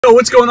Yo,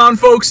 what's going on,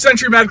 folks?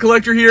 Century Mad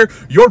Collector here.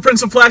 Your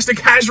Prince of Plastic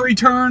has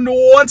returned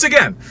once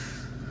again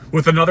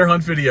with another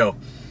hunt video.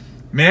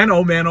 Man,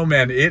 oh man, oh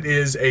man, it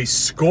is a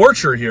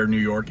scorcher here in New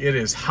York. It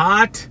is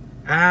hot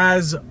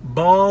as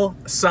ball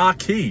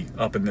sake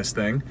up in this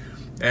thing.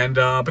 And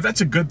but that's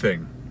a good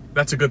thing.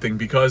 That's a good thing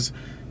because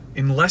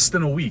in less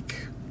than a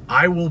week,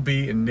 I will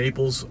be in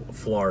Naples,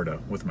 Florida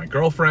with my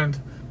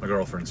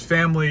girlfriend's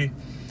family,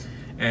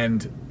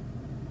 and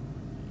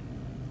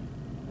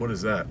what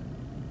is that?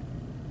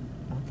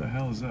 What the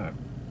hell is that?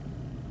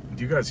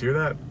 Do you guys hear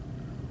that?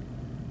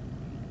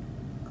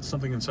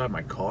 Something inside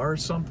my car or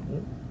something?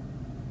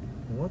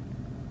 What?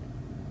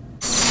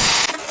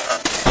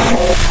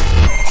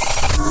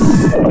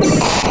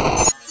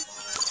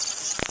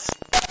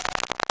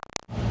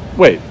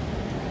 Wait.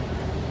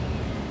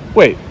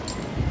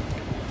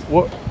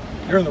 What?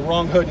 You're in the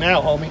wrong hood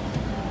now, homie.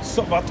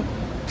 Something about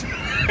the...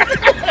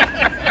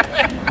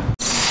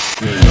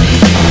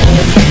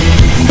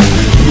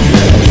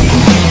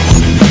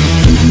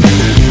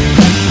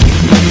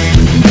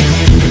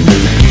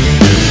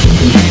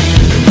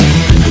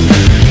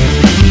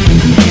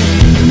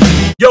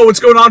 Yo,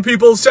 what's going on,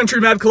 people? Century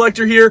Mad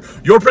Collector here.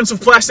 Your Prince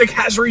of Plastic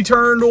has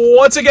returned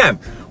once again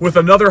with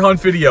another hunt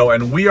video,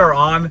 and we are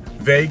on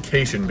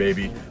vacation,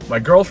 baby. My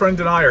girlfriend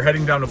and I are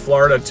heading down to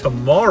Florida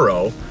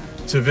tomorrow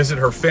to visit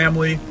her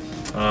family,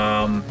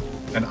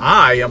 and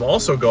I am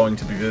also going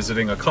to be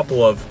visiting a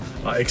couple of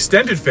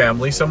extended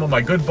family, some of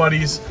my good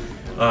buddies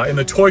in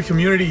the toy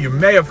community. You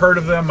may have heard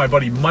of them. My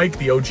buddy Mike,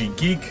 the OG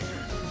Geek,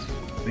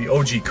 the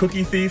OG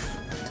Cookie Thief,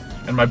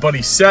 and my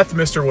buddy Seth,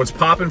 Mr. What's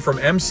Poppin' from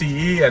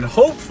MCE, and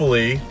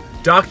hopefully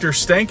Dr.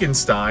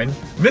 Stankenstein,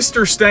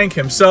 Mr. Stank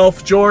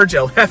himself, George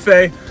El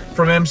Jefe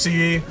from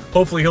MCE.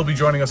 Hopefully he'll be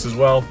joining us as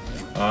well.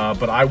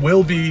 But I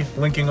will be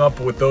linking up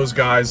with those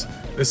guys.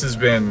 This has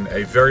been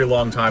a very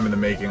long time in the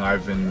making.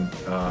 I've been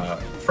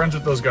friends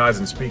with those guys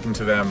and speaking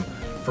to them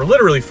for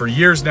literally for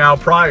years now,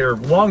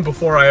 long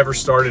before I ever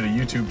started a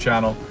YouTube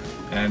channel.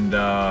 And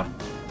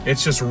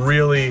it's just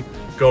really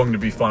going to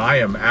be fun. I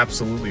am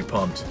absolutely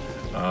pumped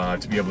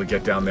to be able to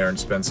get down there and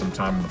spend some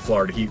time in the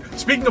Florida heat.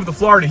 Speaking of the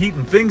Florida heat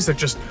and things that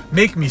just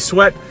make me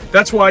sweat,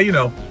 that's why, you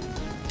know,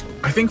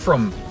 I think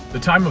from the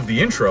time of the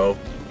intro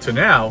to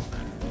now,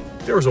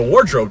 there was a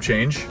wardrobe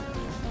change.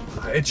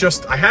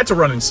 I had to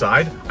run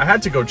inside. I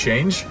had to go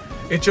change.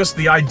 It just,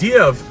 the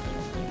idea of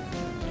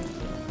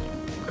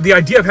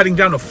heading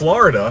down to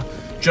Florida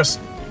just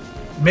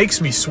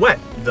makes me sweat.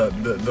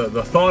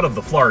 The thought of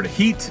the Florida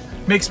heat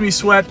makes me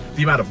sweat.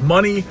 The amount of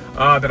money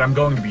that I'm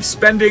going to be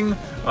spending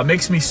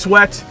makes me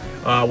sweat.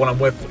 When I'm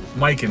with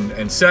Mike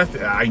and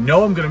Seth, I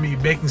know I'm going to be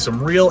making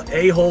some real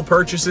a-hole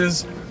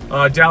purchases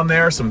down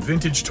there, some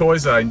vintage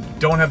toys that I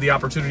don't have the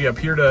opportunity up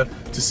here to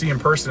see in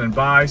person and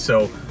buy.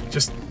 So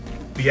just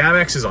the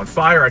Amex is on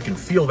fire. I can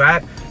feel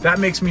that. That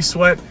makes me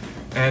sweat.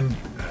 And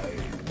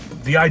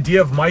the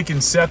idea of Mike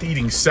and Seth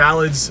eating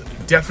salads,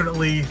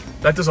 definitely,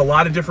 that does a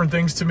lot of different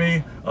things to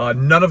me.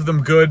 None of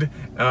them good,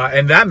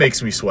 and that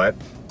makes me sweat.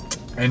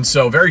 And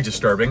so very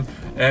disturbing.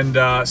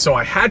 And so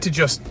I had to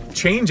just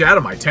change out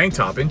of my tank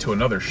top into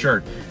another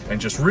shirt and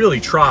just really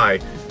try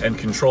and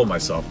control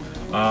myself.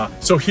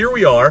 So here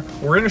we are.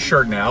 We're in a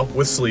shirt now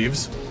with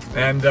sleeves,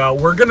 and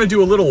we're gonna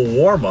do a little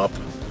warm-up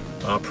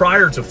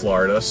prior to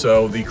Florida.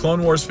 So the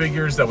Clone Wars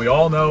figures that we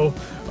all know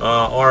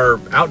are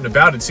out and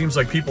about. It seems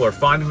like people are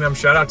finding them.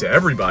 Shout out to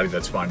everybody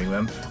that's finding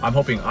them. I'm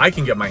hoping I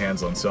can get my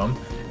hands on some.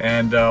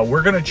 And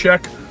we're gonna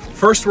check,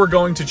 first we're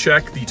going to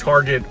check the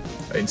Target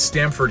in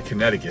Stamford,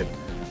 Connecticut.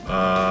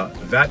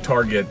 That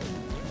Target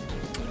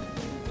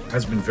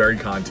has been very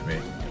kind to me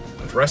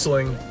with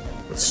wrestling,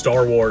 with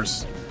Star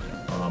Wars,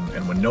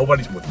 and when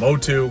nobody's with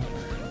Motu,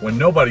 when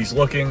nobody's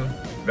looking,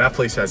 that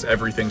place has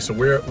everything. So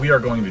we are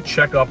going to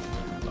check up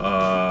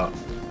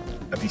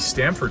at the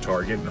Stamford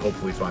Target and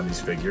hopefully find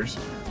these figures,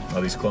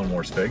 these Clone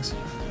Wars figs.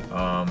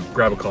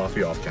 Grab a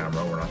coffee off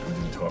camera. We're not going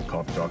to do the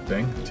coffee talk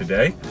thing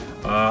today.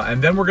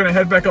 And then we're going to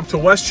head back up to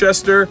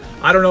Westchester.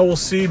 I don't know. We'll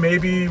see.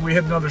 Maybe we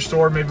hit another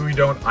store. Maybe we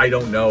don't. I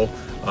don't know.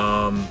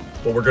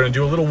 But we're going to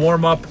do a little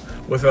warm-up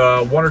with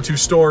 1 or 2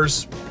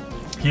 stores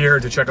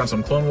here to check on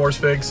some Clone Wars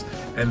figs.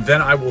 And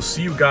then I will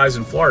see you guys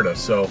in Florida.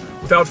 So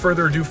without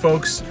further ado,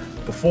 folks,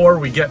 before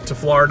we get to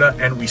Florida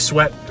and we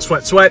sweat,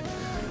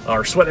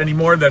 or sweat any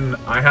more than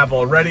I have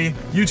already,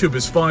 YouTube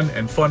is fun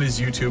and fun is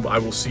YouTube. I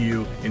will see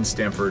you in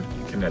Stamford,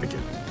 Connecticut.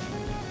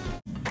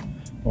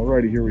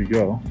 Alrighty, here we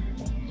go.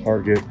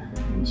 Target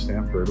in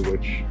Stamford,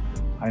 which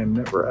I am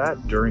never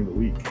at during the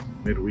week.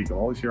 Midweek, I'm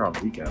always here on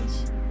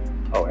weekends.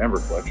 Oh, Amber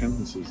Collection,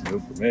 this is new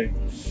for me.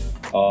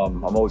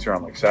 I'm always here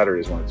on like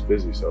Saturdays when it's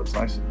busy, so it's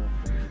nice and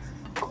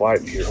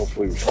quiet in here.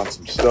 Hopefully we find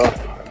some stuff.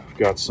 We've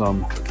got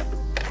some,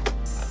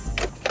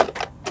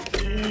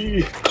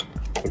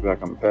 put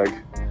back on the peg.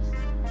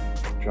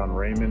 John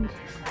Raymond,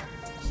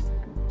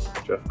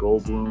 Jeff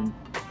Goldblum,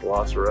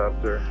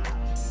 Velociraptor.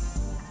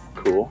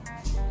 Cool.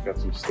 Got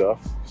some stuff.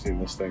 I've seen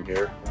this thing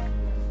here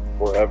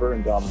forever.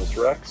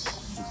 Indominus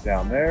Rex. He's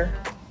down there.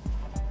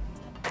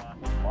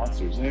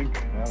 Monsters Inc.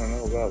 I don't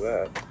know about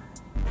that.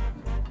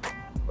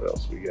 What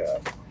else we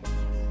got?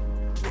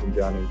 Moving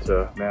down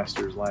into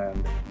Master's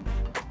Land.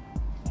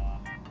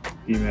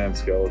 He-Man,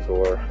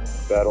 Skeletor,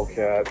 Battle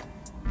Cat,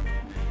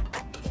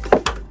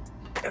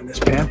 and this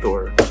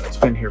Panther that's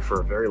been here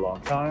for a very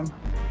long time.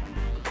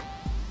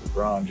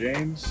 LeBron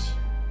James.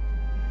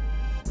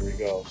 Here we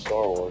go,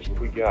 Star Wars. What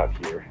we got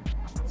here?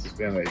 This has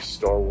been a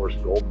Star Wars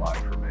goldmine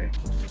for me.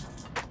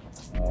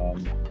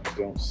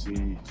 Don't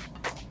see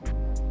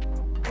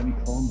any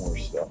Clone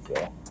Wars stuff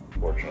though,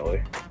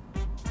 unfortunately.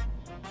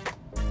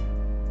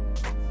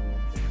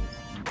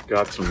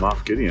 Got some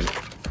Moff Gideon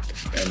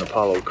and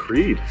Apollo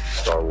Creed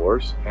Star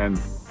Wars, and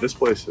this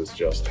place has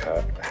just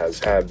has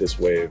had this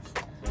wave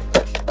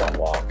on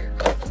lock.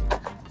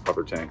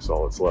 Rubber tank's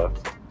all that's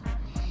left.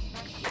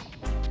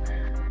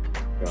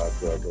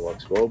 Got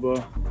Deluxe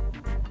Boba,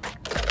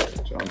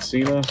 John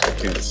Cena.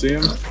 Can't see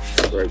him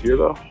right here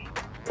though.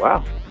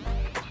 Wow,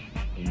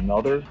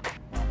 another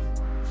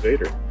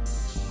Vader.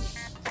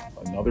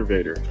 Another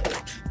Vader.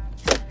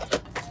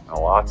 Now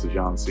lots of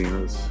John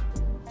Cena's.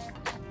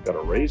 Got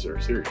a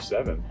Razor Series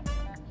 7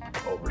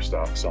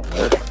 overstock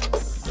somewhere.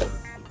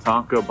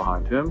 Tonka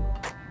behind him.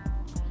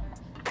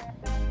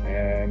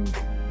 And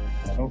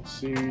I don't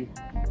see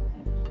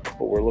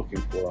what we're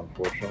looking for,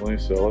 unfortunately.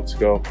 So let's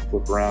go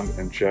flip around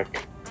and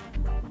check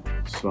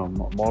some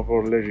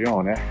Marvel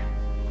Legione.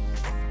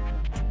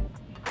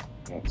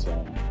 Got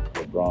some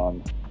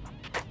LeBron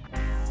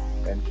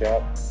end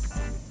cap,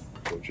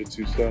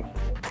 Jiu-Jitsu stuff,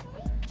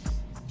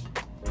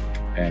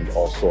 and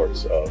all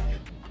sorts of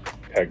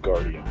Peg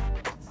Guardian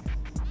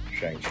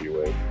Shang-Chi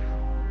wave.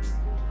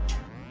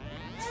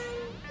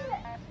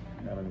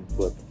 And I'm going to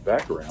flip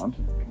back around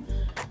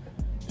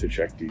to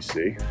check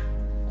DC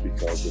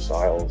because this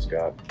aisle's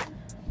got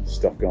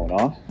stuff going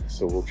on.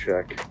 So we'll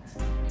check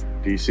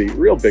DC.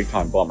 Real big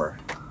time bummer.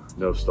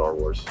 No Star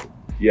Wars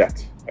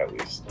yet, at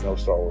least. No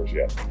Star Wars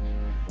yet.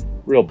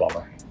 Real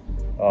bummer.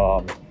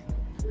 I'm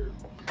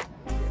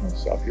gonna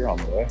stop here on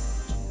the way.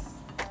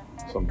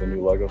 Some of the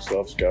new Lego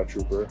stuff, Scout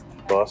Trooper,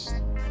 bust,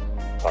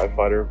 TIE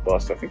Fighter,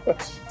 bust. I think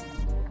that's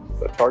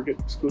a Target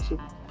exclusive.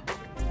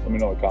 Let me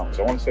know in the comments.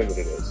 I want to say that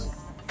it is.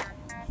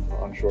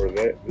 I'm unsure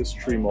that this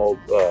tree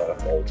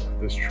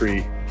this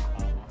tree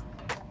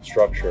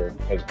structure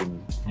has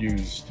been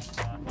used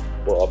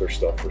for other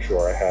stuff for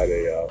sure. I had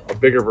a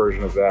bigger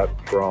version of that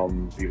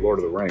from the Lord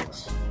of the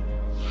Rings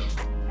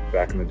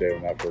back in the day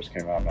when that first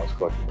came out and I was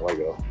collecting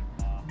Lego.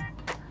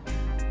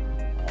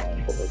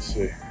 But let's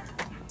see.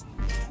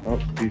 Oh,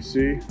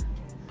 DC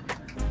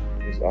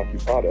is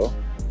occupado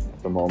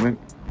at the moment.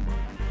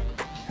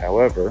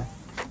 However,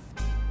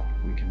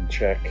 we can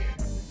check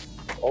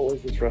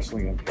always this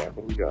wrestling end cap.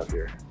 What do we got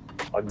here?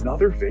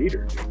 Another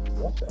Vader, dude.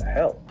 What the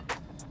hell?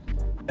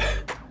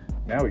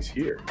 Now he's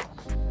here.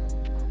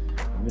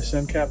 And this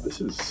end cap,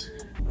 this is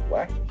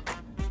wacky.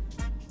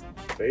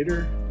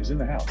 Vader is in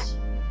the house.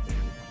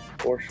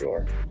 For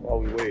sure. While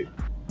we wait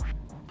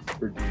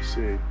for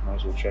DC, might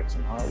as well check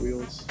some Hot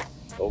Wheels.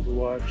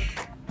 Overwatch.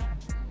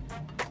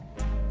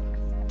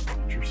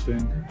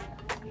 Interesting.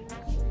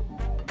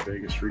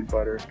 Vegas Street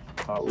Fighter.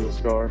 Hot Wheels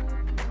car.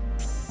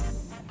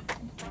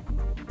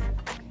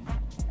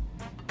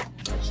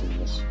 I've seen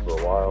this for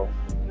a while.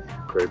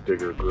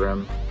 Gravedigger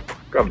Grimm.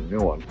 Got a new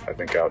one, I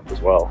think, out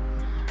as well.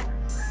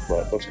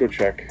 But let's go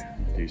check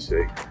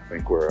DC. I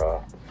think we're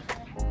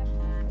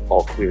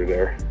all clear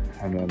there.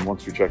 And then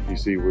once we check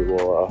DC,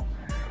 we'll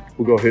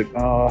go hit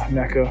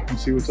NECA and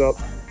see what's up.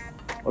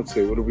 Let's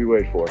see, what do we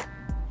wait for?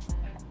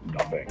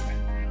 Nothing.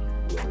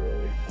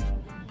 Literally.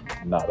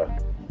 Nada.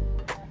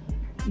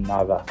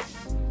 Nada.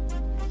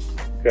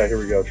 Okay, here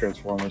we go,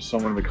 Transformers.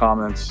 Someone in the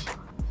comments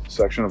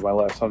section of my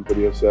last hunt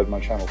video said my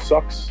channel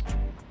sucks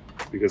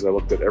because I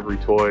looked at every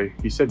toy.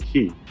 He said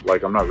he,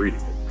 like I'm not reading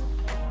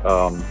it.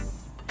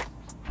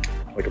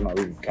 Like I'm not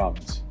reading the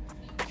comments.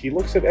 He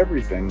looks at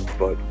everything,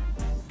 but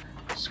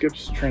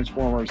skips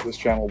Transformers, this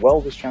channel. Well,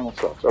 this channel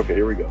sucks. Okay,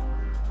 here we go.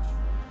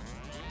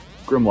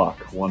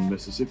 Grimlock, 1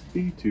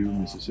 Mississippi, 2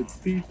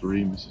 Mississippi,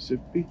 3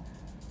 Mississippi.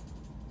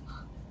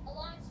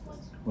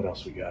 What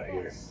else we got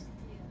here?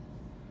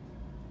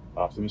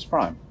 Optimus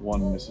Prime,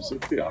 1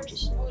 Mississippi. I'm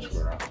just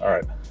screwing around. All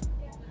right.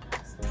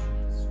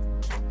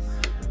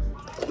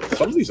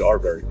 Some of these are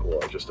very cool.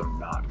 I just am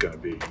not going to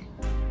be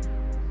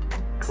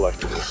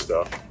collecting this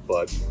stuff,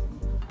 but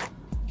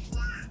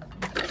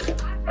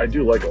I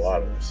do like a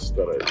lot of this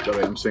that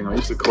I am seeing. I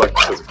used to collect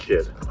this as a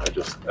kid. I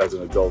just, as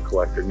an adult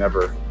collector,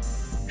 never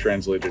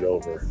translated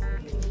over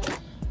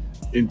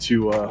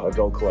into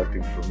adult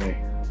collecting for me.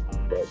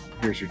 But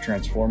here's your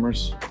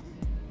Transformers.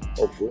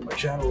 Hopefully my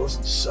channel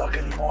doesn't suck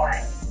anymore.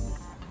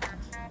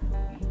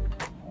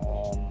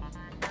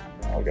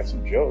 I got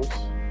some Joes.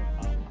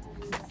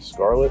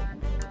 Scarlet.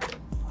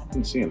 I've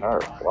been seeing her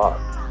a lot.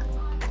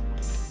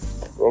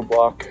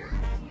 Roadblock.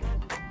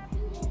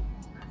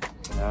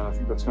 And I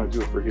think that's going to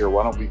do it for here.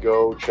 Why don't we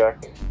go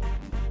check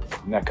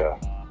NECA.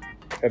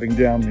 Heading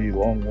down the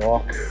long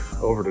walk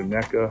over to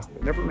NECA.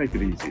 They never make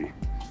it easy,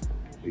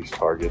 these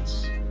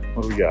targets.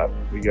 What do we got?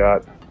 We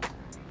got,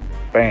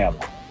 bam,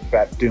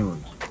 Fat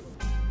Dune.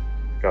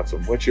 Got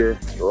some Witcher,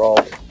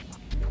 Geralt.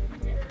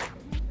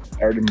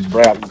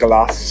 Erdenbrat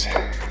glass.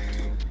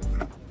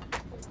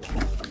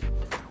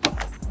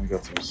 I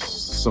got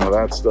some of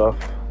that stuff.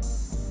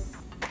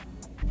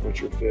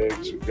 Butcher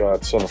figs. We've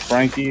got Son of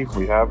Frankie.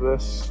 We have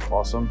this.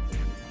 Awesome.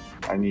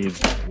 I need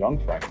young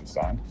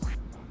Frankenstein.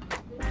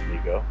 There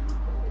you go.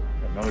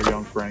 Another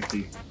young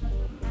Frankie.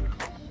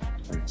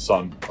 And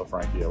Son of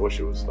Frankie. I wish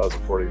it was. That was a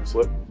 40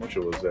 slip. I wish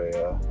it was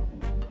a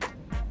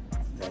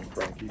young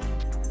Frankie.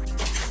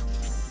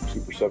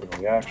 Super 7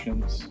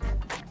 reactions.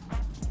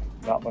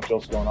 Not much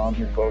else going on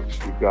here, folks.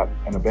 We've got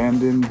an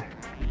abandoned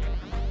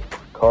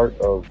cart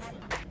of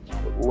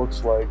what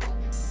looks like,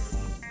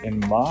 in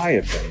my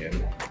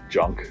opinion,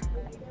 junk.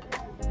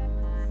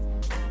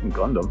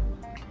 Gundam.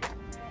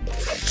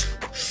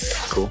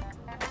 Cool.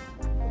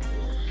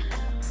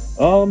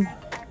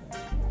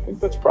 I think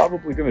that's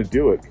probably gonna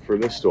do it for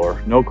this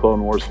store. No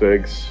Clone Wars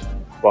figs.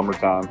 Bummer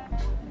time.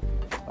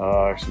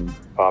 Some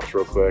pops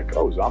real quick.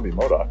 Oh, zombie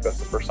Modok. That's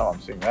the first time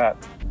I'm seeing that.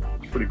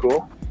 It's pretty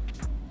cool.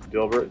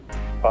 Dilbert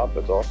pop.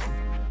 That's awesome.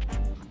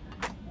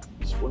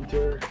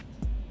 Splinter.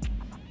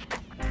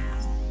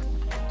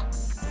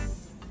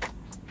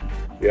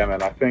 Yeah,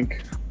 man. I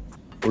think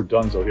we're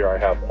donezo here. I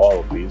have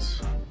all of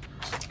these.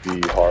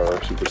 The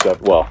horror Super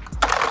 7. Well,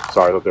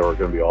 sorry, I thought they were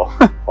going to be all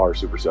horror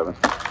Super 7.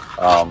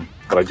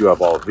 But I do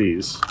have all of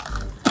these.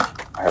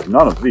 I have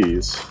none of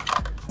these.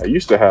 I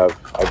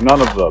have none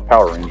of the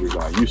Power Rangers,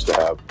 and I used to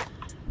have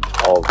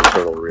all of the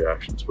Turtle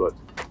reactions, but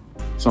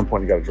at some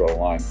point you got to draw the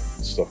line.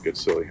 This stuff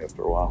gets silly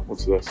after a while.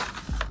 What's this?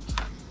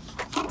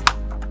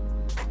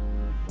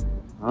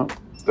 Oh,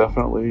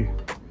 definitely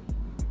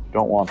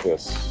don't want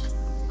this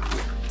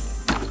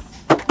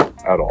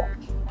at all.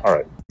 All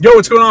right. Yo,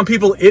 what's going on,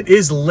 people? It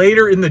is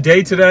later in the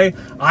day today.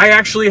 I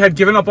actually had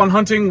given up on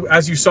hunting.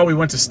 As you saw, we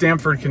went to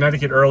Stamford,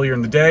 Connecticut earlier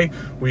in the day.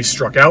 We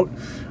struck out.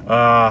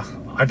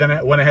 I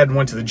then went ahead and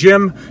went to the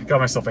gym, got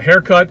myself a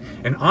haircut,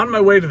 and on my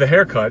way to the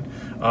haircut,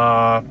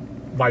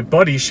 my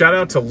buddy, shout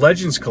out to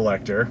Legends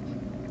Collector,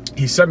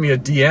 he sent me a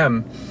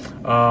DM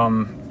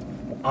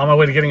on my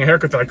way to getting a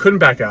haircut that I couldn't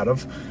back out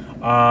of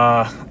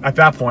at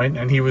that point,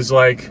 and he was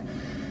like,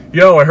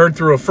 yo, I heard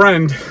through a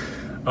friend,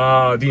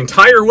 the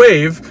entire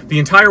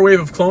wave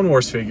of Clone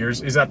Wars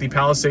figures is at the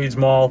Palisades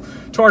Mall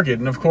Target.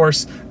 And of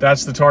course,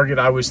 that's the Target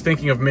I was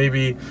thinking of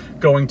maybe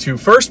going to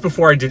first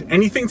before I did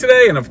anything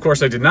today. And of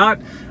course I did not.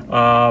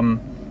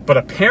 But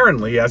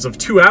apparently, as of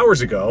 2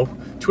 hours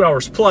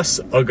plus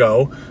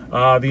ago,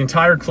 the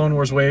entire Clone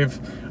Wars wave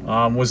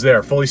was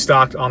there, fully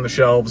stocked on the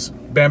shelves.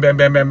 Bam, bam,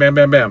 bam, bam, bam,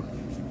 bam, bam.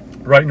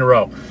 Right in a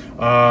row.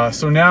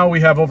 So now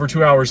we have over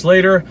 2 hours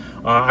later.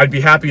 I'd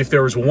be happy if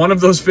there was one of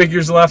those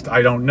figures left.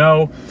 I don't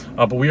know.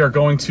 But we are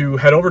going to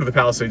head over to the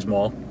Palisades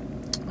Mall,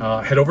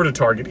 head over to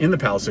Target in the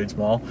Palisades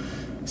Mall,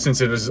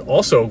 since it is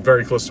also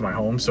very close to my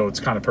home. So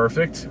it's kind of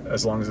perfect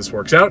as long as this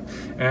works out,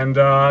 and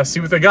see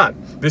what they got.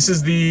 This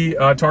is the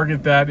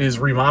Target that is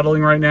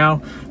remodeling right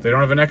now. They don't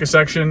have an NECA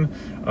section.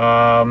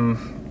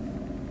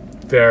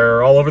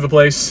 They're all over the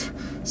place.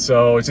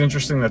 So it's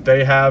interesting that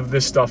they have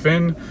this stuff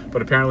in,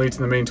 but apparently it's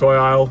in the main toy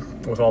aisle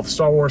with all the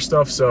Star Wars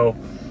stuff. So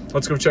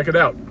let's go check it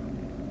out.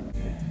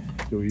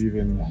 Do we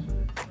even...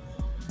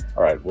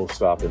 All right, we'll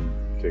stop and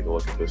take a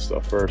look at this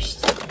stuff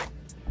first.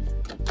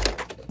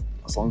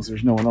 As long as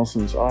there's no one else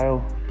in this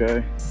aisle,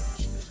 okay.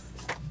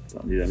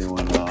 Don't need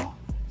anyone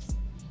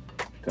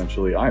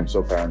potentially. I am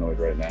so paranoid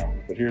right now.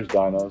 But here's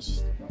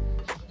dinos.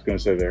 I was gonna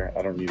say there,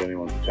 I don't need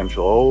anyone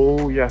potential.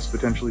 Oh yes,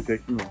 potentially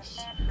taking this.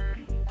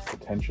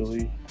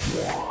 Potentially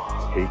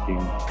taking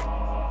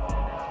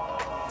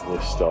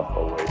this stuff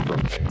away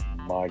from me.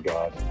 My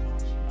God.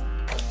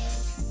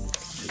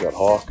 We got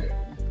Hawk.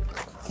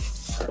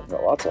 We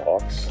got lots of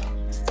Hawks.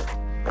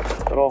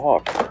 Got all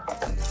Hawk.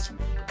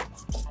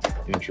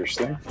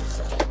 Interesting.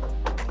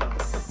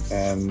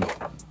 And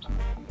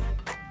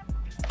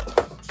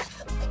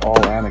all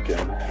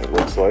Anakin, it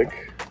looks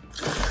like.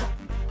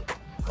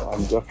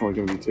 I'm definitely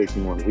going to be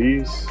taking one of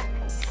these.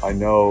 I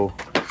know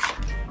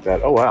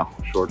that, oh wow,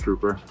 Shore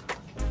Trooper.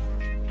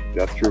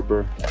 Death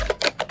Trooper.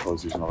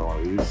 Let's use another one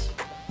of these.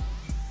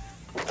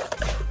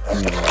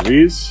 Another one of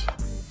these.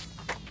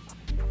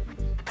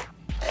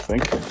 I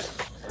think.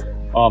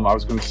 I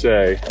was going to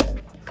say,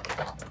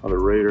 another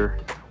Raider.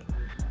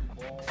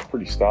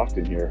 Pretty stocked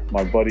in here.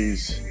 My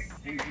buddies,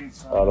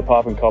 the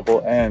Poppin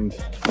couple, and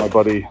my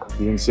buddy,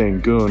 the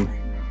Insane Goon,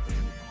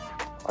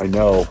 I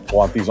know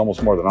want these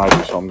almost more than I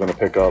do, so I'm going to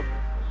pick up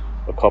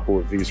a couple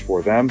of these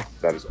for them.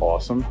 That is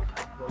awesome.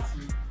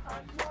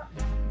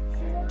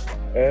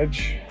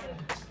 Edge.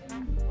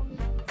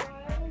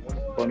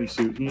 Bunny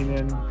Suit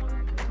Heenan,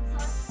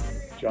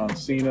 John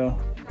Cena.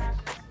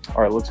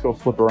 All right, let's go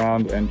flip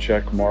around and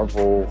check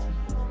Marvel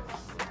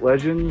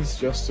Legends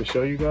just to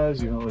show you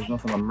guys. You know, there's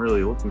nothing I'm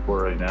really looking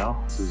for right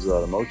now. This is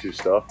the Motu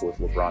stuff with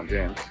LeBron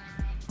James.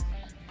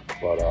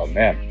 But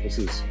man, this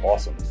is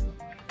awesome.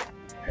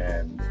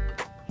 And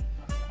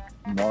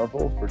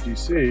Marvel for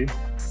DC,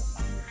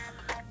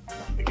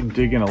 I can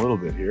dig in a little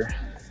bit here.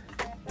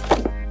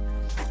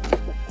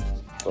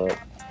 But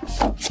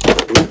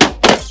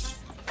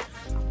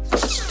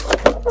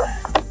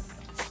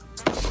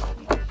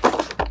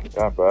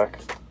Get that back.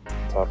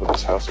 Top of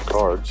this house of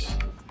cards.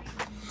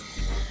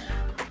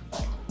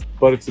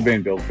 But it's the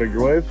main build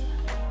figure wave.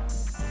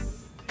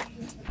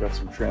 Got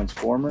some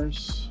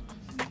Transformers.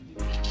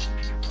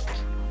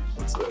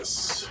 What's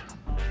this?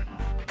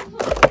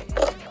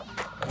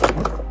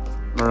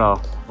 I don't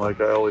know.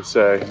 Like I always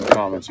say in the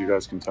comments, you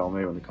guys can tell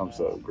me when it comes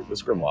to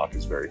this Grimlock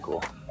is very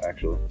cool,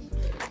 actually.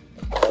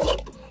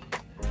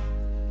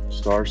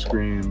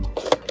 Starscream.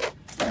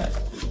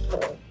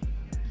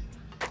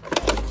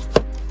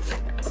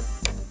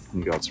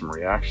 You got some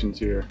reactions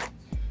here.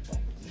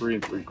 3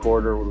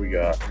 3/4. What do we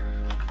got?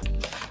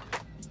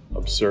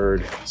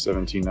 Absurd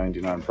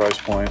 $17.99 price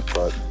point,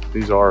 but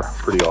these are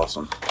pretty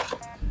awesome.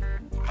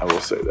 I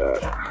will say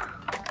that.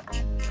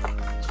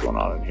 What's going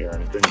on in here?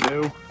 Anything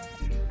new?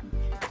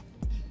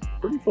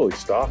 Pretty fully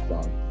stocked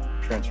on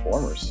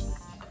Transformers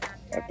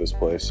at this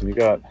place, and you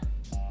got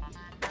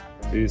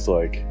these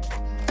like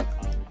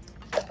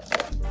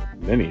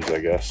minis, I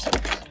guess.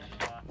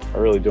 I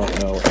really don't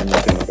know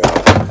anything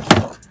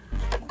about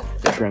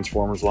the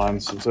Transformers line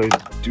since I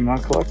do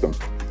not collect them.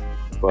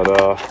 But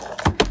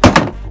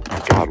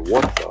God,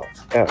 what the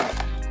F?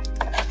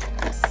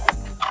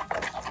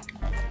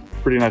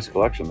 Pretty nice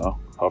collection though.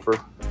 Puffer,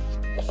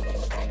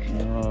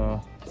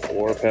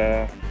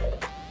 Warpath.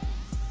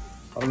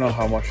 I don't know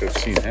how much I've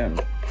seen him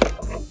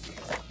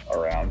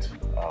around.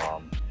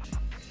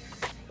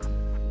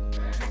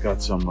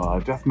 Got some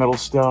death metal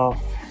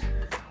stuff.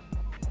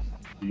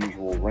 The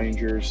usual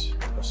Rangers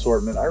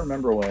assortment. I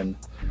remember when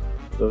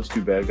those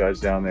two bad guys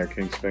down there,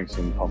 King Sphinx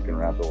and Pumpkin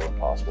Raptor, were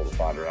impossible to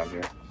find around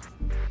here.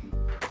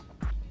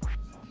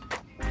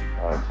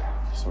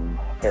 Some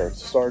Parrot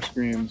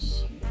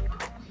Starscreams,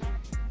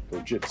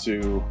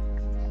 Dojitsu,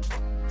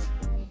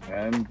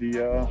 and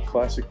the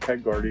classic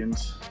Peg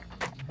Guardians.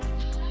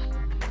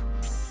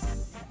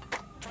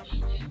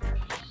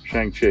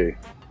 Shang-Chi,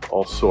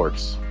 all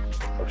sorts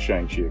of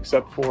Shang-Chi,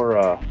 except for,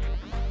 I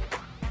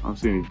don't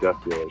see any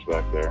Death Dealers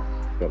back there.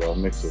 Got a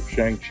mix of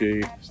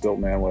Shang-Chi, Stilt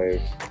Man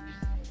Wave,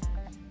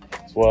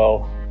 as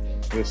well.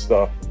 This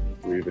stuff,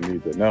 we even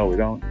need to know, we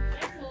don't.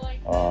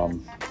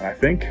 I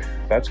think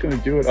that's going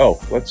to do it. Oh,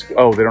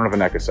 they don't have a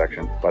NECA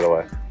section, by the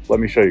way. Let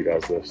me show you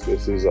guys this.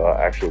 This is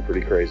actually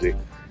pretty crazy.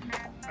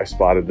 I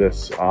spotted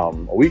this a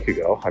week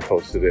ago. I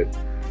posted it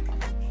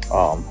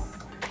on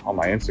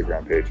my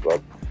Instagram page,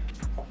 but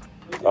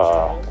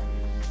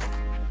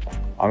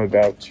I'm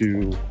about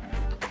to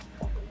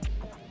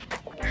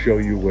show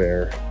you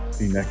where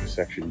the NECA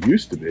section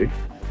used to be.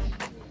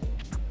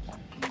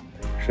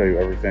 Show you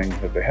everything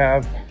that they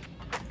have.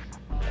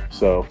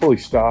 So fully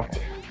stocked,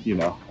 you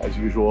know, as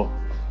usual,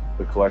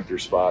 the collector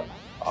spot,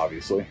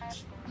 obviously.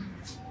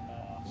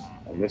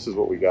 And this is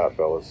what we got,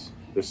 fellas.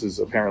 This is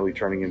apparently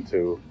turning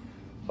into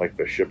like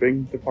the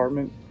shipping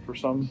department for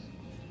some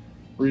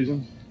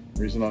reasons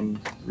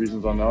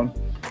unknown.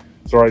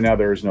 So right now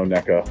there is no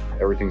NECA.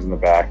 Everything's in the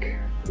back.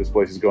 This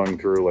place is going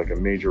through like a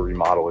major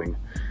remodeling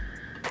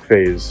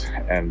phase,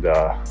 and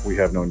we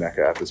have no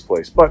NECA at this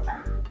place. But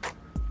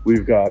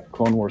we've got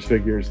Clone Wars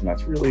figures, and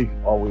that's really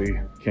all we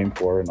came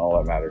for and all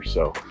that matters.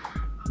 So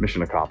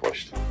mission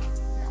accomplished.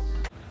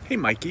 Hey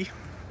Mikey,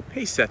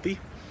 hey Sethy.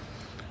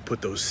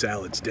 Put those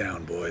salads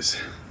down, boys.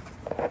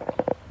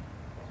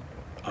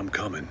 I'm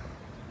coming.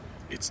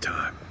 It's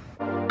time.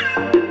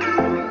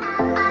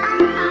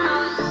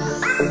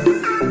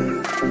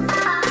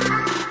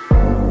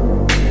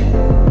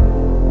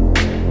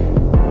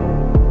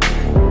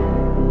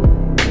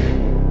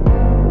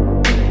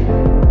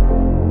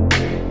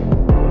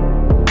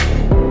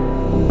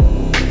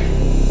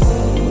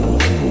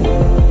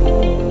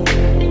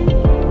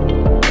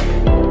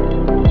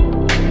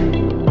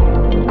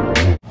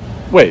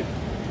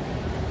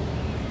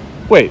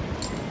 Wait,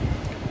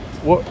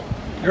 what?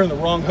 You're in the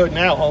wrong hood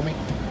now, homie.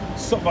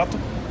 So about to...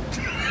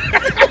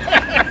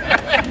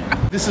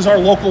 This is our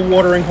local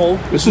watering hole.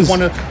 This is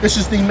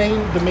the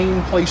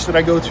main place that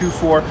I go to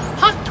for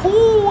hot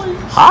toys.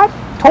 Hot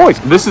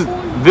toys.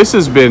 This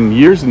has been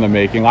years in the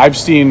making. I've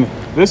seen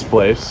this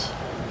place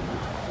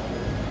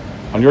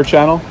on your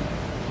channel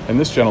and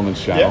this gentleman's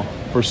channel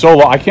for so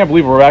long. I can't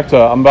believe we're back to.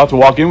 I'm about to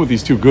walk in with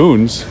these two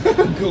goons.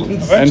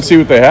 And see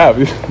what they have.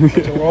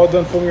 So we're all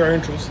done filming our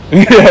intros.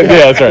 yeah,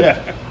 that's right.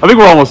 Yeah. I think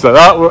we're almost done.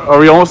 Are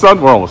we almost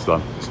done? We're almost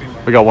done.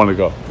 We got one to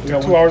go. We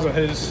got 2 hours on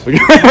his.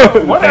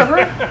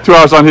 Whatever. 2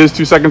 hours on his,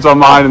 2 seconds on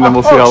mine, and then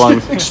we'll see how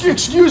long.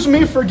 Excuse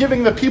me for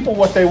giving the people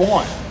what they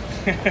want.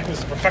 This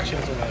is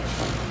perfectionism.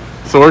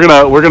 So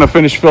we're gonna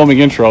finish filming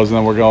intros, and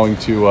then we're going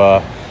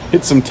to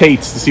hit some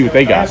Tates to see what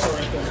they got.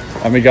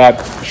 And we got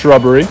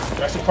Shrubbery.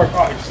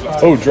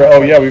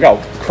 Oh yeah, we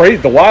got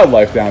the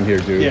wildlife down here,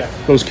 dude. Yeah.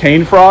 Those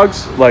cane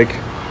frogs, like,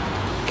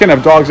 can't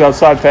have dogs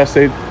outside past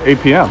 8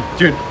 p.m.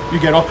 Dude, you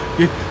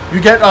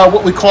get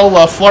what we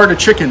call Florida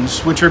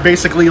chickens, which are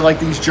basically like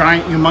these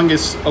giant,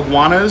 humongous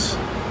iguanas.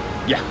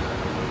 Yeah,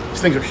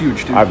 these things are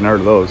huge, dude. I've never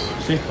heard of those.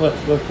 See, look.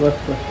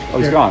 Oh,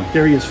 he's gone.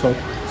 There he is, folks.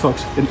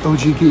 An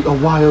OG geek, a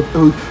wild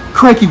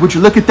Crikey, would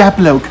you look at that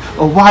bloke?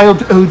 A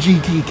wild OG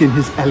geek in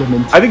his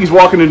element. I think he's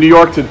walking to New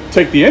York to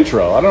take the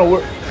intro. I don't know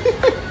where.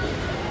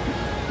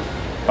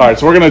 All right,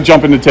 so we're gonna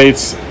jump into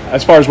Tate's.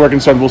 As far as we're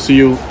concerned, we'll see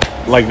you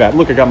like that.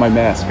 Look, I got my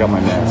mask.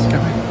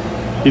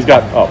 He's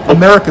got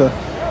America.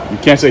 You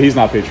can't say he's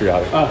not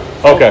patriotic.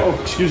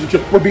 Okay. Excuse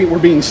me. We're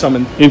being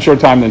summoned. In short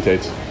time, then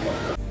Tate's.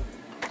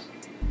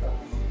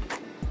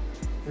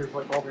 Here's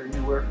like all their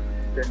newer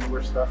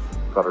stuff.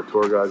 Got our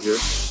tour guide here.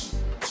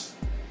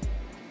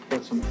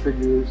 Got some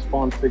figures,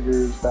 Spawn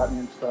figures,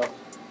 Batman stuff.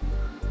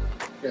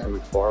 Yeah.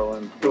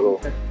 McFarlane. Bill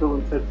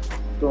and Ted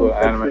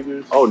anime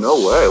figures. Oh, no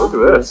way. Look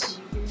at this.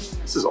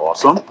 This is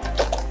awesome.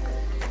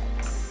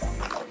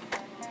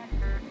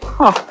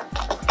 Huh.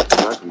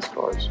 Back these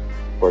cards.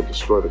 Or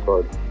destroy the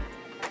card.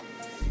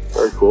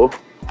 Very cool.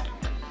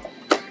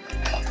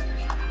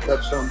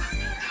 Got some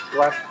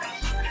Black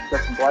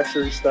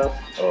Series stuff.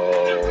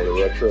 Oh,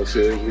 the retro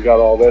series. We got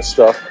all this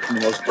stuff in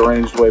the most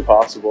deranged way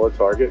possible at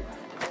Target.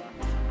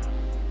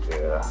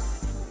 Yeah.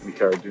 Any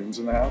Cara Dunes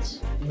in the house?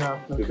 No.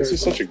 Dude, this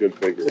is such a good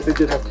figure. If they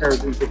did have Cara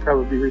Dunes, they'd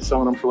probably be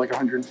reselling them for like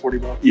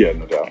 $140. Yeah,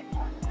 no doubt.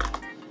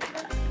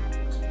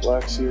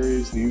 Black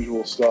Series, the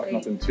usual stuff,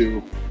 nothing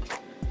too.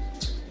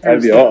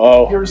 Is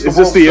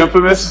this the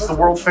infamous? This is the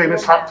world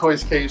famous Hot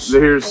Toys case.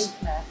 Here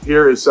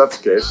is Seth's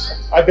case.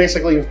 I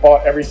basically have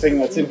bought everything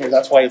that's in here.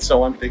 That's why it's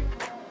so empty.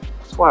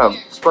 That's why I'm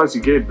surprised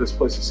you gave this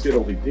place a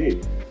Skittle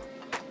D.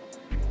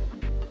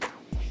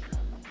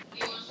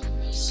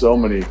 So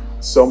many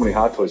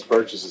Hot Toys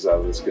purchases out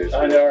of this case.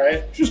 I know,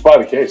 right? Just buy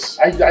the case.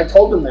 I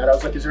told them that. I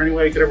was like, is there any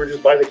way I could ever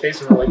just buy the case?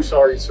 And they're like,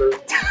 sorry, sir.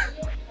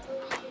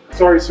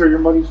 Sorry, sir, your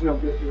money's no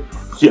good here.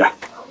 Yeah.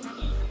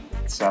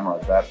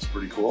 Samurai Bat's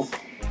pretty cool.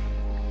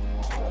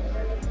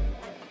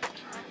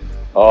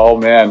 Oh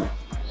man.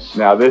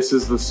 Now this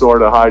is the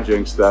sort of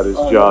hijinks that is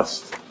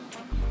just,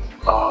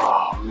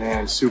 oh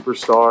man,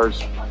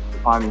 superstars.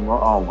 Finding,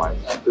 oh my,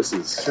 this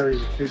is.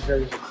 Jerry's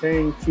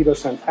King, Tito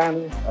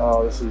Santana.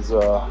 Oh, this is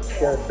got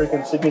a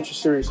freaking Signature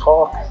Series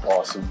Hawk.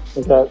 Awesome.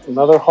 We got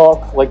another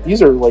Hawk. Like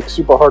these are like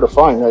super hard to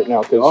find right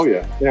now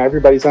because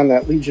everybody's on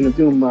that Legion of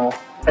Doom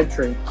hype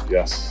train.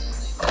 Yes.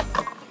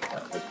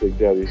 That's Big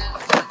Daddy.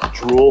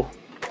 Drool.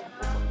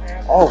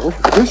 Oh, look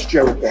at this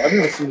Jericho. I've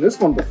never seen this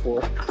one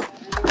before.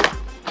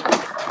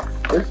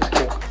 This is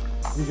cool.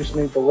 You just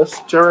made the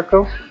list,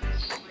 Jericho?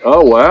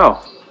 Oh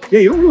wow. Yeah,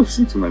 you don't really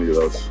see too many of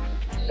those.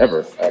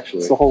 Ever, actually.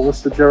 It's the whole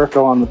list of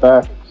Jericho on the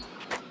back.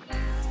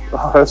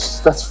 Oh,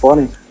 that's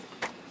funny.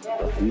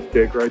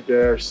 Beefcake right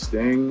there,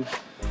 Sting.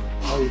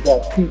 Oh, you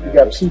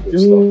got Pete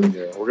Doom.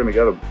 Yeah, we're gonna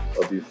get a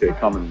beefcake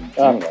coming.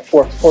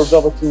 For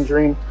Velveteen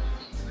Dream.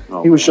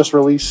 Oh, he was just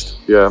released.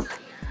 Yeah.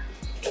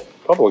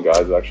 A couple of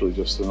guys actually,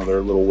 just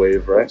another little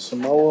wave, right?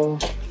 Samoa.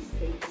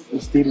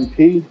 This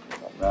DDP.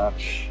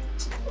 Match.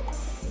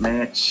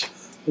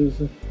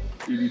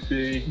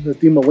 DDP. The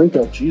Dean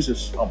Malenko,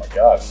 Jesus. Oh my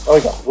God. Oh,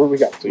 what we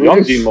got? So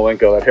young Dean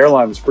Malenko, that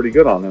hairline was pretty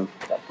good on him.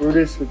 We got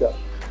Brutus, we got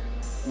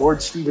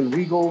Lord Steven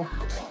Regal,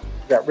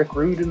 we got Rick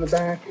Rude in the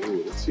back.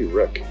 Ooh, let's see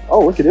Rick.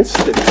 Oh, look at this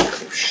thing.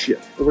 Oh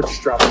shit. We're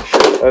just dropping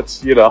shit.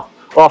 That's,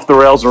 off the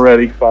rails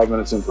already, 5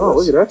 minutes into this. Oh,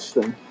 look at that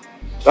thing.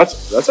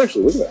 That's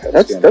actually, look at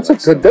that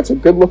head That's a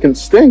good looking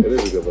Sting. It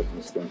is a good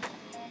looking Sting.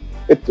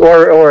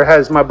 Or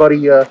as my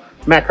buddy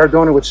Matt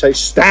Cardona would say,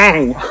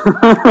 Stang.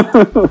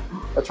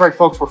 That's right,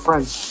 folks, we're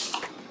friends.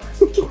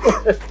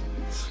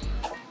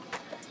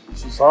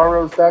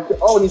 Cesaro's back there.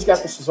 Oh, and he's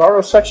got the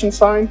Cesaro section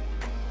sign.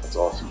 That's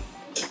awesome.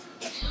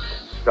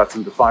 Got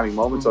some defining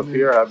moments up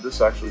here. I have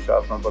this actually. Shout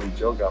out to my buddy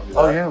Joe. Got me that.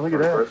 Oh yeah, look at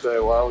that. Birthday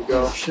a while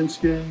ago.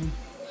 Shinsuke.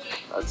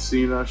 That's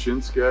Cena,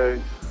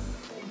 Shinsuke,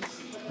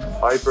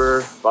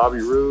 Piper,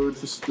 Bobby Roode.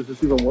 Does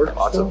this even work?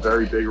 Lots of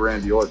very big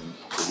Randy Orton.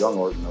 The young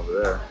Orton over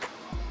there.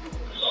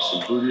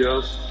 Some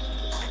Budios.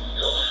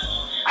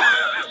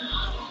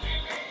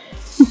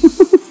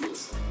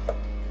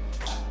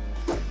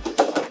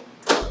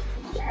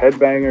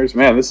 Headbangers,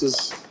 man, this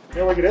is.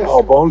 Yeah, look at this.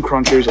 Oh, Bone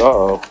Crunchers.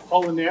 Uh-oh.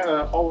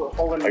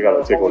 I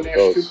gotta take a look at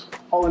those.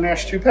 Hall and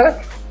Nash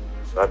 2-pack.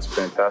 That's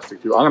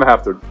fantastic too. I'm gonna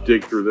have to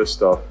dig through this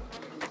stuff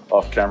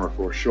off camera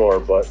for sure,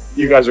 but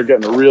you guys are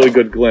getting a really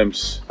good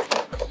glimpse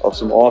of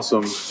some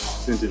awesome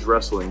vintage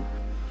wrestling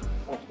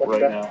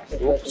right now.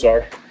 Oops,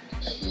 sorry.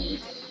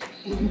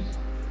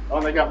 Oh,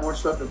 they got more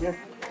stuff in here.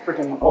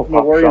 Freaking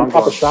Ultimate Warrior and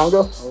Papa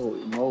Shango.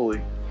 Holy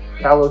moly.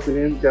 Gallows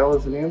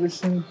and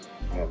Anderson.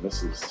 Man,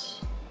 this is.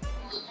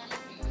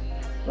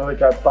 Oh, they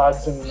got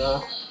Bods and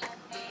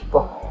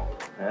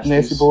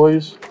Nasty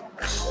Boys.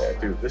 Yeah,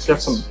 dude, this got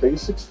is some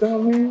basics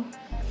down here.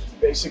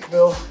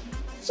 Basicville.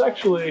 It's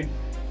actually.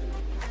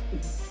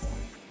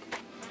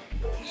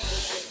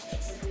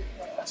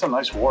 That's a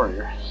nice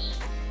Warrior.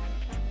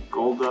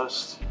 Gold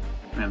Dust.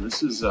 Man,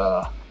 this is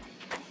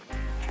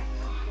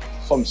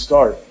some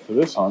start for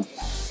this hunt.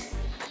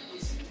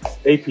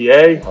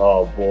 APA.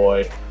 Oh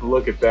boy,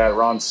 look at that.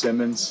 Ron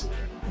Simmons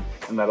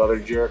and that other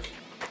jerk.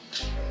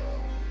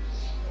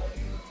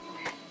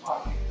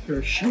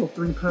 There's a Shield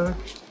 3-pack.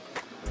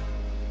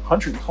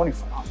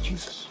 125. Oh,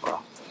 Jesus.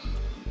 Wow.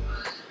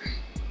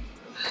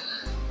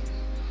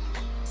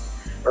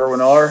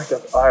 Erwin R.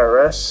 Got the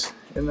IRS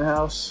in the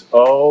house.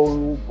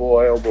 Oh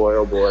boy, oh boy,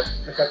 oh boy.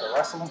 I got the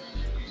wrestling.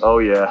 Oh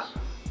yeah.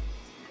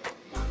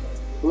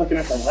 Ooh, looking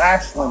at the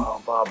wrestling.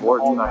 Oh, Bob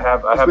Orton. I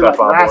have It's that been like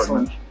Bob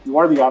wrestling. Orton. You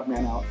are the odd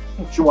man out.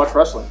 You should watch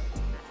wrestling.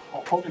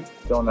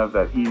 Don't have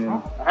that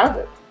Heenan. I have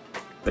it.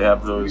 They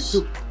have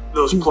those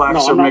plaques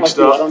No, are I'm not mixed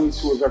like you. I up. don't need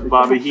two of everything.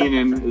 Bobby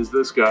Heenan is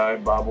this guy.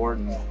 Bob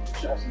Orton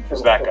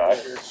is that guy.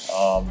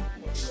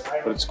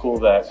 But it's cool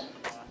that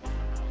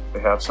they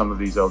have some of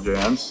these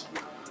LJNs.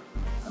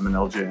 I'm an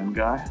LJN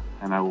guy,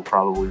 and I will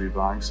probably be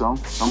buying some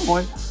at some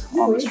point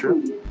on this trip.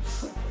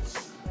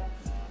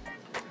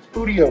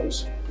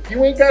 Bootios. If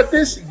you ain't got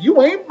this,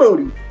 you ain't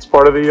booty. It's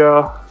part of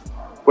the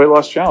weight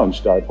loss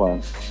challenge diet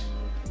plan.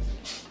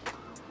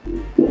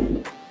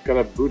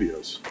 Gotta have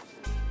bootios.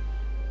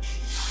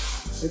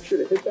 Make sure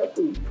to hit that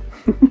booty.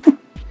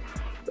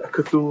 That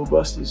Cthulhu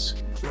bust is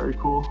very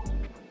cool.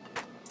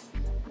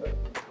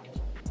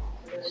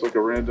 It's like a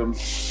random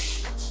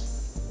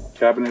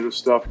cabinet of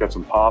stuff. Got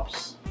some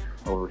pops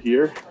over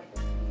here.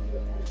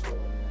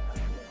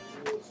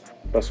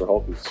 Professor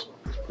Hulk is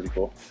pretty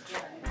cool.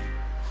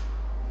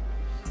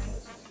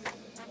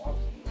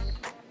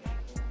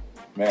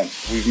 Man,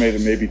 we've made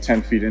it maybe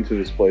 10 feet into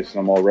this place and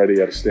I'm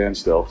already at a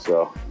standstill,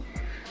 so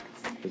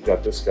we've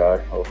got this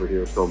guy over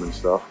here filming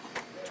stuff.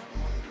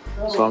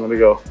 So I'm gonna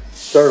go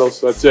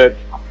turtles, that's it.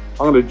 I'm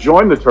gonna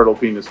join the turtle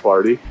penis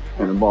party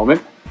in a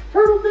moment.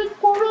 Turtle dick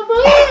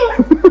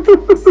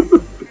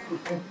forever!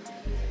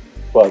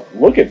 But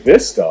look at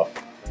this stuff.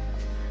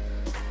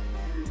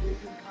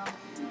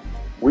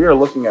 We are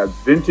looking at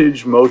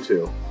vintage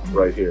motu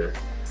right here.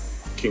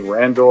 King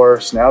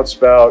Randor, Snout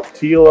Spout,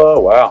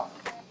 Tila, wow.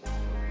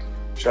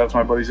 Shout out to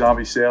my buddy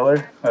Zombie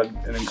Sailor. Had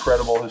an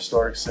incredible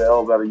historic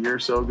sale about a year or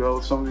so ago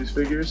with some of these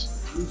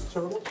figures. These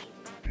turtles?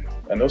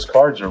 And those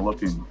cards are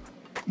looking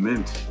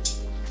mint.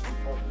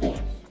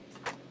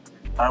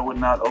 I would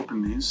not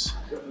open these.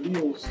 I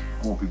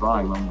won't be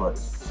buying them,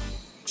 but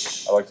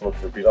I like to look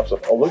for beat up stuff.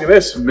 Oh, look at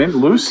this, mint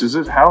loose. Is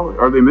it, how,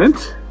 are they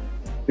mint?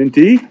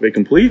 Minty, they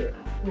complete?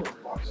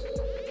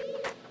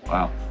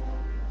 Wow.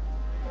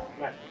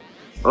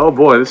 Oh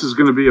boy, this is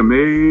gonna be a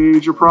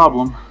major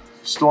problem.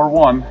 Store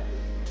one.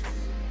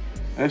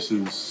 This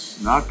is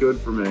not good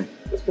for me.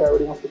 This guy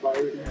already wants to buy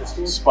everything in the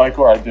store.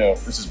 Spikor, I do.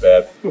 This is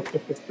bad.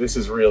 This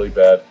is really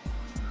bad.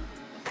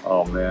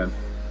 Oh man.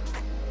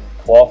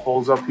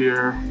 Clawfuls up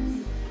here.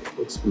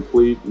 Looks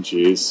complete.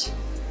 Jeez.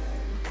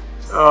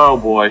 Oh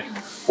boy.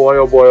 Boy,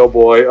 oh boy, oh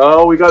boy.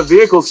 Oh, we got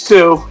vehicles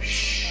too.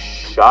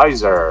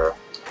 Shizer.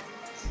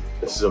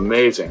 This is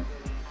amazing.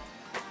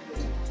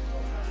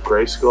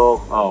 Gray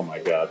Skull. Oh my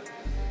god.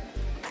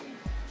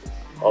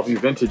 All you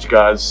vintage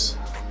guys,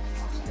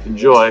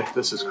 enjoy.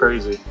 This is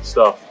crazy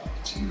stuff.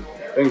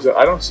 Things that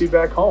I don't see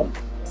back home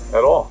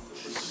at all.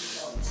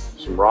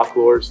 Some Rock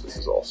Lords. This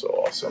is also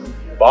awesome.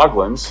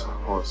 Boglins.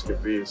 Oh, let's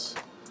get these.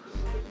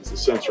 It's a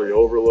sensory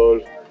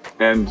overload.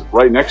 And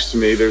right next to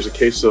me, there's a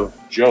case of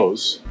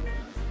Joe's.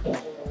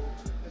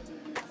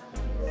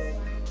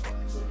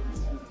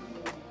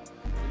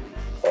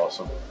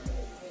 Awesome.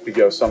 We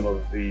got some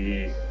of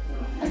the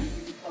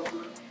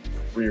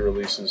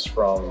re-releases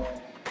from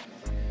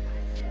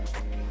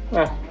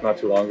not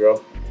too long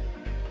ago,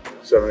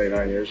 7, 8,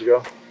 9 years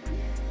ago.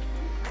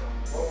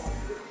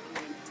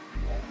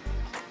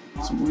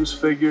 Some loose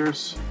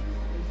figures.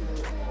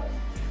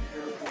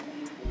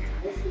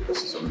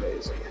 This is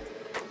amazing.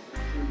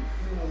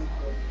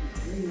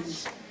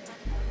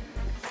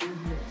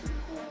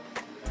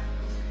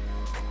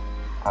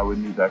 I would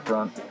need that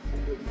grunt.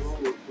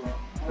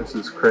 This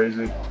is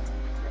crazy.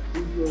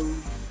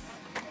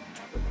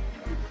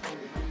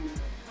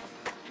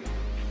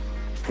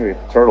 Look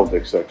at the turtle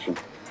dick section.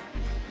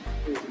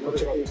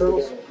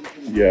 Turtles?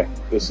 Yeah,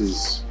 this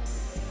is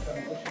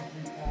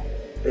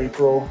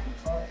April.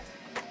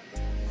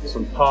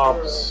 Some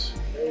pops.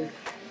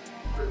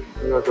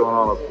 What we got going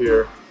on up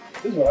here?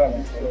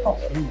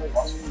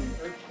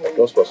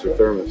 Ghostbuster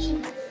Thermos.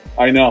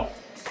 I know.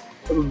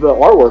 The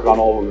artwork on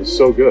all of them is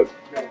so good.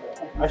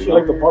 I actually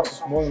like the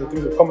boxes more than the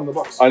things that come in the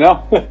box. I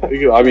know.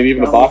 I mean,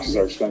 even the boxes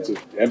are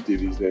expensive, empty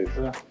these days.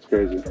 It's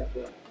crazy.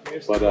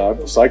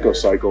 But Psycho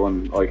Cycle,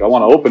 and like I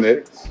want to open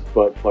it,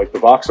 but like the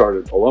box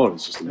art alone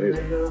is just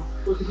amazing. And,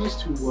 look at these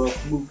two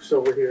moves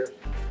over here.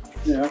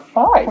 Yeah.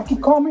 Hi. What you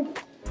call me?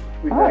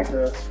 We got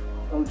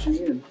OG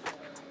and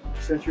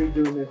Century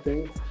doing their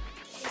thing.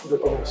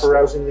 Looking at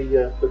carousing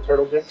the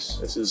turtle dicks.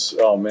 This is,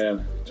 oh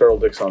man, turtle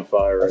dicks on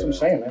fire right That's what I'm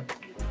saying, man.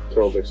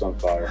 Turtle dicks on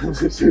fire.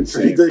 This is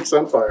insane. Dicks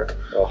on fire.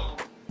 Oh.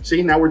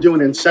 See, now we're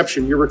doing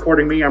Inception. You're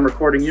recording me, I'm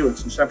recording you.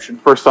 It's Inception.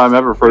 First time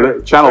ever for the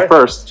channel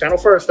first. Channel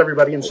first,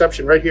 everybody.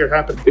 Inception right here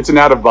happened. It's an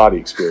out-of-body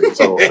experience,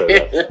 I will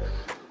say that.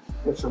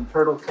 With some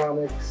turtle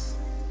comics.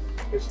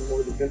 Here's some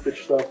more of the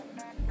vintage stuff.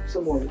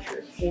 Some more of the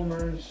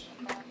Transformers.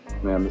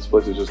 Man, this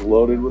place is just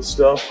loaded with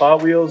stuff.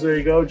 Hot Wheels, there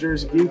you go,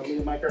 Jersey Geek. Me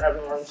and Mike are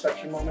having our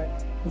Inception moment.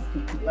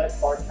 Let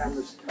our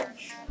cameras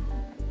touch.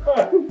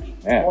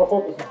 Man.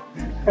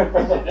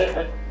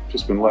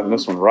 Just been letting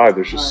this one ride.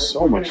 There's just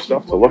so much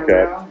stuff to look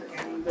at.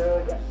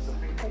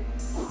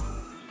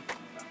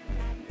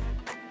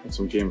 And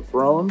some Game of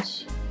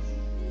Thrones.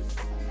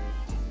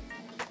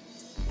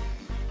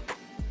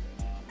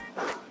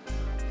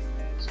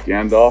 It's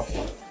Gandalf.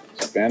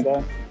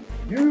 Bandai?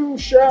 You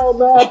shall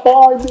not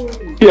buy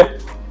me. Yeah.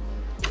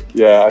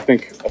 Yeah, I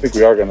think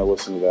we are gonna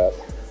listen to that.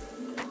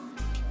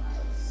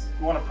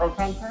 You want a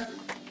proton pack?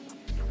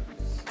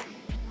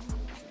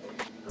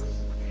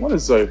 What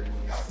is I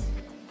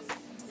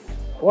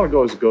want to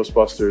go as a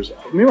Ghostbusters.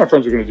 Me and my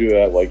friends were going to do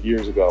that like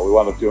years ago. We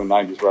wound up doing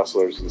 90s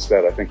wrestlers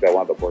instead. I think that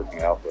wound up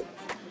working out. But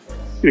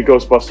get a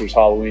Ghostbusters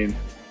Halloween,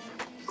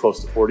 close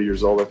to 40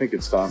 years old. I think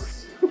it's time.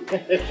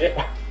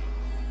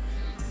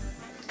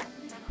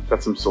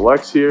 Got some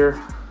selects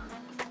here.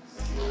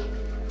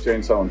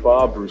 Chainsaw and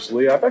Bob, Bruce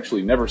Lee. I've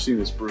actually never seen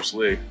this Bruce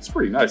Lee. It's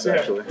pretty nice,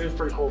 actually. It is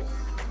pretty cool.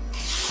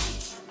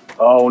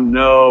 Oh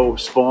no,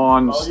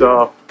 Spawn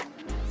stuff. Yeah.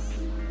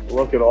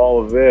 Look at all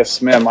of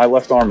this. Man, my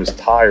left arm is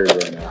tired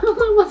right now.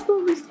 My left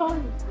arm is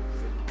tired.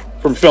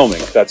 From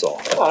filming, that's all.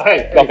 Oh,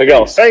 hey. Nothing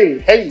else.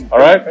 Hey. All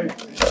right? Hey.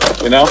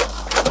 You know?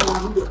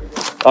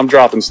 I'm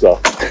dropping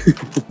stuff.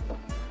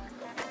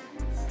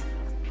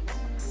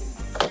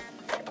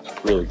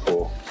 Really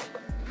cool.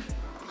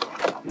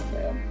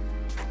 Man.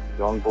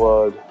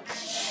 Youngblood.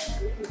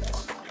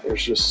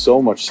 There's just so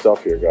much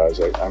stuff here, guys.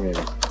 I mean,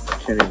 I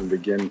can't even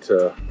begin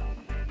to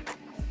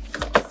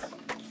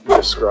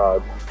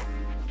describe.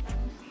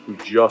 We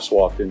just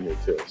walked in here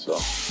too, so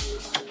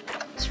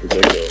it's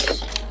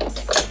ridiculous.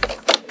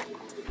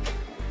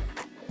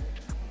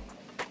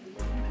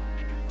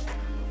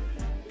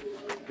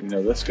 You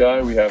know this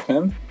guy, we have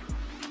him,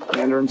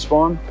 Mandarin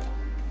Spawn.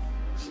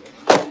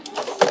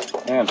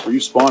 And for you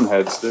Spawn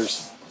heads,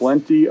 there's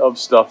plenty of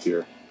stuff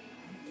here.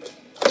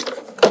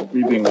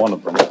 Me being one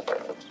of them.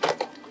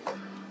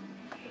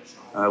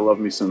 I love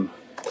me some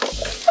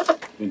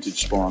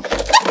vintage Spawn.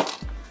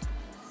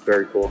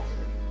 Very cool.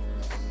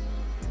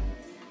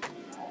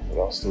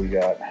 What else do we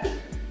got?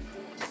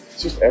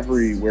 It's just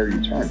everywhere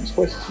you turn. This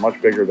place is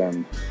much bigger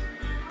than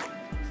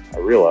I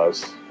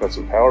realized. Got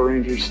some Power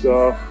Rangers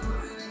stuff.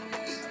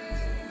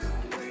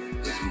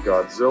 Some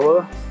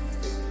Godzilla.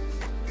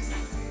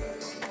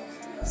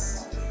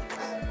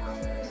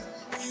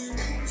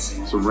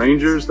 Some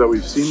Rangers that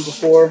we've seen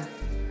before.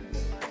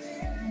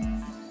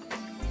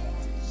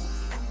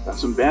 Got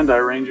some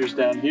Bandai Rangers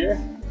down here.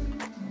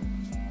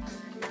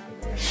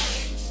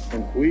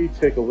 And if we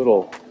take a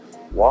little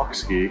walk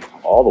ski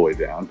all the way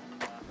down.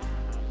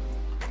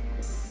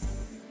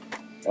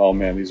 Oh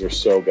man, these are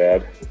so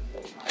bad.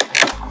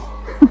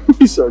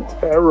 These are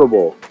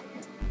terrible.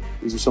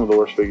 These are some of the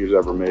worst figures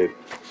ever made.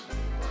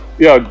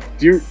 Yeah,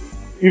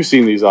 you've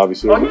seen these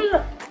obviously. Oh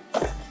yeah.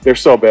 They're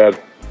so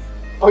bad.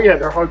 Oh yeah,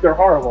 they're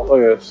horrible. Oh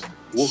yes.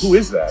 Well, who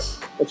is that?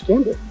 That's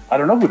Campbell. I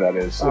don't know who that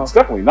is. Oh. It's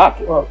definitely not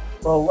Campbell.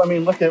 Well, I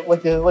mean, look at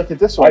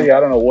this one. I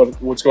don't know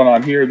what's going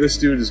on here. This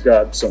dude has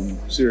got some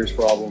serious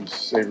problems.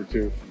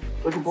 Sabretooth.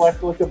 Look at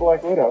Black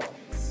Widow.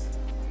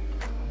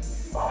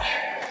 Oh,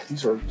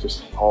 these are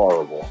just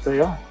horrible.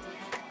 They are.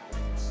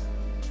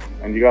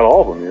 And you got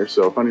all of them here,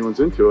 so if anyone's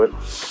into it,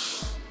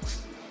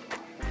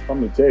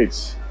 come to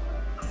Tate's.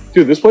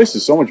 Dude, this place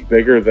is so much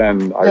bigger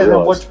than I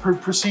realized. What's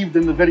perceived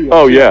in the video.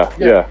 Oh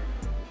yeah.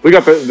 We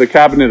got the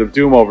Cabinet of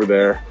Doom over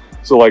there,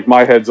 so like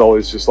my head's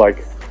always just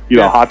like, you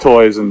know, Hot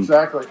Toys and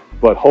exactly.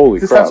 But holy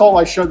crap! That's all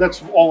I show.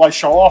 That's all I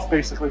show off,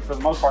 basically, for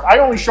the most part. I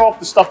only show off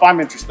the stuff I'm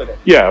interested in.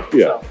 Yeah.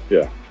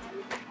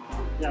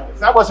 Yeah, if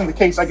that wasn't the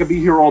case, I could be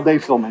here all day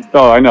filming.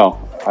 Oh, I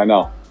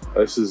know.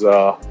 This is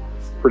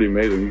pretty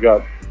amazing. You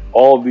got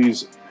all of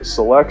these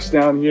selects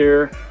down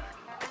here.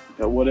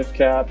 Got What If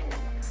Cap,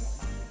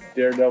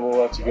 Daredevil.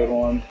 That's a good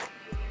one.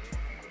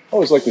 I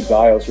always like the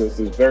dials with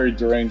this very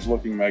deranged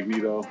looking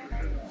Magneto.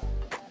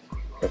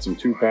 Got some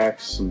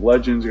 2-packs, some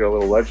Legends. You got a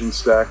little Legend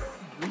stack.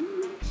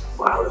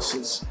 Wow, this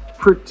is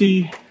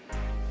pretty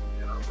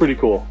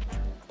cool.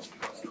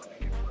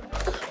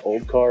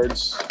 Old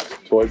cards,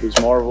 Toy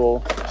Biz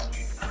Marvel.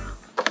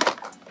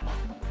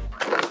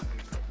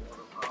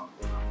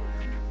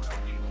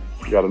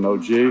 You got an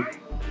OG.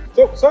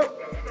 What's up?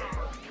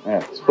 Man,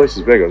 this place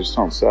is big. I was just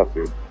telling Seth,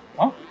 dude.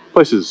 Huh? This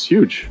place is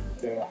huge.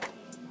 Yeah.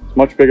 It's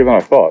much bigger than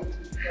I thought.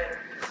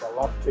 It's a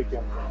lot to take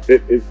in.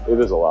 It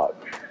is a lot.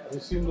 Have you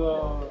seen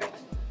the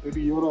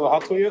Baby Yoda, the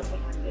Hot Toy yet?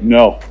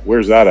 No.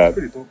 Where's that at?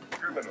 Pretty dope.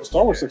 The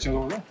Star Wars section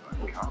over there.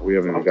 We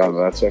haven't even gotten to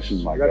that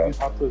section. My got God. these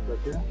Hot Toys back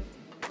here.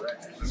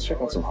 Let's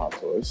check out some Hot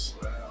Toys.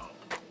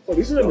 Oh,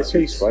 these are in the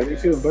case. Right? You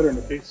feel them better in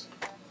the case.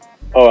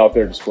 Oh, out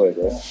there displayed,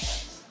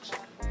 right?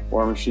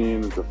 War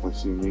Machine. I've definitely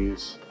seen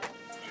these.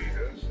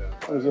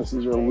 What is this?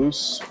 These are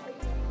loose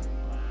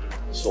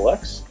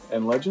selects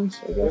and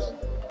legends, I guess.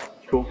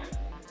 Cool.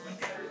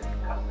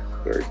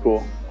 Very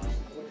cool.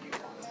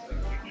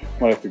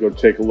 Might have to go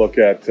take a look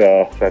at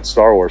that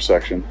Star Wars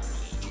section.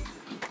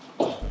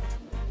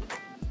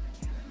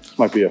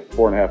 Might be a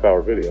 4.5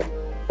 hour video.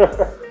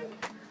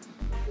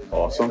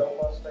 Awesome.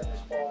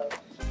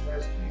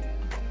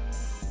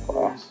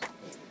 Wow.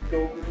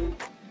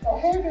 Oh,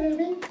 hey,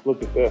 baby.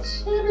 Look at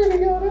this. Hey,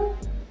 baby Yoda.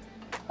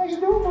 How you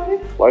doing, buddy?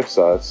 Life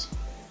size.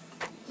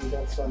 We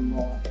got some,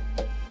 what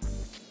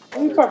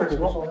are you talking to?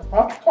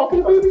 Huh?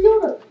 Talking to Baby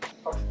Yoda.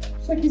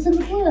 It's like he's in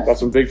the class. Got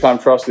some big time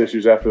trust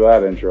issues after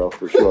that intro,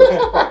 for sure.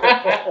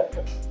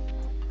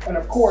 And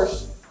of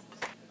course,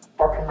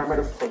 are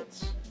commemorative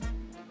plates.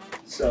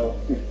 So,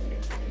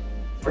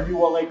 are you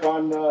like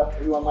on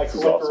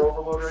collector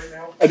overload right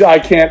now? I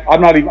can't.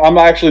 I'm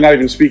actually not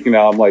even speaking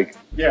now. I'm like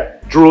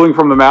drooling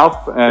from the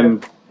mouth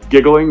and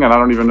giggling, and I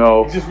don't even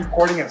know. He's just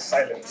recording in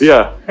silence.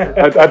 Yeah.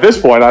 At this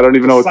point, I don't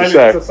even know what to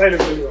say. It's a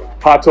silent video.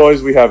 Hot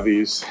toys, we have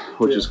these,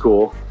 which is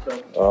cool.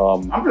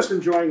 I'm just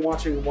enjoying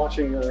watching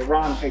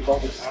Ron take all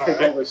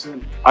this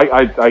in.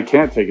 I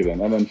can't take it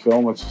in, and then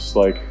film. It's just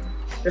like.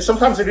 And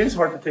sometimes it is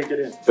hard to take it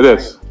in. It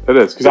is,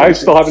 because I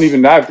still haven't even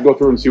now have to go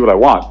through and see what I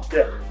want.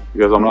 Yeah.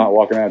 Because I'm not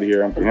walking out of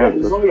here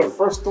empty-handed. It's only the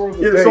first store of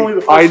the day. It's only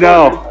the first I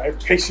know. Store.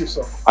 Pace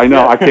yourself. I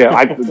know. I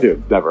can't.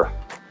 Dude, never.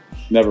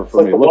 Never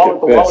for me. Look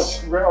at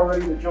this. The wallet's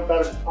ready to jump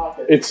out of his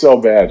pocket. It's so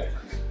bad.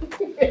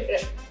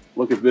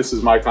 Look at this.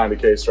 Is my kind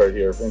of case right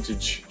here.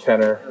 Vintage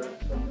Kenner.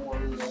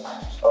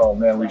 Oh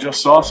man, we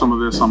just saw some of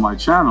this on my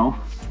channel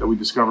that we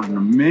discovered an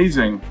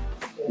amazing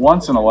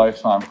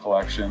once-in-a-lifetime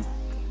collection.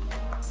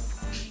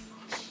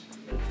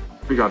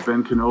 We got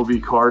Ben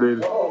Kenobi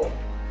carded.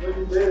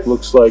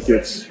 Looks like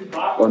it's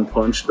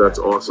unpunched. That's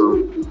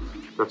awesome.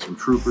 Got some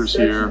troopers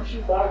here.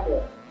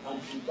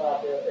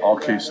 All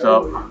cased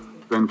up.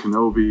 Ben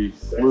Kenobi,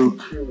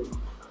 Luke.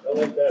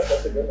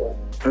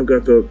 I've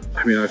got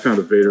I found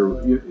a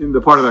Vader. In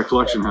the part of that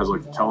collection has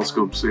like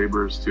telescope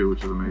sabers too,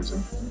 which is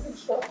amazing.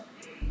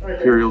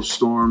 Imperial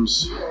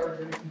Storms.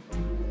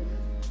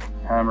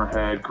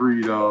 Hammerhead,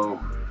 Greedo.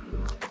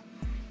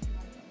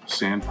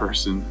 Sand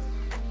Person.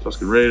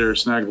 Tusken Raider,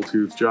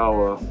 Snaggletooth,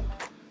 Jawa,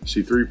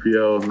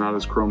 C-3PO, not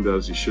as chromed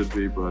as he should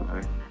be, but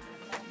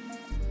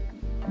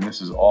and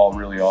this is all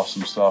really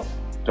awesome stuff.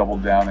 Double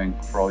downing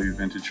for all you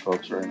vintage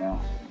folks right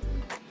now.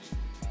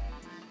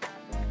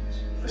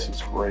 This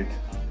is great.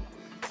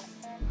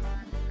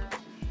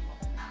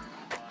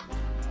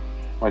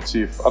 Might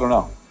see if, I don't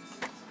know.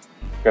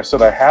 Like I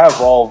said, I have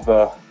all of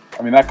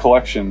that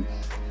collection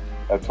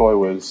at Toy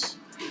Wiz.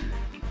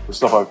 The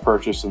stuff I've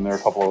purchased, and there are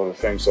a couple of other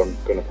things I'm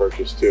going to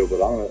purchase too,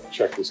 but I'm going to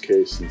check this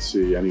case and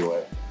see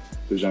anyway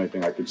if there's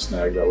anything I could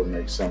snag that would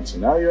make sense.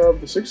 And now you have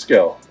the 6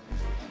 scale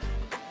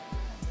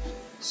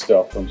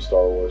stuff from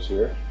Star Wars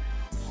here.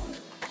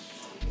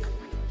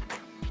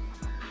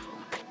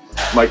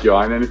 Mike, you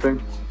eyeing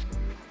anything?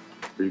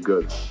 Are you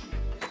good?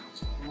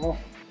 Well,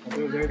 I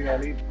think there's anything I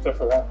need except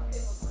for that.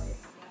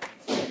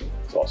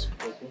 It's awesome.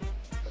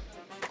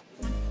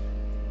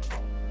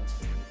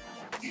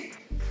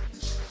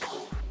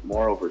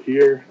 More over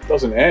here. It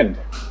doesn't end.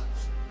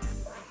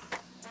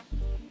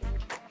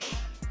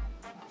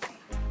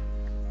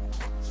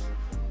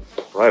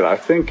 Right, I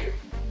think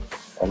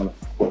I'm gonna.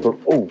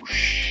 Oh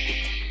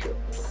shit!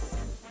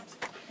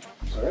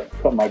 Sorry,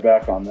 cut my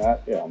back on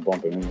that. Yeah, I'm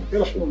bumping in. You're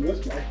not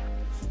this guy.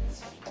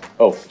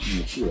 Oh,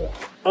 you see that?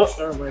 Oh,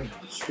 never mind.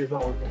 She's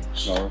not working.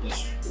 No,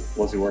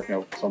 was he working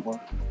out at some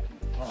point?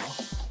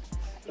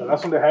 The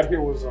last one they had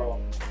here was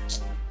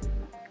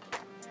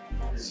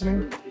what's his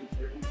name?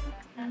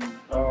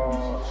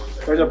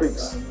 Jar Jar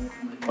Binks.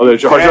 Oh,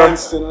 there's Jar Jar?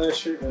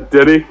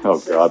 Did he? Oh,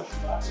 God.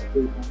 That's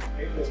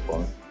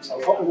funny. I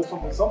was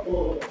hoping there's something.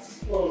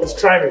 Let's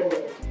try me.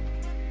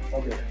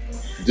 Okay.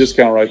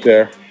 Discount right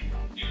there.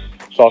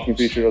 Talking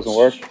feature doesn't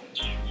work.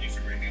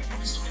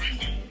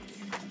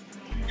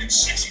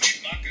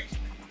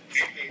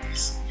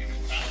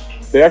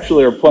 They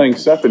actually are playing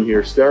Seth in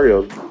here,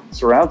 stereo,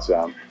 surround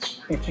sound.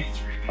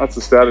 That's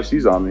the status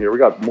he's on here. We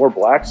got more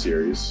Black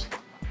Series.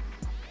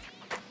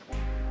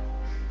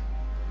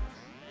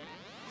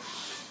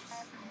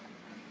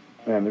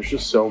 Man, there's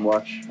just so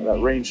much.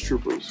 That Range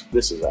Troopers.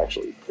 This is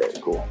actually very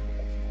cool.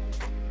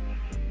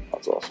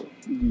 That's awesome.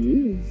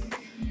 Yeah.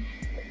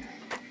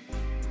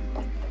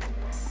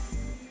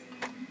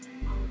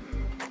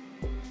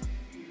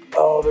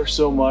 Oh, there's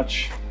so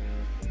much.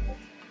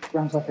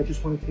 Brown's like, I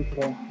just want to take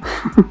it all.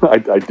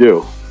 I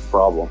do.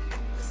 Problem.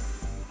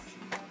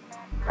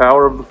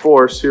 Power of the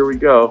Force. Here we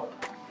go.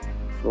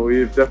 Well,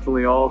 we've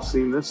definitely all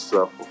seen this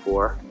stuff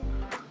before.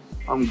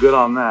 I'm good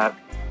on that.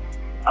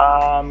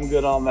 I'm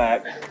good on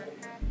that.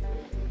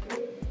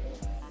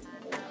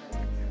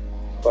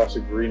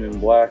 Classic green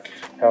and black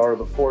Power of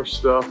the Force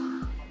stuff.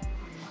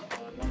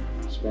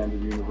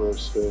 Expanded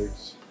Universe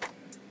figs.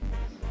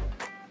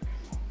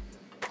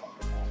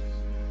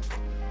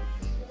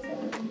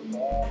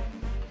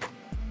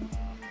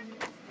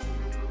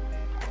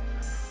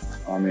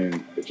 I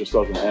mean, it just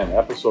doesn't end.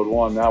 Episode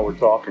 1, now we're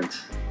talking.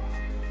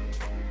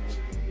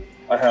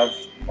 I have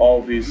all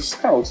of these. This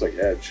kind of looks like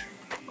Edge.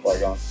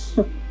 Qui-Gon.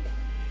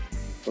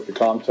 With the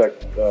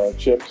Comtech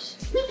chips.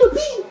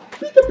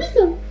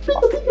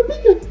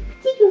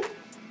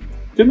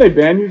 Didn't they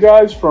ban you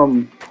guys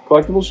from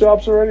collectible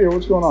shops already, or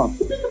what's going on?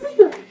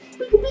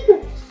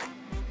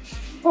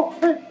 Oh,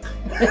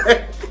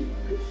 hey.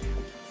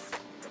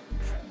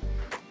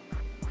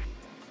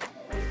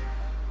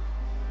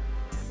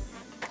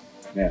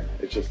 Man,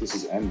 it's just, this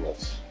is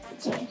endless.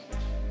 It's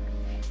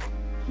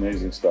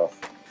amazing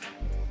stuff.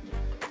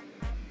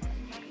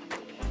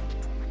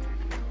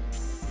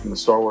 And the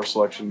Star Wars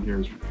selection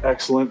here is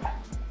excellent.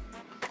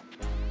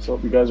 So I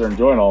hope you guys are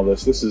enjoying all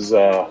this. This is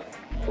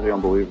pretty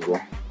unbelievable.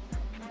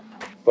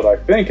 But I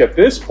think at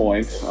this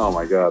point, oh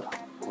my God,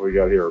 what do we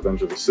got here?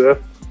 Revenge of the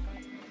Sith.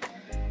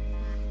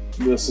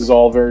 This is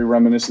all very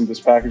reminiscent, this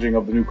packaging,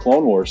 of the new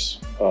Clone Wars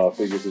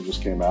figures that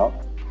just came out.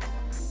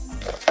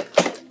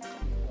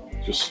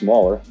 Just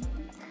smaller,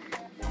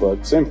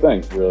 but same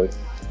thing, really.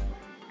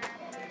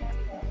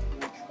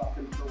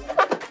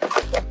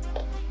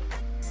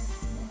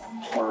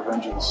 More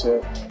Revenge of the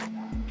Sith.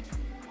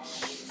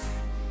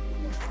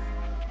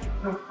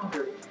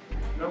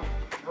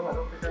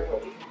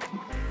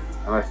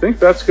 And I think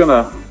that's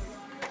gonna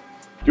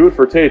do it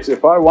for Tate's.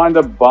 If I wind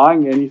up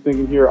buying anything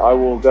in here, I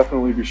will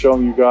definitely be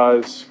showing you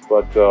guys.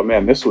 But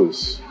man, this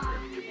was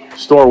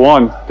store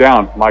one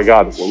down. My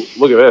God,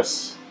 look at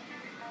this.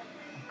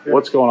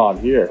 What's going on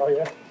here? Oh,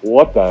 yeah.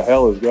 What the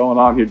hell is going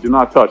on here? Do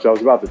not touch. I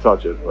was about to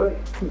touch it, but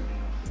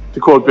to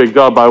quote Big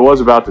Dub, I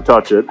was about to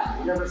touch it.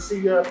 You ever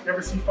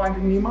see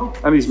Finding Nemo?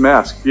 And he's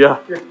masked, yeah.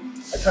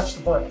 I touched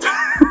the button.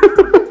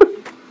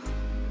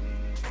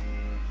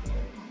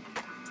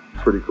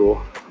 Pretty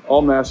cool.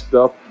 All masked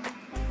up.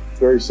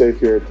 Very safe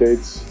here at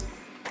Tate's.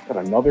 Got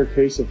another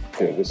case of.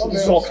 Dude, this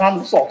is all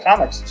comics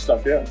and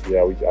stuff. Yeah.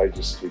 Yeah, we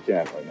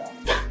can't right now.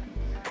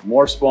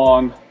 More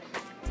Spawn.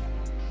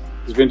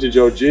 There's vintage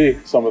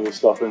OG. Some of this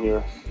stuff in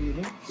here. You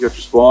got your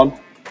Spawn.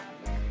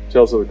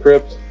 Tales of the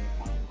Crypt.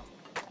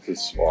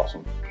 This is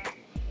awesome.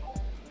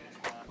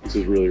 This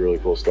is really, really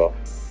cool stuff.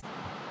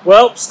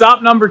 Well,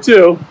 stop number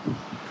 2.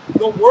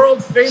 The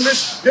world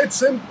famous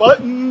Bitz and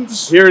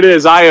Buttons. Here it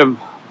is. I am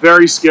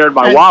very scared.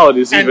 My wallet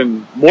is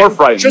even more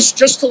frightened.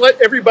 Just to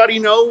let everybody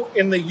know,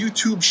 in the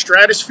YouTube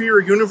stratosphere or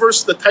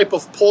universe, the type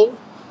of pull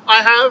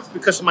I have,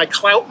 because of my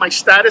clout, my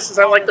status, as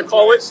I like to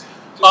call it,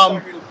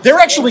 they're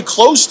actually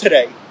closed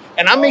today.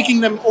 And I'm making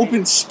them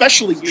open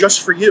specially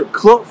just for you.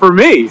 For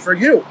me? For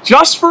you.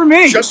 Just for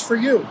me? Just for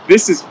you.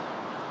 This is...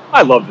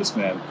 I love this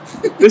man.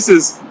 This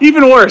is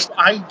even worse.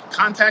 I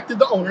contacted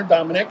the owner,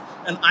 Dominic,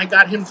 and I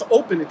got him to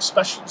open it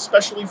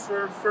especially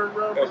for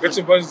Bitz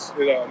and Buttons is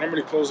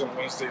normally closed on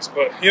Wednesdays,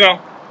 but you know,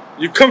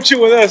 you come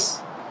chill with us,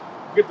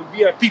 you get the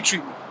VIP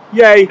treatment.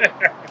 Yay.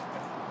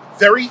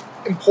 Very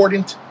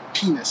important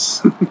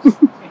penis.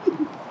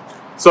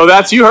 So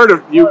that's, you heard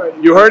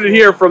it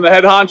here from the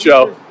head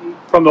honcho,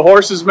 from the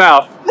horse's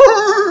mouth.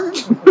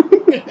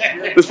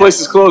 This place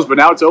is closed, but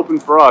now it's open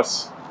for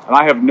us. And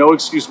I have no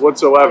excuse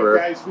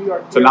whatsoever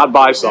to not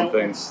buy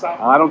something.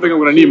 I don't think I'm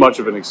going to need much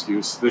of an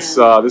excuse. This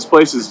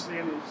place is,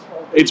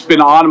 it's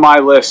been on my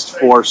list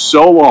for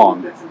so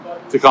long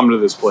to come to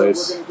this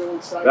place.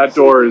 That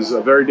door is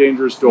a very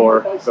dangerous door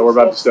that we're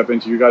about to step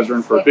into. You guys are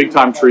in for a big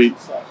time treat.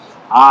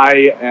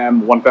 I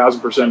am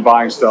 1000%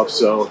 buying stuff,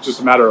 so it's just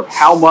a matter of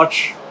how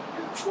much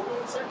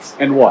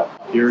and what.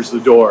 Here's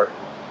the door.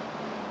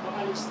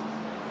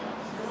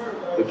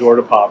 The door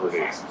to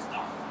poverty.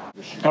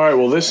 All right,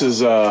 well, this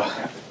is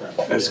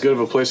as good of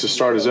a place to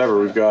start as ever.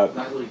 We've got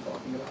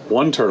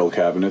one turtle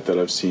cabinet that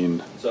I've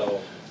seen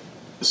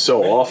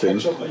so often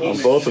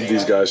on both of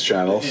these guys'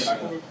 channels.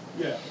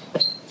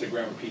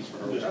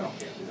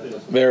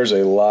 There's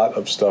a lot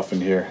of stuff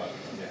in here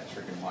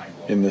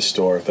in this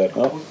store that,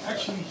 oh,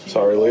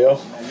 sorry, Leo,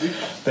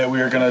 that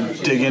we are going to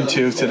dig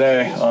into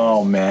today.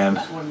 Oh,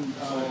 man.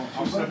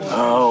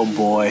 Oh,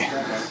 boy.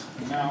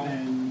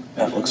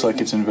 That looks like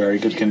it's in very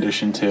good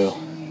condition, too.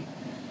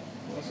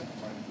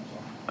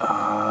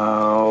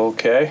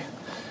 Okay.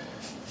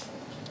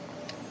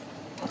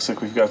 Looks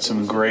like we've got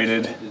some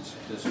graded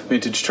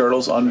vintage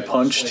turtles,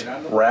 unpunched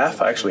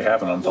Wrath. I actually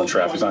have an unpunched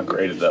Wrath. He's not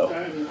graded, though.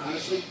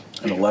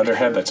 And a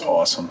leatherhead, that's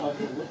awesome.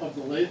 That's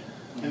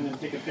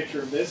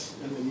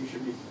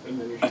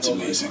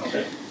amazing.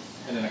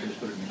 And then I can just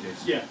put it in the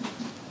case. Yeah.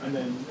 And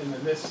then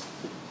this.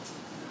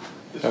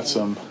 Got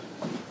some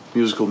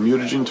musical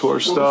mutagen tour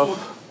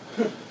stuff.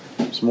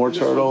 Some more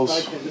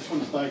turtles.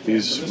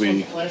 These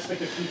we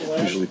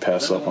usually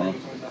pass up on.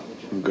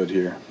 I'm good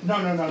here. No.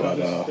 But,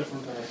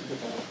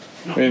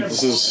 I mean,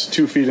 this is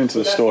 2 feet into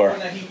the store.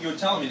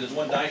 It's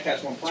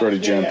already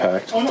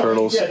jam-packed with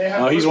turtles.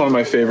 He's one of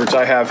my favorites.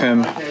 I have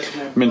him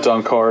mint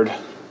on card.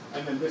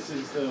 I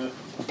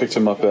picked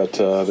him up at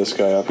this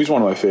guy up. He's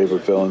one of my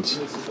favorite villains.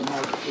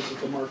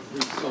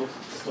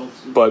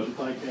 But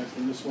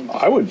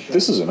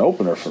this is an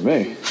opener for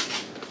me.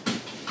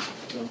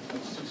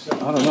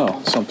 I don't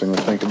know, something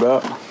to think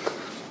about.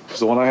 Because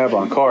the one I have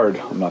on card,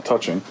 I'm not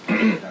touching.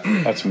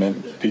 That's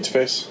mint. Pete's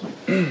face.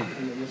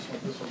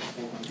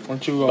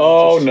 Aren't you?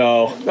 Oh,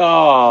 no.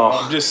 Oh.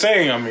 I'm just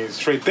saying, I mean,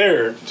 it's right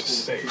there.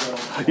 Just saying.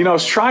 You know, I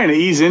was trying to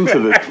ease into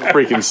the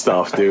freaking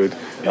stuff, dude.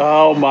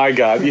 Oh, my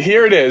God.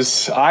 Here it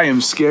is. I am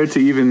scared to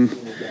even...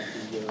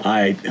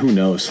 Who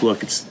knows?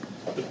 Look, it's...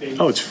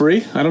 Oh, it's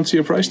free? I don't see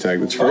a price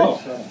tag. It's free. Oh.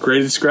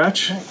 Graded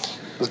scratch?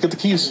 Let's get the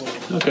keys.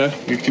 Okay.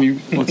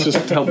 Let's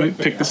just help me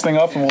pick this thing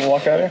up and we'll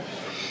walk out here.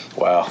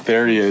 Wow,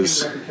 there he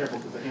is.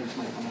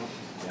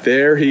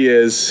 There he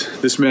is.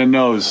 This man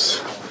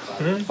knows.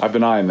 I've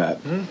been eyeing that.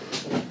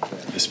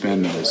 This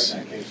man knows.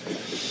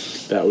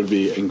 That would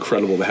be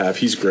incredible to have.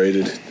 He's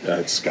graded.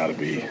 That's got to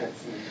be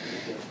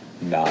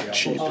not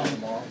cheap.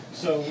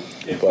 So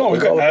if Oh, we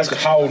could ask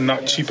how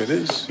not cheap it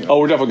is. You know? Oh,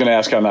 we're definitely going to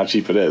ask how not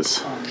cheap it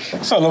is.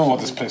 That's what I love about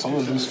this place. All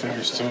the loose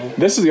fingers too.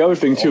 This is the other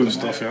thing too. this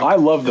stuff, yeah. I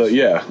love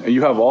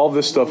you have all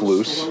this stuff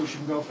loose,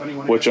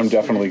 which I'm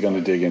definitely going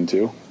to dig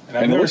into. And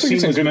I've it never looks like seen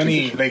it's in as good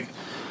many condition. like.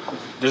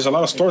 There's a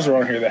lot of stores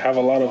around here that have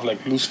a lot of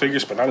like loose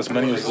figures, but not as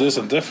many as this,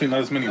 and definitely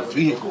not as many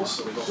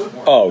vehicles.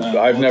 Oh,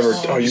 I've never.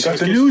 Oh, you got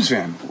the news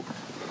van.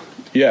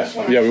 Yeah,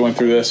 we went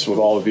through this with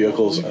all the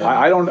vehicles.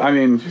 I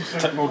mean,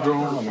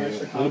 Technodrome, I mean,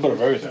 a little bit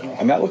of everything.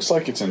 and that looks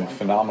like it's in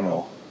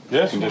phenomenal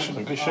Yeah,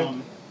 condition. good shape.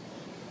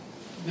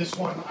 this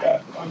one,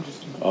 I'm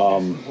just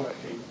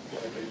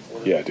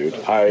Yeah, dude.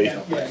 I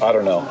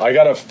don't know. I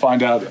gotta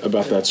find out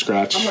about that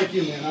scratch. like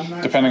you, man. I'm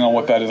not. Depending on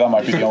what that is, that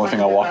might be the only thing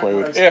I'll walk away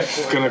with. If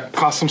It's gonna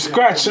cost some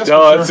scratch. That's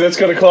no, for sure. it's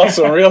gonna cost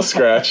some real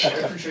scratch.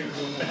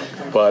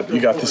 But you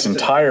got this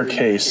entire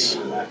case,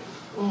 and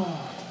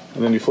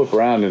then you flip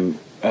around, and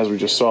as we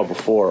just saw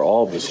before,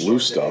 all this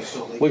loose stuff.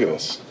 Look at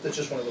this. That's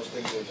just one of those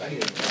things where I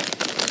need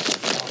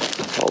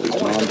to. All these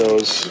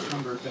Mondos.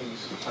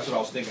 That's what I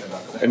was thinking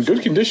about. 'cause I In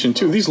good condition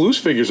too. These loose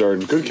figures are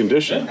in good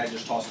condition. I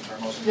just toss them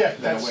for most of Yeah,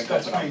 Then I that's wake up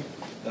and fine.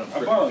 then I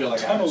feel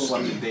like I haven't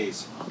slept in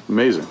days.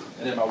 Amazing.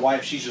 And then my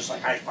wife, she's just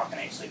like, I fucking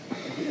ain't sleeping.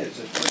 Yeah, it's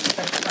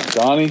a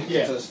Donnie.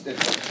 Yeah. it's a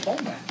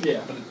foam mat. Yeah.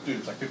 But dude,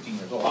 it's like 15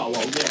 years old. Oh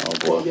well, yeah. Oh,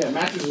 boy. Well, yeah.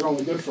 Mattresses are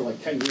only good for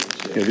like 10 years.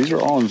 Yeah, these are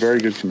all in very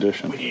good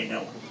condition. We didn't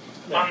know.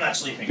 I'm not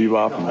sleeping.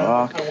 Bebop and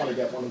Rock. I want to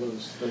get one of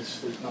those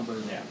sleep number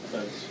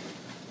beds.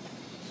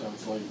 So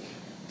it's like.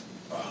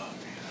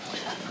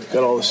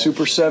 Got all the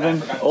Super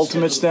 7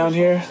 Ultimates down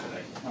here.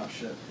 Oh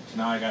shit. So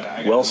now I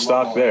gotta Well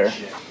stocked there.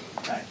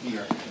 Back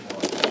here.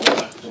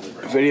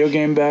 Video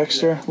game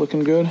Baxter,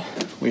 looking good.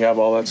 We have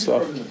all that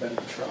stuff.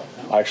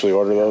 I actually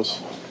order those.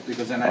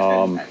 Because then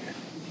I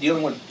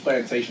dealing with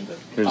plantations.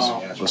 Here's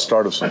the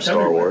start of some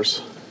Star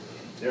Wars.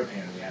 They're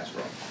paying the ass,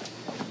 bro.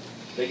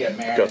 They get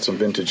mad. Got some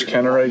vintage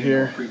Kenner right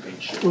here.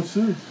 What's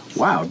this?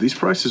 Wow, these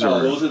prices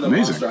are Those are the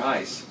amazing. Monster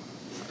Eyes.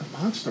 The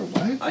monster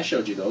what? I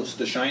showed you those.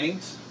 The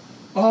Shinings.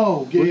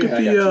 Oh, yeah. Look at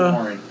I the, got two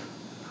more in.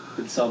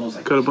 Could sell those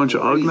like got a bunch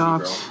of crazy,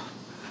 Ugnaughts,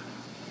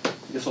 bro.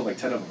 You sold like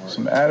 10 of them.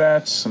 some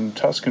AT-ATs, some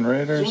Tusken So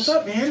Raiders. what's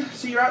up, man?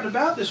 See you're out and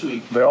about this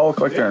week. They all look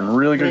like they're in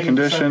really good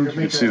condition. You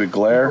can see the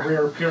glare.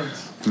 Rare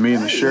appearance. Me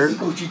in the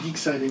shirt. OG Geek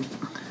sighting.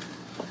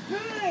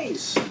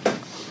 Nice.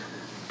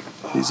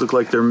 These look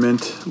like they're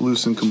mint,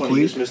 loose and Funny, you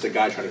complete. just missed a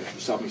guy trying to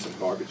sell me some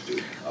garbage,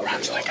 dude.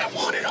 Like I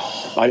want it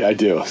all. I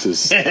do. This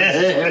is.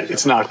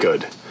 It's not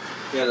good.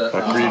 Yeah,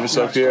 the, Grievous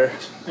up here.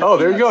 Oh,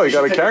 there you go. You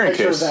got a carrying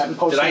case.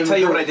 Did I tell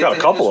you what I did? Got a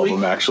couple of this them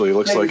week? actually. It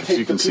looks like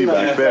you can see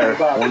back there.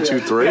 1, 2,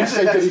 3.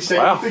 Did he say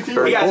Wow, anything to you?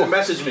 very He hasn't cool.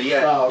 messaged me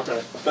yet. Oh,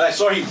 okay. But I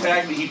saw he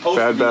tagged me. He posted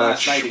Bad me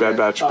last night. Batch, Bad again.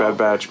 Batch, Bad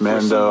Batch, For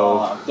some,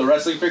 Mando, the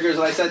wrestling figures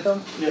that I sent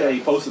them? Yeah, he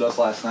posted us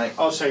last night.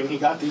 I was saying he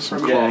got these from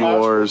Clone you.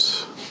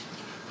 Wars,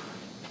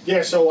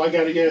 Yeah, so I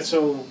got it. Yeah,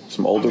 so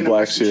some older I'm gonna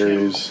Black message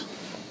him. Series.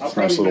 I'll It's a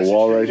nice probably little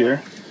wall message right him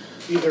here.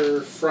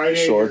 Either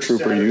Friday Shore or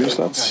Trooper Saturday. used,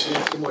 that's- And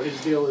ask him what his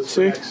deal is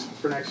See?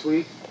 for next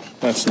week.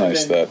 That's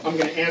nice Then that. I'm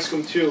gonna ask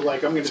him too.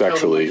 Like I'm gonna It's tell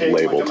actually him,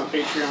 like, hey, labeled. Like,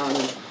 I'm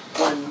on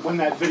Patreon, and when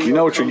that video You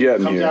know what you're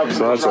getting comes here, out, so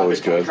can I that's drop always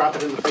it? Can I good. drop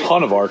it in the A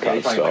ton of Facebook?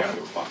 archive Probably not stuff. gonna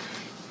give a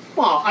fuck.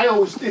 Well, I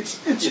always it's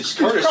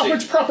courtesy.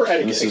 It's proper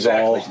etiquette. This is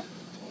Exactly. all.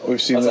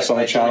 We've seen I was this like, on the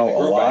when I joined channel the a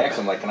group, I lot. asked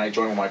him, like, can I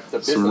join my the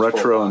business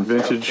retro profile? and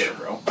vintage I don't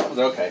care, bro. I was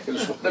like, okay. I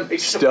just want to make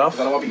sure, Stuff. 'cause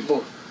I don't want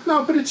people.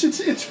 No, but it's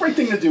the right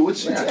thing to do.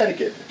 It's Yeah.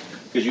 etiquette.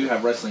 Because you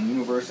have Wrestling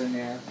Universe in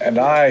there. And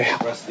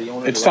Rest of the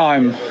owners, it's the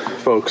time, rest of the-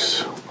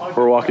 folks.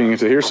 We're walking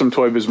into, here's some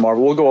Toy Biz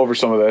Marvel. We'll go over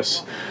some of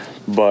this,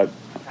 but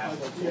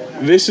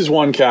this is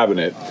one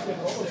cabinet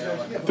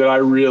that I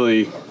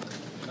really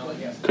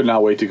could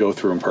not wait to go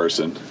through in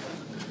person.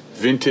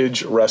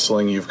 Vintage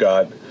wrestling. You've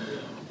got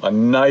a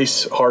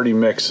nice hearty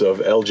mix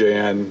of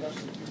LJN,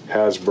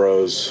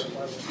 Hasbro's,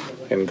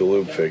 and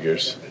Galoob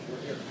figures.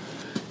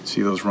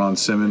 See those Ron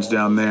Simmons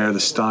down there, the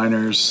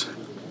Steiners.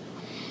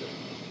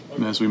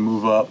 And as we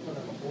move up,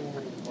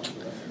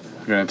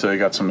 I'm gonna tell you,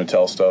 got some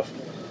Mattel stuff.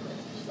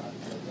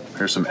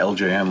 Here's some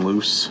LJN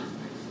loose.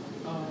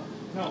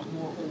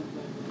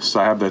 So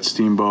I have that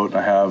Steamboat.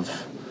 I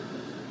have,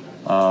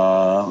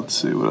 let's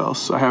see what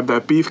else. I have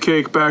that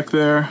Beefcake back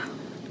there.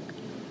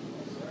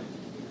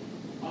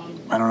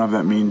 I don't have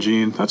that Mean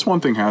Gene. That's one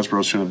thing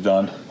Hasbro should have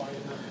done,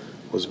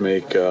 was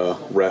make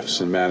refs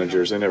and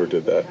managers. They never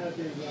did that.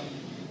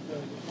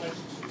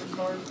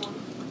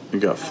 You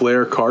got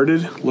Flair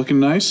carded, looking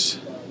nice.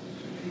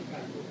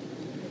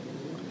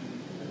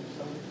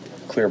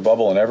 Clear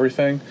bubble and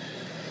everything.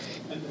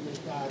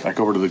 Back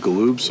over to the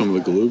Galoob, some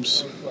of the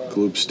Galoobs.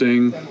 Galoob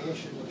Sting,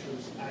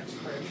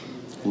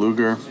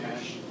 Luger,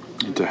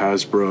 into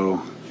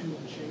Hasbro.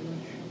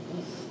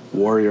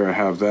 Warrior, I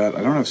have that.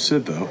 I don't have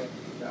Sid though.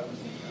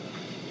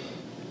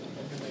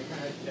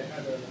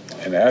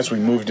 And as we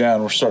move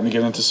down, we're starting to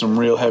get into some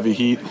real heavy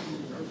heat.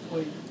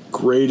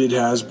 Graded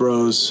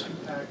Hasbros.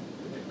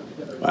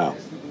 Wow.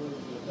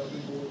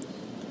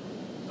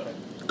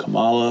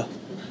 Kamala.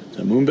 Is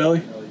that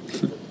Moonbelly?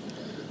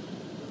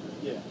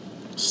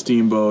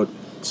 Steamboat,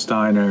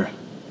 Steiner,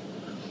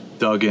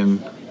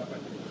 Duggan,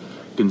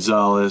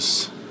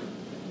 Gonzalez,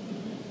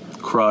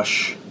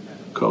 Crush,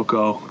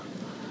 Coco.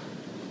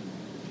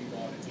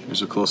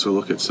 Here's a closer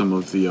look at some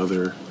of the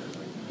other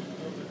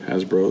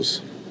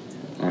Hasbros.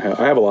 I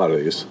have a lot of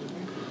these.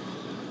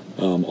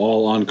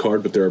 All on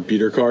card, but there are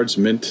beater cards,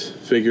 mint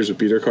figures with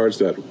beater cards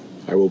that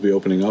I will be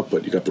opening up.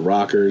 But you got the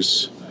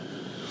Rockers,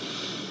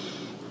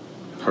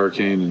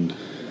 Hurricane and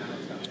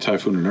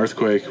Typhoon and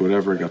Earthquake,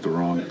 whatever. I got the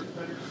wrong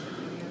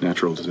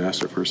natural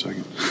disaster for a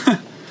second.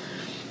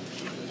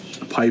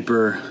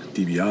 Piper,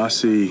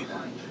 DiBiase,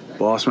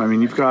 Bossman. I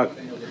mean, you've got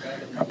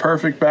a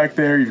Perfect back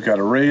there. You've got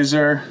a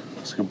Razor.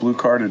 It's like a blue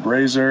carded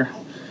Razor.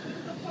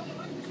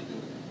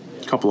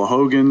 A couple of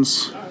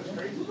Hogans.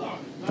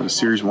 Got a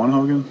Series 1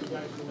 Hogan.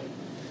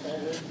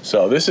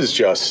 So this is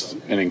just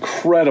an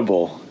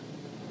incredible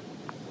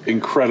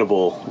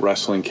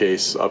wrestling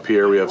case. Up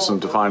here we have some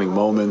defining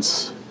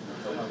moments.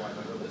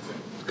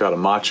 Got a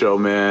Macho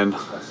Man,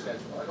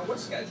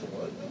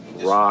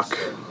 Rock.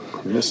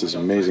 And this is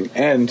amazing.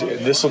 And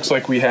this looks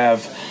like we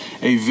have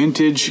a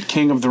vintage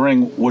King of the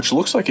Ring, which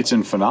looks like it's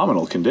in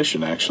phenomenal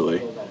condition,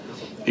 actually.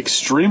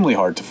 Extremely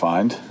hard to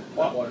find.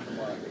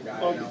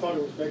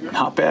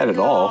 Not bad at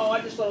all.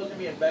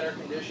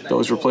 They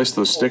always replace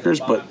those stickers,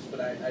 but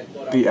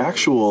the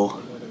actual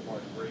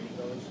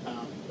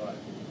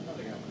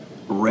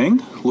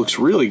ring looks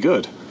really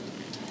good.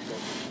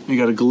 You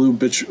got a Galoo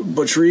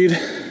Butch Reed.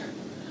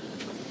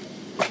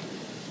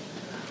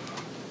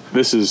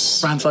 This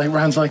is...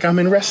 Ron's like, I'm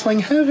in wrestling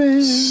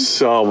heaven.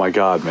 Oh my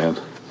God, man.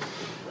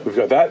 We've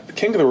got that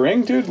King of the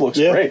Ring, dude, looks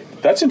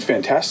great. That's in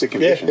fantastic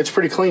condition. Yeah, it's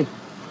pretty clean.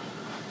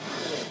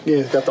 Yeah,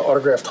 it's got the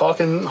autographed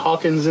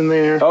Hawkins in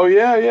there. Oh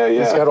yeah.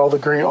 It's got all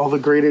the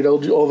old graded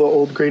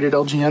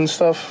LGN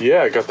stuff.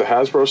 Yeah, got the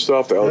Hasbro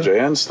stuff, the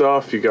LJN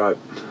stuff. You got,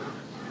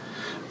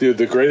 dude,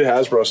 the graded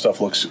Hasbro stuff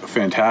looks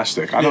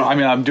fantastic. I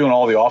mean, I'm doing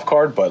all the off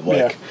card, but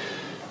like,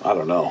 I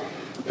don't know.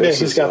 Yeah,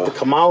 he's got the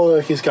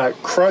Kamala. He's got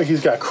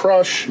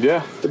Crush.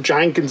 Yeah. The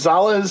Giant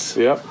Gonzalez.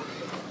 Yep.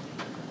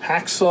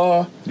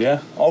 Hacksaw.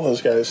 Yeah. All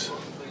those guys.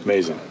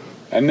 Amazing.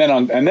 And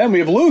then we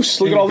have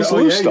loose. Look at all this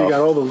loose stuff. You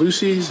got all the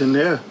Lucy's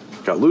and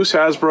got loose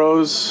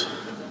Hasbros.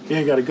 Yeah,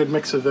 you got a good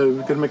mix of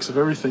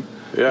everything.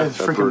 Yeah.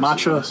 Freaking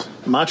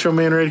Macho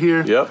Man right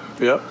here.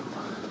 Yep.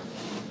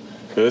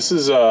 This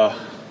is a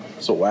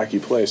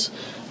wacky place.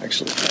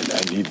 Actually,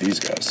 I need these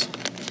guys.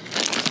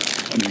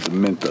 I need the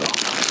mint though.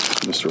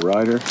 Mr.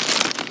 Ryder.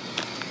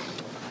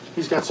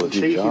 He's got some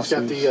chase. He's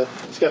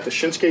got the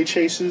Shinsuke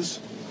chases.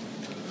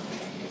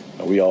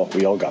 We all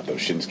got those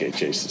Shinsuke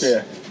chases.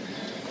 Yeah.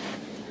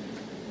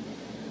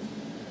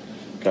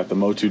 Got the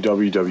Motu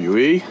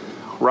WWE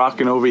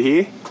rocking over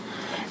here.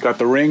 Got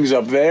the rings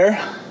up there.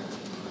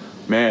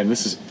 Man,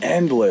 this is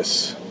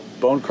endless.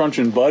 Bone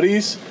crunching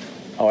buddies.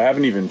 Oh, I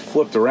haven't even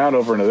flipped around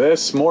over into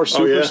this. More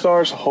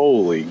superstars.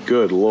 Holy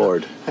good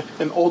Lord.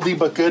 An oldie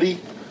but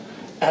goodie.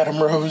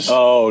 Adam Rose.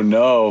 Oh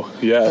no!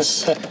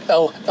 Yes.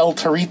 El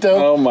Torito.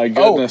 Oh my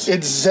goodness! Oh,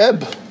 it's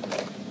Zeb.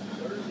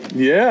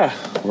 Yeah,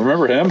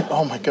 remember him?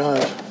 Oh my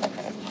God.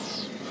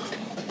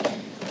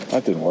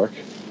 That didn't work.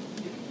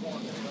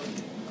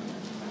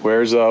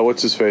 Where's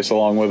what's his face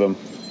along with him?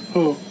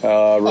 Who?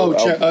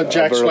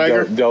 Jack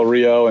Swagger. Del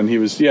Rio, and he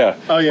was Oh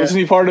yeah. Wasn't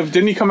he part of?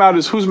 Didn't he come out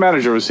as whose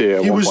manager was he?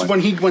 At one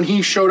point? when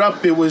he showed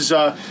up. It was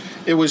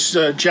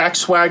Jack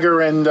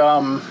Swagger and.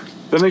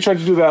 Then they tried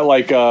to do that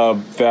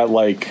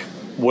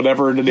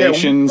whatever the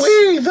nations.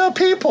 We the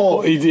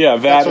people.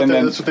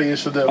 That's what they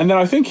used to do. And then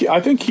I think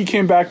he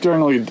came back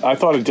during I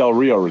thought a Del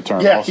Rio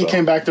return. Yeah, also. he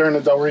came back during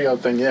the Del Rio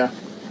thing. Yeah.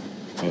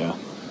 Yeah.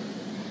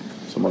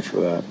 So much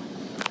for that.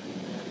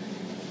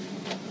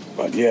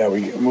 But yeah,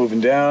 we moving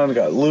down. We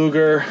got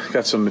Luger.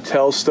 Got some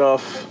Mattel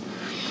stuff.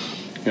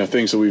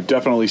 Things that we've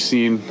definitely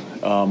seen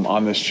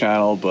on this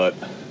channel. But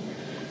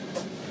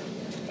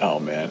oh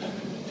man,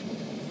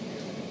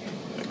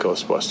 the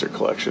Ghostbuster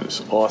collection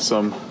is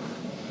awesome.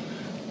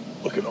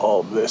 Look at all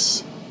of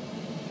this.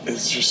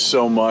 It's just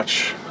so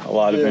much. A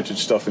lot of vintage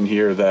stuff in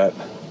here that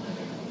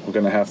we're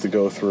going to have to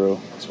go through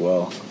as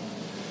well.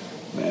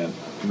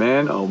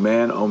 Man, oh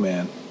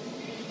man.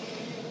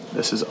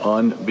 This is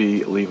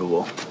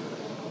unbelievable.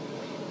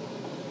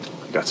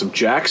 Got some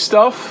Jack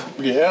stuff.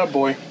 Yeah,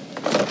 boy.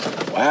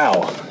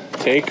 Wow.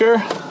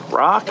 Taker,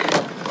 Rock.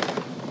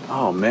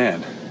 Oh,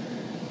 man.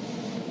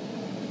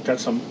 Got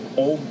some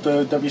old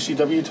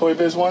WCW Toy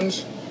Biz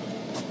ones.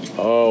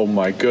 Oh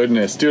my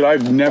goodness, dude!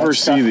 I've never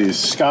seen these.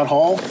 Scott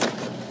Hall,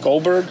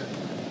 Goldberg.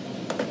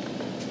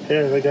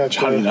 Here they got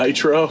Johnny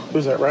Nitro.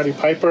 Who's that? Roddy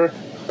Piper.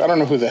 I don't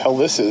know who the hell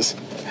this is.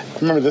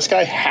 Remember this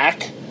guy?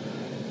 Hack.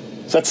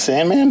 Is that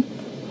Sandman?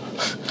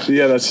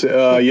 Yeah, that's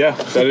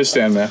that is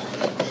Sandman.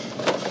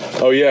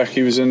 Oh yeah,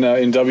 he was in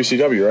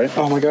WCW, right?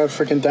 Oh my God,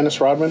 freaking Dennis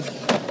Rodman.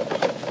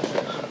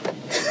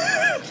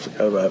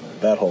 Forgot about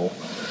that whole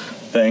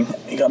thing.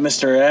 You got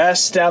Mr.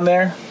 S down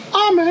there.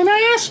 I'm an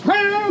ass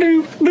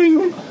man.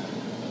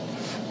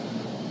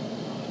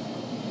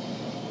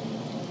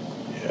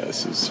 Yeah,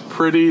 this is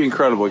pretty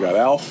incredible. Got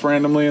Alf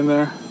randomly in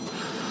there.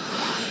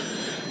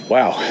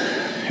 Wow,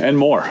 and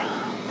more.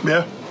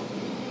 Yeah.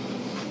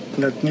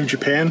 And that New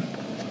Japan.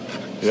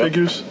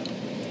 figures.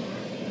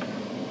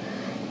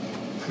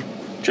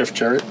 Jeff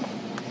Jarrett.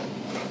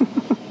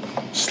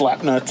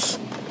 Slapnuts.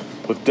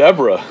 With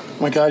Deborah.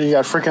 My God, you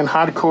got freaking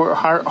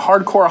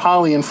hardcore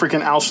Holly and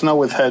freaking Al Snow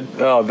with head.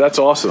 Oh, that's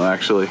awesome,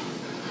 actually.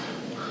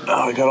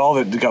 Oh, we got all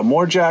the, got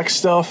more Jack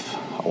stuff.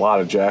 A lot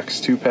of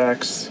Jacks,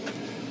 2-packs.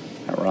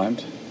 That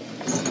rhymed.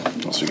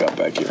 What else we got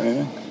back here?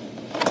 Anything?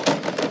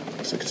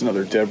 Looks like it's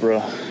another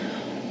Deborah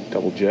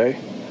Double J.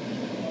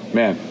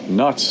 Man,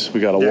 nuts.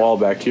 We got a wall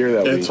back here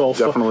that we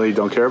definitely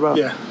don't care about.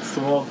 Yeah, it's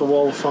the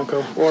wall of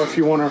Funko. Or if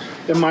you want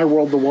to, in my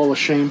world, the wall of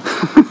shame.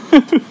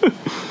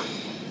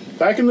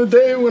 Back in the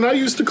day when I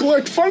used to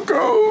collect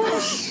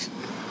Funkos.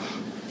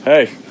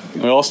 Hey,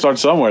 we all start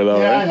somewhere,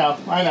 though, yeah, right?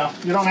 I know.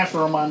 You don't have to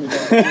remind me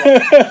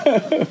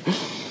that.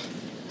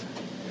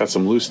 Got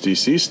some loose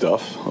DC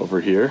stuff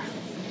over here.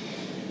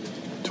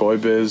 Toy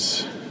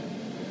Biz.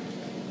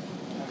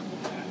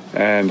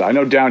 And I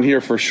know down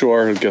here for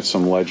sure, we'll get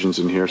some Legends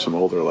in here, some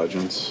older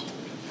Legends.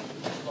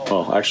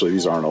 Well, actually,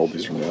 these aren't old,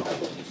 these are new.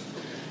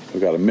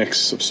 We've got a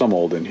mix of some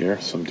old in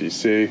here, some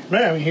DC.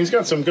 Man, I mean, he's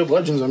got some good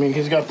Legends. I mean,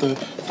 he's got the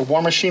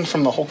War Machine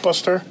from the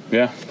Hulkbuster.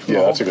 Yeah,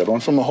 that's a good one.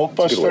 From the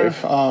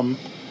Hulkbuster.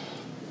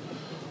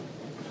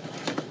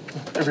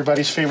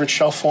 Everybody's favorite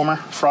shelf former,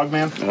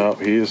 Frogman. Oh,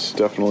 he is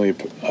definitely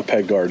a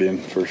peg guardian,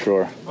 for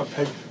sure. A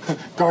peg.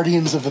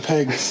 Guardians of the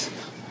pegs.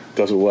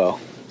 Does it well.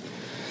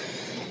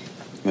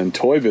 And then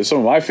Toy Biz, some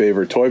of my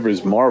favorite, Toy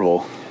Biz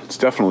Marvel. It's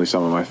definitely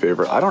some of my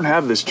favorite. I don't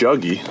have this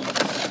Juggy.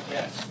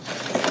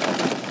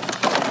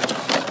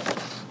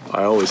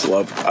 I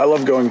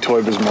love going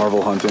Toy Biz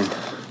Marvel hunting.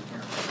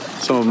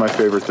 Some of my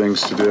favorite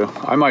things to do.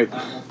 I might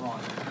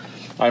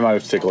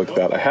have to take a look at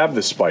that. I have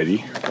the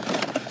Spidey.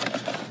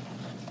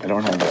 I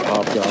don't have the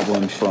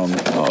Hobgoblin from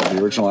the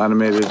original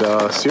animated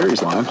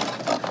series line.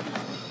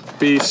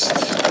 Beast.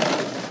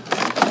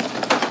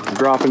 I'm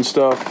dropping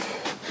stuff.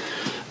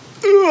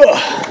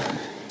 Ugh.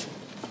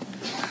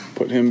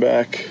 Put him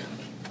back.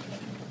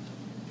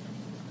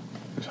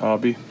 There's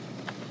Hobby.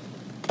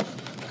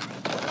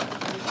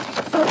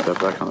 Put that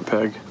back on the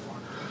peg.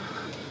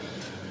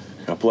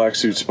 Got Black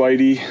Suit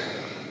Spidey.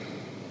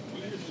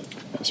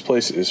 This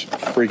place is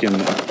freaking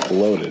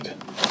loaded.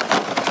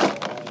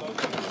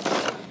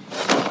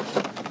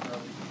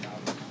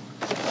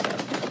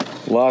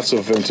 Lots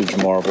of vintage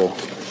Marvel.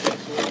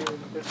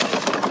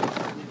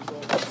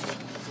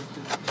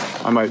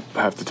 I might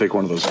have to take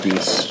one of those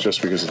Beasts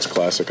just because it's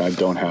classic. I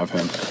don't have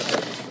him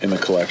in the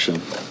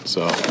collection,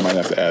 so I might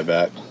have to add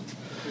that.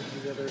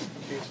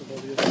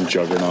 And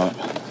Juggernaut.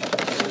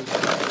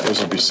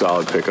 Those would be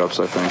solid pickups,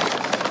 I think.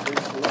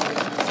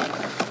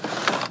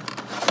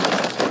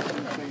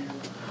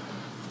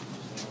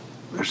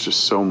 There's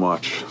just so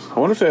much. I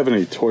wonder if they have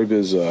any Toy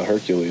Biz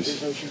Hercules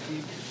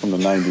from the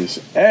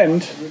 90s.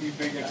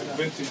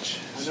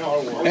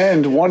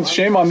 And one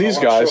shame on these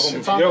guys.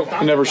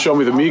 They never show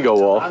me the Mego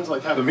wall.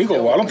 The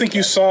Mego wall. I don't think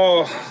you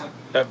saw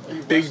that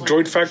big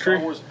droid factory.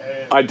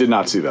 I did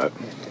not see that.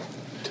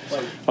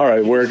 All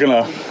right, we're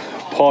gonna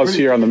pause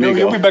here on the Mego.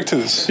 You'll be back to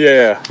this.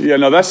 Yeah.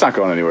 No, that's not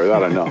going anywhere.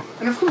 That I know.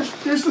 And of course,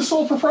 here's the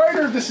sole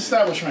proprietor of this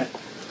establishment.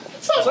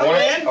 What's up,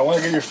 man? I want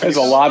to get your face. There's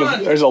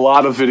a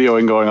lot of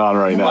videoing going on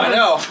right now. I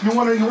know. You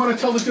want to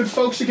tell the good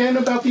folks again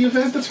about the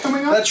event that's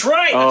coming up? That's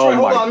right. Oh Hold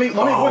my, on. Let me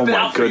whip it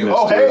out for you.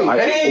 Oh,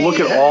 hey, look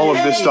at all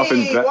of this stuff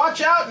in that.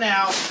 Watch out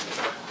now.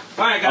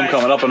 All right, guys. I'm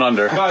coming up and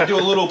under. Gotta do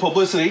a little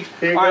publicity.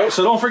 All right,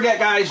 so don't forget,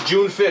 guys,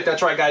 June 5th.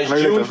 That's right, guys.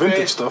 June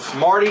 5th. Stuff.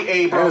 Marty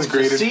Abrams, the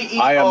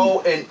CEO,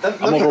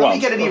 I'm overwhelmed. Let me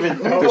get it even.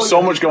 There's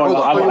so much going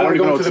on. I don't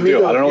even know what to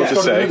do. I don't know what to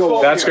say.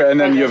 That's great. And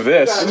then you have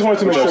this. I just wanted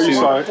to make sure you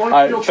saw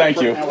it.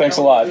 Thank you. Thanks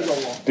a lot.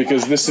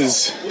 Because this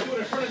is.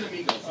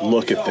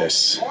 Look at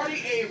this.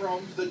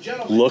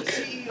 Look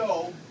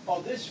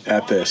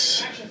at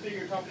this.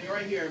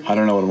 I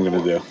don't know what I'm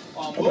going to do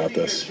about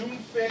this.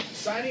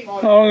 I don't know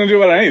what I'm going to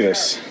do about any of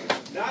this.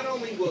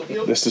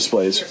 This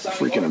display is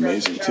freaking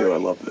amazing too. I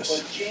love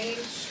this.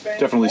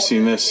 Definitely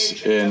seen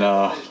this in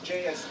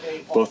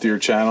both of your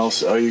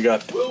channels. Oh, you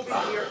got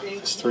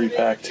this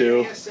 3-pack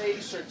too.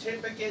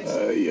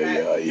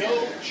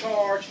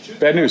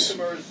 Bad news.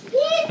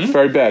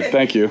 Very bad.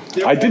 Thank you.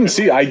 I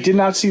did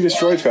not see this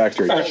Droid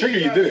Factory. I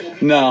figured you did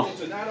it. No.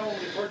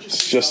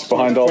 It's just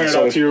behind all this.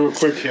 Point it out to you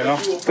quick, you know.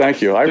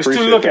 Thank you. I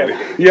appreciate to look that.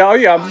 at it. Yeah. Oh,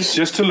 yeah.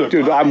 Just to look.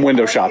 Dude, I'm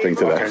window shopping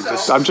today. Okay,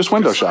 I'm just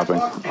window shopping.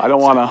 I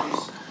don't want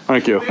to.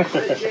 Thank you.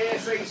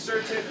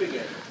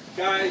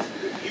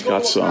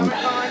 Got some.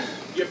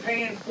 You're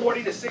paying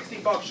 $40 to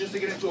 $60 just to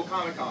get into a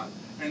Comic-Con.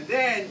 And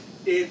then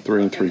if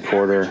 3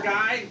 3/4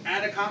 guy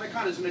at a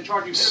Comic-Con is going to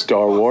charge you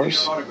Star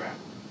Wars.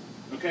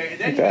 Okay, and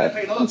then you got to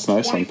pay another That's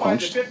nice, $25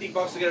 unpunched. to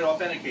 $50 to get it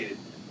authenticated.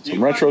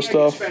 Some retro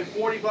stuff. You spend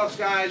 $40,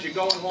 guys. You're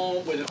going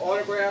home with an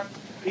autographed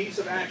piece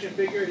of action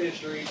figure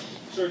history,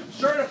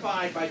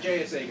 certified by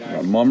JSA,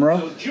 guys. Mumra.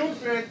 So June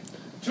 5th.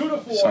 2 to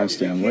 4. Signed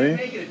Stan Lee.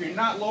 If you're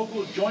not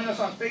local, join us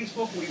on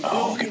Facebook. We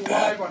Oh, look at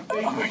that.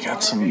 Oh, I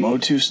got some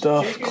Motu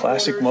stuff.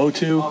 Classic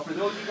Motu. For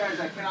those of you guys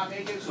that cannot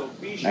make it, so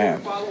be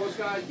Man. Follow us,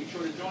 guys. Be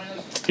sure to join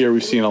us. Here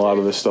we've seen a lot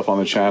of this stuff on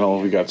the channel.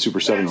 We got Super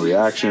 7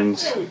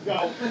 reactions. Cutting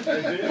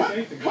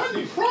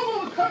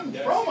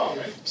promo.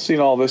 Seen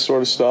all this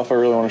sort of stuff. I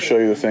really want to show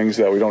you the things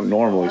that we don't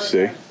normally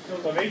see,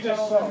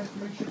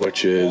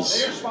 which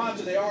is They're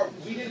sponsored. They are.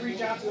 We did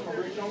reach out to them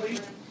originally.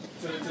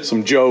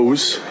 some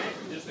Joes.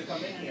 Just to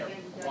come in here.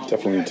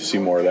 Definitely need to see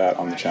more of that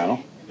on the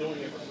channel. Doing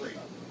it for free.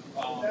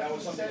 That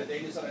was something that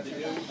they decided to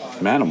do.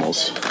 Some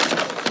animals.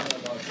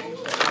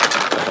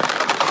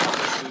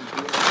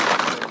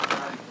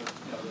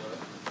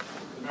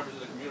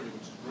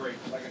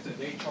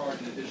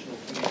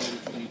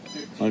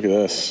 Look at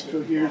this.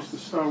 So here's the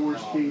Star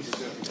Wars case.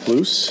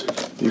 Loose.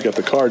 You got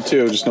the card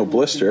too, just no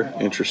blister.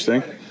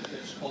 Interesting.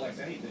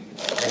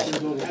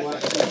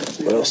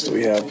 What else do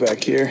we have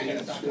back here?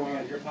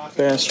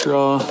 Fast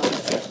draw.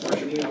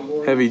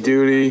 Heavy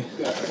duty.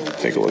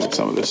 Take a look at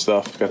some of this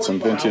stuff. Got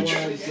some vintage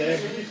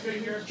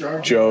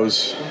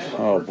Joes.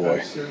 Oh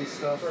boy.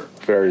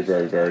 Very,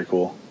 very, very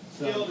cool.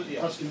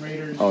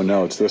 Oh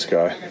no, it's this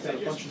guy.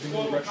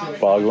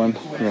 Boglin.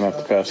 We're going to have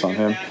to pass on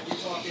him.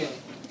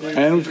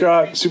 And we've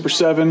got Super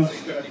 7.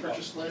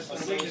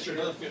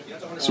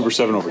 Super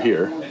 7 over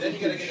here.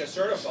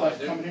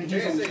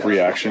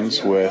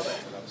 Reactions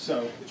with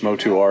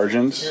Motu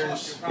Origins.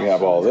 We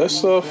have all this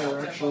stuff.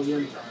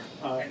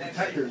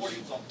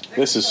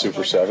 This is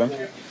Super 7.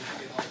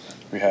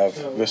 We have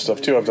this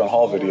stuff too. I've done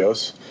haul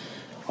videos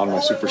on my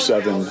Super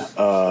 7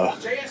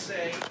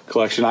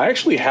 collection. I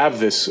actually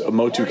have this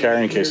Motu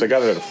carrying case. I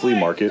got it at a flea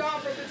market,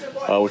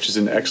 which is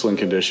in excellent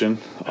condition.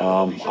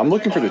 I'm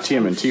looking for the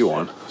TMNT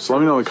one. So let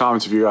me know in the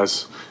comments if you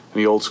guys,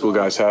 any old school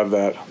guys, have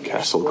that.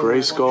 Castle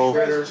Grayskull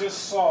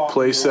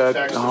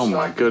playset. Oh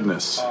my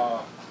goodness.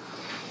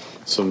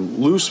 Some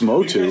loose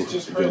Motu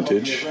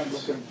vintage.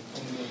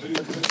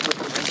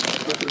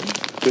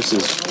 This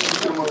is...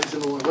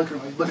 Look at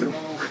him.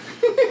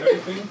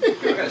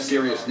 I got a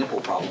serious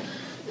nipple problem.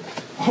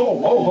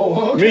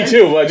 Oh, Me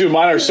too, but dude,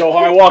 mine are so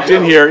hard. I walked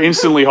in here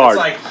instantly hard.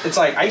 It's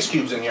like ice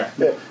cubes in here.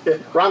 Yeah.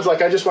 Ron's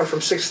like, I just went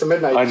from 6 to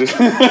midnight. I just...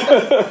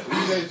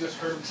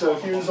 So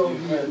here's all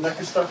the neck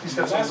and stuff. He's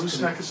got some loose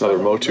neck and stuff.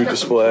 Another Motu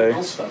display.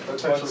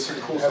 That's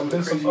actually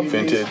pretty cool.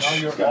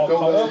 Vintage.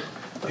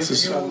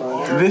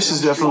 This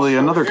is definitely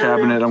another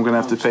cabinet I'm going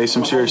to have to pay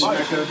some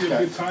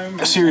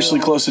seriously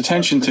close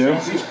attention to.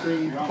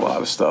 A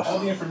lot of stuff.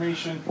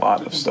 A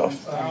lot of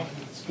stuff.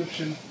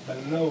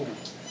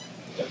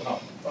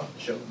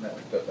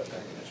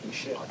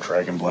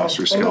 Dragon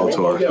Blaster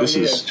Skeletor. This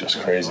is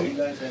just crazy.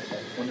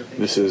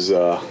 This is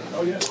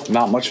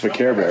not much of a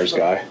Care Bears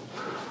guy.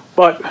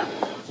 But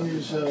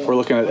we're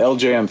looking at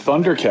LJM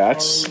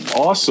Thundercats.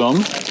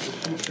 Awesome.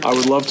 I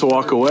would love to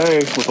walk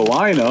away with a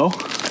lino.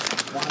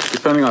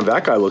 Depending on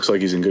that guy, looks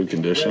like he's in good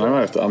condition. I might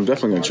have to. I'm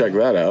definitely going to check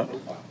that out.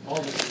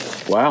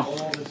 Wow.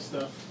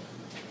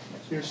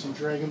 Here's some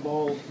Dragon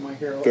Ball. My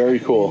hero. Very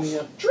cool.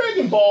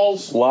 Dragon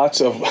Balls. Lots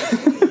of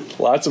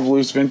lots of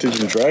loose vintage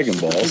and Dragon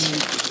Balls.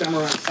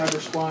 Samurai Cyber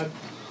Squad.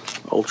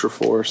 Ultra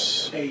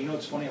Force. Hey, you know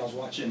what's funny? I was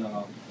watching.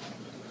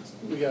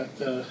 We got.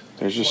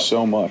 There's just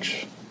so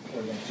much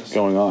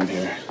going on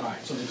here.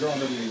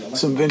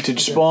 Some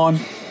vintage Spawn.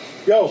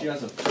 Yo,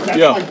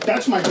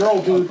 that's my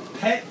girl, dude.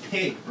 Pet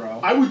pig,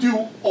 bro. I would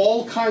do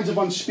all kinds of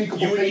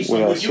unspeakable things.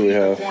 What else do we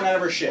have? Porn out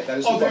of her shit. That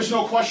is There's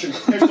no question.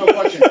 There's no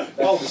question.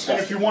 Well, and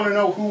if you want to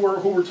know who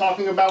we're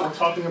talking about, we're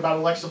talking about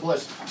Alexa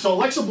Bliss. So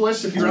Alexa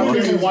Bliss, if you're out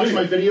there and watch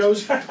my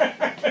videos,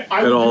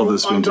 I would all do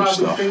this vintage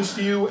ungodly stuff. things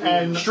to you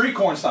and street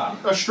corn style.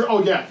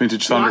 Oh yeah.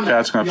 Vintage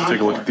Thundercats. Gonna have to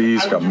take a look at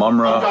these. Got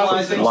Mumra,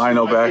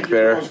 Lino back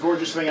there,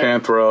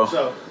 Panthro.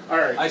 So, all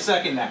right. I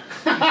second that.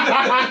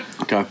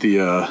 Got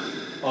the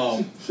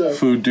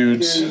food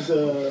dudes.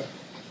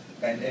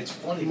 And it's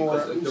funny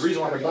because the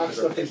reason why we're going is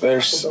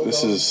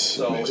This is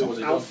amazing.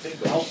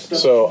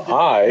 So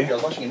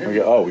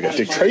we got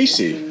Dick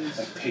Tracy.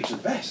 Pig's the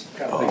best.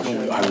 Oh,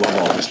 I love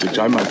all this Dick.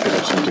 I might pick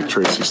up some Dick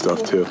Tracy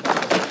stuff too.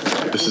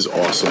 This is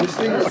awesome.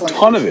 A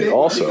ton of it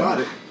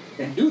also.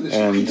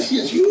 And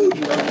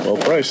well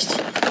priced.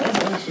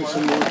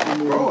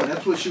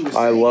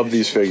 I love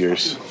these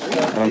figures.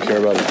 I don't care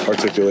about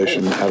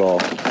articulation at all.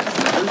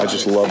 I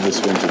just love this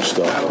vintage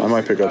stuff. I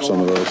might pick up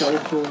some of those.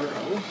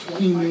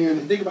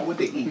 Think about what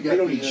they eat. They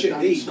don't eat shit.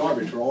 They eat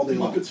garbage for all day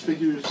long.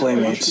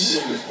 Playmates,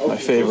 my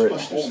favorite.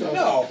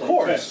 No, of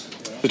course.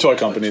 The toy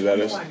company, that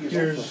is.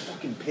 Here's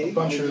a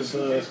bunch of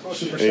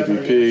Super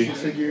AVP.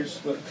 figures.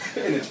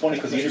 And it's funny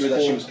because the interview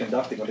that she was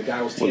conducting when the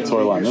guy was What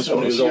toy line this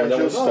was.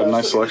 Got a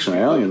nice selection of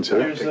aliens here.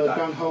 There's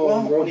Gung-Ho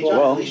and Well, Robot.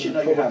 at least you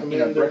know you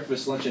have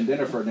breakfast, lunch, and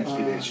dinner for the next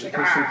few days. She's like,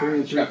 There's some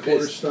 3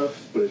 3/4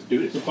 stuff. But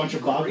dude, it's A bunch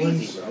of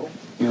crazy, Boglins. bro.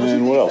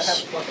 And what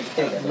else?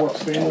 Warp Oh,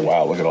 Family.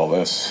 wow, look at all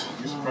this.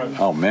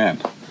 Oh, man.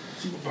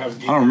 I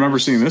don't remember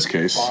seeing this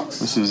case.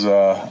 This is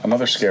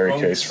another scary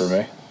case for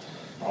me.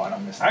 Oh, I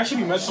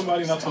actually met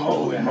somebody not too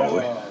long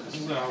ago. This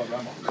is in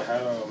Alabama. They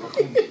had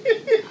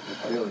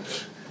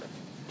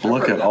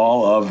Look at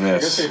all of I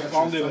guess this. they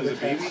found it as a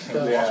baby.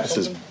 This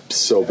is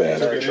so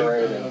bad.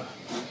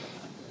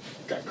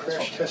 Got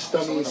crash test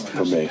dummies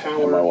for me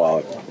and my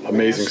wallet.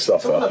 Amazing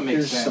stuff though.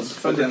 Here's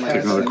some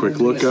Take another quick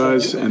look,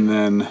 guys, and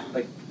then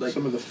like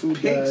some of the food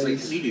pigs.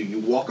 guys. Like you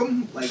walk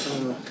them like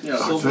you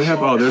know. they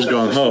have. Oh, there's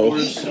Gung Ho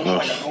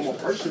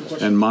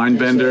and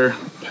Mindbender.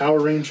 Power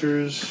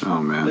Rangers.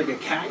 Oh man. Like a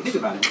cat. Think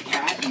about it. A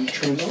cat and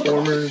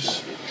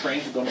Transformers.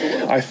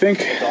 I think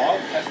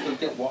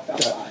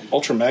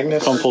Ultra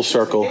Magnus. come full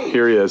circle.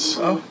 Here he is.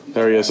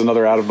 There he is.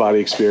 Another out of body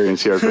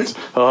experience here.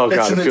 Oh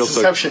god, it feels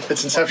so.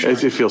 It's Inception.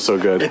 It feels so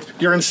good.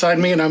 You're inside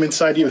me and I'm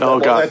inside you. Oh, Well,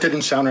 God. that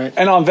didn't sound right.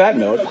 And on that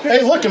note,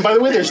 Hey, look, and by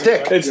the way, there's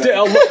Dick. it's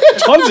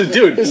tons of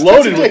dude There's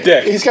loaded tons of with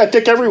dick. He's got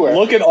Dick everywhere.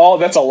 Look at all.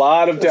 That's a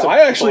lot of dick. a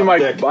I actually lot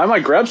might. of dick. I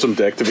might grab some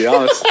dick to be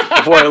honest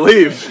before I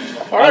leave.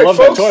 I right, love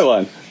folks. that toy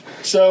line.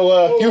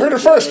 So you heard it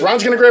first.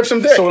 Ron's gonna grab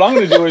some Dick. So what I'm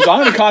going to do is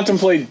I'm going to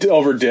contemplate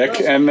over dick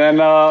and then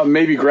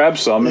maybe grab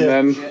some and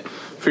then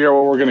figure out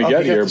what we're going to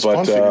get here. But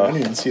I didn't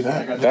even see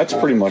that. that's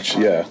pretty much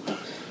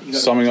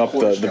summing up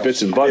the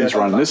bits and buttons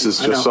run. This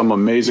is just some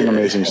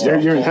amazing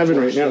stuff. You're in heaven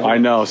right now. I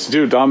know, so,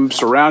 dude. I'm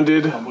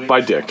surrounded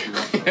by dick.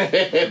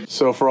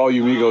 So for all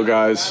you Migo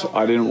guys,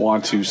 I didn't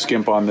want to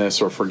skimp on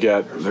this or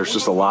forget. There's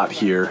just a lot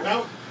here.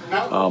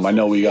 I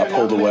know we got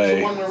pulled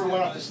away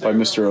by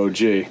Mr.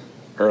 OG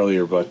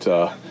earlier, but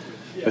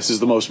this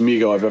is the most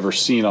Migo I've ever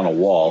seen on a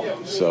wall.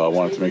 So I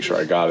wanted to make sure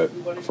I got it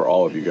for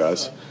all of you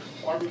guys.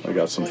 I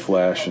got some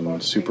Flash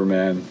and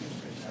Superman.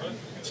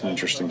 It's an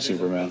interesting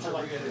Superman.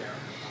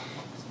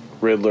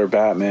 Riddler,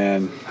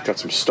 Batman. Got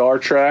some Star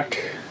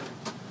Trek.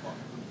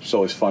 It's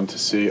always fun to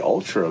see.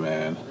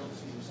 Ultraman.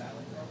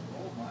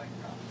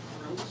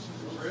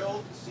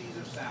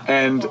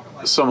 And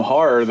some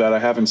horror that I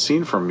haven't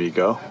seen from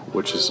Migo,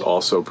 which is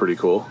also pretty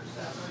cool.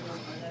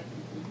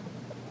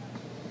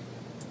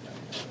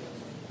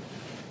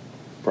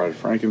 Bride of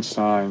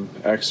Frankenstein,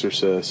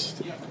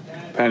 Exorcist,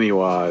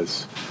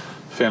 Pennywise,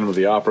 Phantom of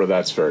the Opera,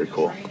 that's very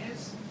cool.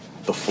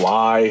 The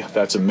Fly,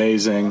 that's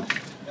amazing.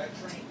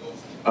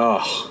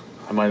 Oh,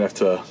 I might have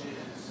to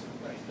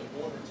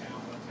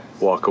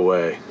walk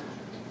away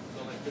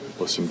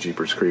with some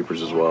Jeepers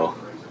Creepers as well.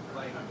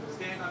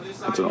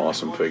 That's an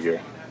awesome figure.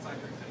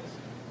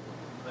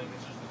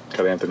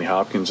 Got Anthony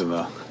Hopkins in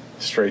the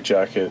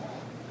straitjacket,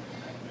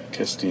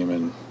 Kiss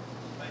Demon.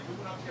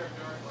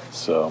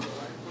 So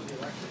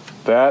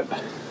that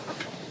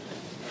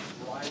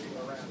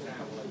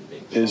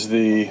is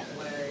the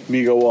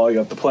Migo wall. You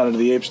got the Planet of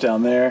the Apes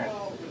down there.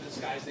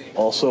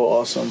 Also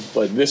awesome.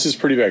 But this is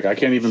pretty big. I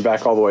can't even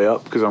back all the way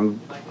up because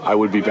I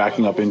would be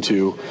backing up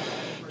into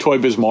Toy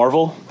Biz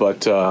Marvel.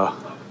 But here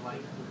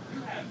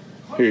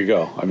you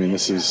go. I mean,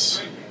 this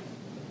is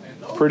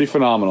pretty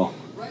phenomenal.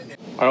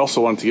 I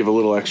also wanted to give a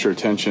little extra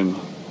attention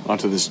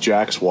onto this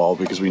Jax wall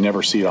because we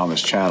never see it on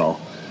this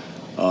channel.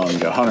 You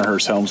got Hunter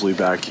Hearst Helmsley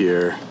back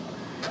here.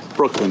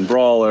 Brooklyn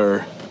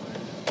Brawler.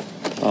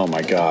 Oh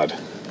my god.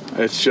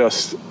 It's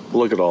just,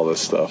 look at all this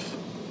stuff.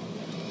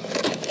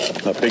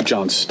 Big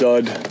John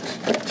Studd.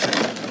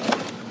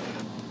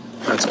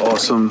 That's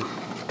awesome.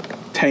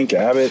 Tank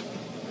Abbott.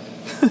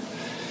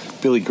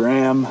 Billy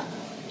Graham.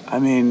 I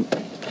mean,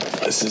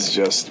 this is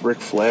just Ric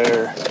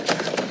Flair.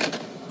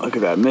 Look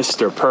at that.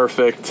 Mr.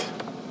 Perfect.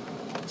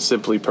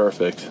 Simply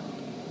Perfect.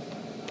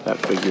 That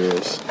figure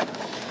is.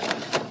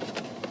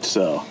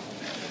 So,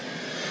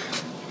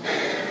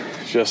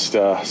 just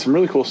some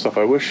really cool stuff.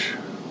 I wish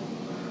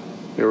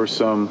there were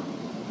some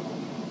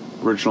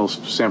original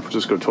San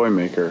Francisco Toy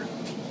Maker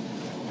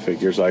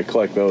figures. I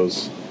collect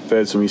those. If they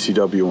had some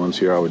ECW ones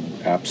here, I would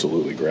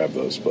absolutely grab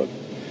those, but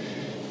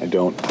I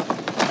don't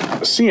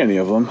see any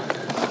of them.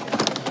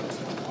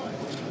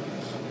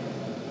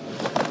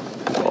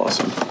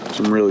 Awesome.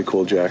 Some really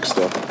cool Jack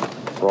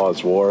stuff.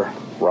 Raw's War,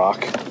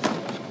 Rock.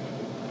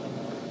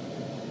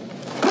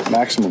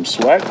 Maximum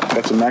Sweat.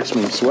 Got some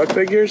Maximum Sweat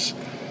figures,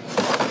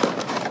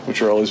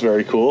 which are always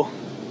very cool.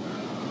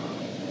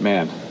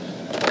 Man.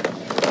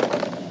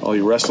 All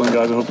you wrestling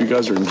guys, I hope you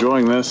guys are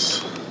enjoying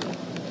this.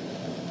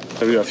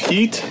 WF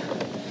Heat.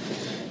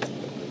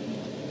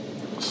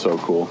 So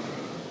cool.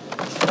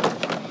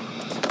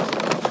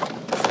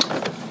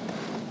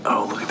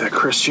 Oh, look at that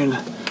Christian.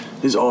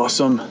 Is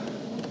awesome.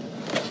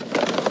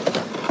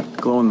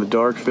 Glow in the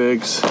dark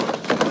figs.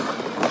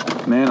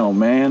 Man, oh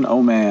man,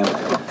 oh man.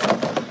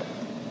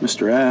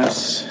 Mr.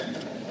 S.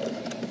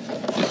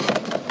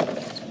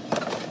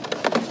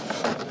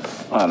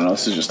 I don't know,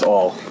 this is just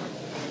all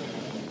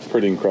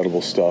pretty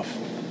incredible stuff.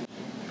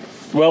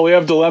 Well, we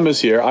have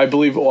dilemmas here. I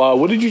believe,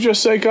 what did you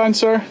just say, kind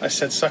sir? I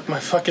said suck my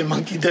fucking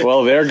monkey dick.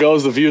 Well, there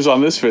goes the views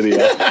on this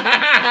video.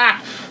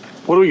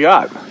 What do we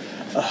got?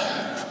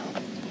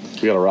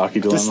 We got a Rocky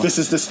dilemma. This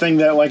is this thing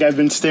that like I've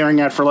been staring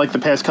at for like the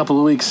past couple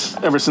of weeks,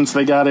 ever since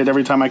they got it.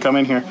 Every time I come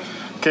in here,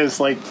 because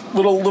like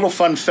little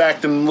fun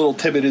fact and little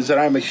tidbit is that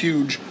I'm a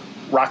huge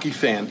Rocky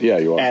fan. Yeah,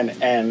 you are.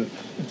 And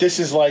this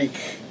is like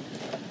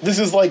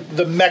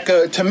the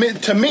mecca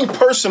to me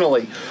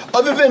personally.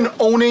 Other than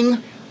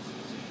owning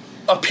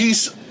a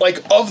piece like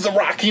of the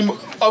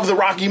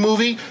Rocky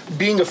movie,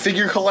 being a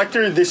figure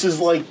collector, this is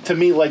like to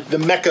me like the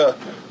mecca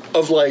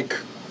of like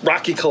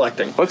Rocky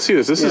collecting. Let's see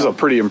this. This is a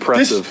pretty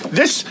impressive.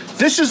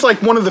 This is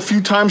like one of the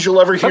few times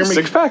you'll ever hear me.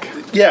 6-pack?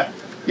 Yeah.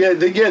 Yeah,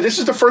 this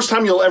is the first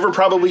time you'll ever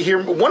probably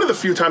hear, one of the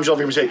few times you'll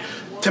ever hear me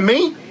say, to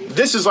me,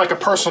 this is like a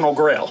personal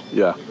grail.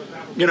 Yeah.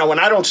 You know, and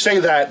I don't say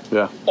that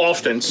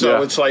often,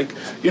 so it's like,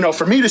 you know,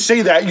 for me to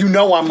say that, you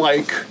know, I'm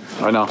like...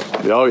 I know.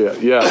 Oh, yeah.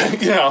 Yeah.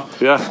 You know.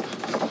 Yeah.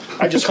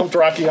 I just humped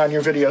Rocky on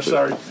your video,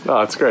 sorry. Oh,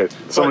 that's great.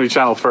 So many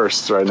channel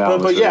firsts right now.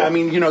 But yeah, I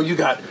mean, you know, you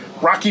got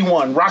Rocky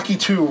 1, Rocky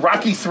 2,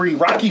 Rocky 3,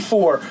 Rocky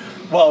 4,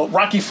 well,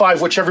 Rocky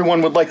 5, which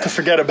everyone would like to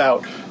forget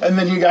about. And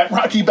then you got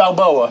Rocky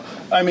Balboa.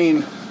 I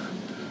mean...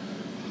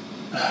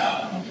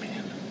 Oh,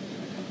 man.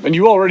 And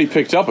you already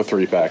picked up a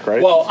 3-pack,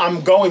 right? Well,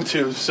 I'm going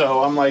to,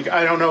 so I'm like,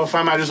 I don't know if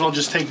I might as well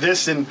just take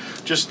this and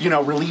just, you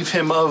know, relieve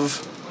him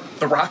of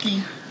the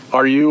Rocky.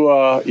 Are you,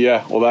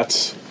 yeah, well,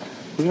 that's...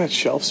 Look at that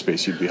shelf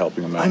space you'd be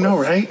helping them out. I know,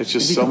 with. right? It's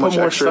just so much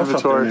extra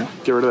inventory.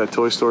 Get rid of that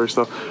Toy Story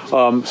stuff.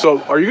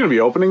 So, are you going to be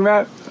opening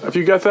that? If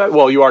you get that,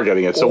 well, you are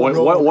getting it. So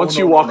once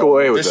you walk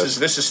away with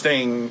this is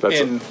staying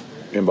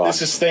in box.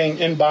 This is staying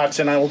in box,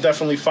 and I will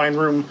definitely find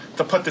room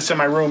to put this in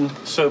my room.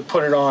 So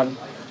put it on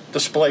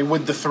display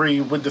with the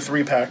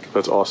 3-pack.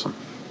 That's awesome.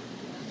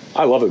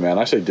 I love it, man.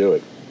 I say do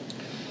it.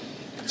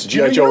 It's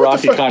G.I. Joe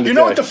Rocky kind of day. You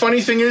know what the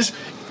funny thing is?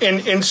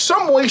 In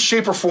some way,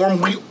 shape, or form,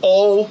 we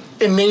all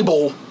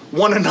enable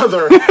one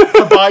another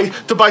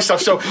to buy stuff.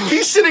 So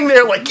he's sitting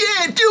there like,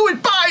 yeah, do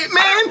it, buy it,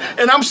 man.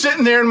 And I'm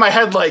sitting there in my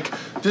head like,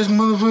 this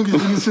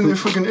motherfucker's sitting there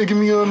fucking egging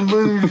me on,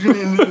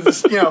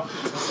 you know.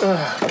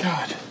 Oh,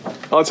 God.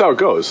 Well, that's how it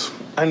goes.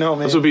 I know,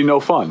 man. This would be no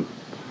fun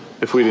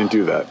if we didn't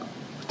do that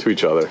to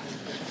each other.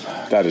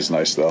 That is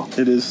nice, though.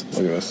 It is.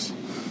 Look at this.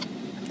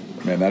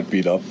 Man, that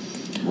beat up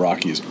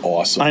Rocky is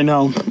awesome. I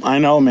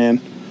know,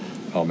 man.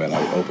 Oh, man,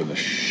 I opened the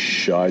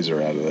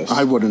shizer out of this.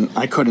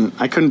 I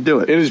couldn't do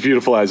it. It is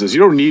beautiful as is.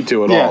 You don't need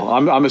to at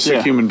all. I'm a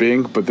sick human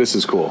being, but this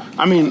is cool.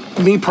 I mean,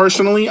 me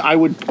personally, I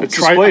would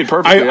displayed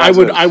perfectly.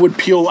 I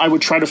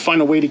would try to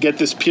find a way to get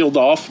this peeled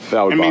off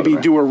and maybe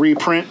do a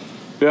reprint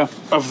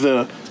of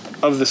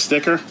the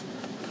sticker.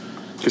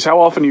 Because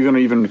how often are you going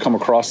to even come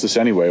across this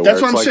anyway? Where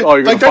That's what I'm like, saying. oh,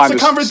 you're like going to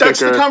find this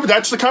sticker.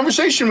 that's the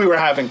conversation we were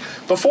having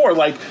before.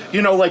 Like,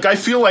 you know, like I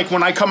feel like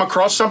when I come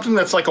across something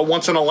that's like a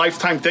once in a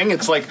lifetime thing,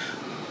 it's like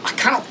I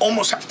kind of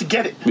almost have to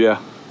get it.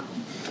 Yeah.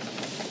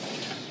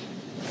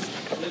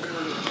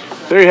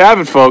 There you have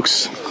it,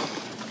 folks.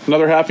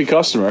 Another happy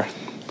customer.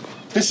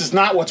 This is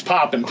not what's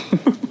popping.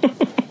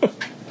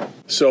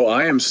 So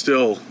I am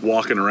still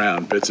walking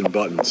around bits and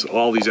buttons.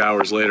 All these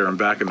hours later, I'm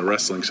back in the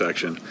wrestling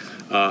section.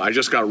 I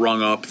just got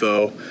rung up,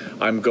 though.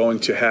 I'm going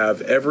to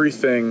have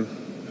everything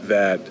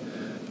that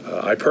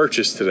I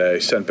purchased today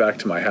sent back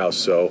to my house.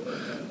 So,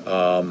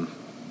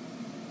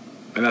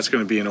 and that's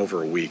going to be in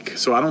over a week.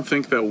 So I don't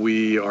think that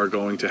we are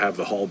going to have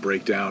the haul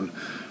breakdown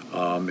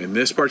in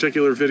this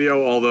particular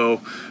video,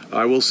 although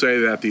I will say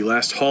that the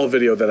last haul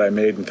video that I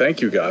made, and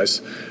thank you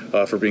guys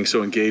for being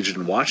so engaged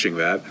in watching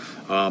that,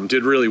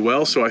 did really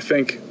well. So I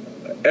think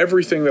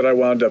everything that I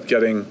wound up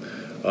getting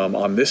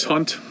on this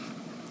hunt,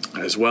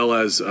 as well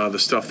as the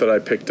stuff that I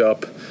picked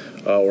up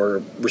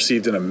or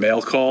received in a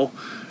mail call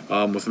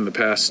within the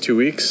past 2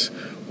 weeks,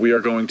 we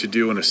are going to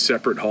do in a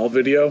separate haul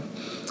video.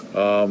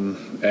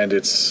 And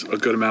it's a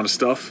good amount of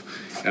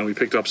stuff. And we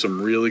picked up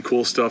some really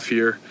cool stuff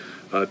here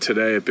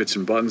today at Bits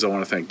and Buttons. I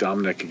want to thank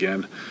Dominic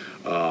again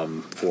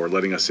for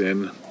letting us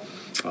in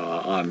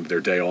on their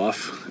day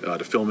off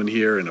to film in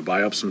here and to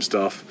buy up some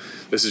stuff.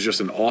 This is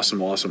just an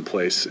awesome, awesome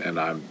place, and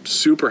I'm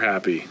super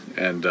happy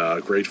and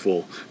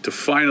grateful to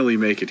finally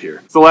make it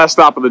here. It's the last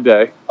stop of the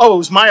day.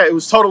 Oh, it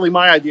was totally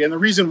my idea, and the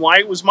reason why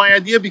it was my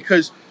idea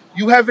because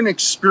you haven't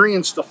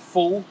experienced a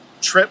full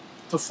trip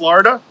to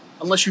Florida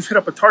unless you've hit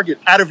up a Target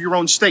out of your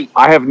own state.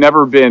 I have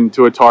never been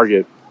to a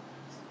Target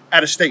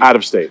out of state. Out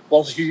of state.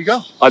 Well, here you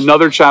go.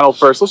 Another channel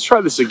first. Let's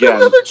try this again.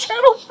 Another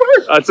channel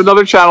first. It's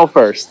another channel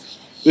first.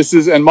 This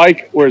is, and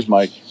Mike, where's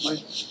Mike?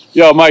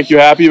 Yo, Mike, you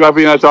happy about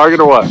being at Target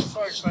or what? I'm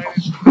so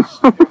excited.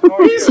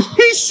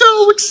 he's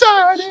so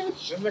excited.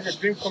 It's like a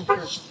dream come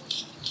true.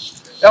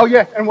 Oh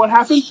yeah, and what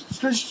happened?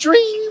 Because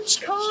dreams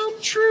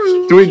come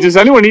true. Does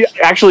anyone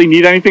actually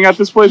need anything at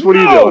this place? What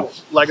are you doing?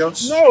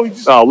 Legos. No,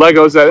 just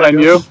Legos.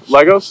 And you?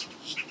 Legos?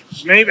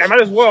 Maybe I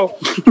might as well.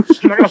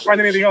 I'm not gonna find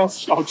anything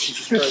else. Oh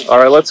Jesus Christ! All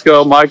right, let's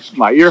go, Mike.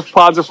 My ear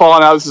pods are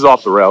falling out. This is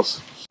off the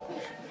rails.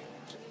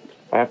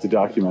 I have to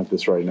document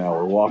this right now.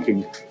 We're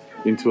walking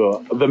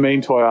into the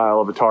main toy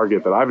aisle of a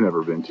Target that I've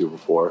never been to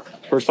before.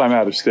 First time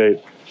out of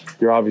state.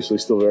 You're obviously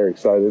still very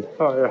excited.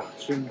 Oh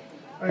yeah.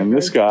 And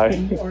this guy.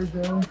 We are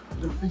down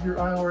the figure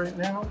aisle right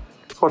now.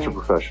 Let's watch it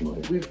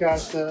professionally. We've got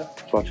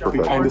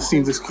behind the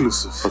scenes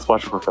exclusive. Let's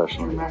watch it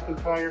professionally.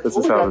 McIntyre. This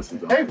is how this is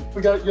done. Hey,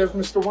 you have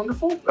Mr.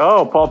 Wonderful.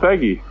 Oh, Paul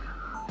Peggy.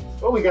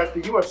 Oh, we got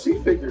the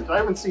UFC figures. I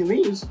haven't seen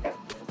these.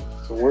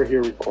 So we're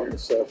here recording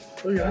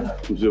stuff. Oh yeah.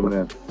 I'm zooming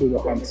in. Do the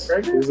hunts.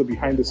 These are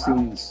behind the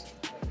scenes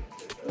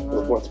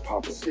of what's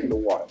popping in the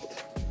wild.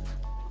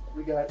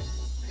 We got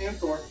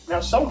Panther.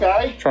 Now some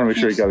guy Trying to make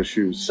sure he got his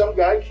shoes. Some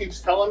guy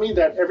keeps telling me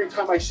that every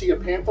time I see a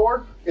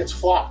Panther, it's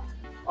flocked.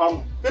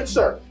 Good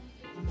sir.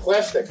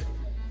 Plastic.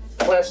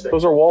 Plastic.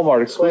 Those are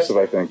Walmart exclusive,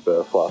 I think,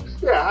 the flocks.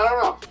 Yeah, I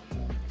don't know.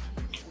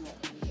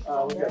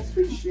 We got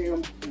Space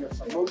Jam. We got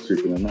some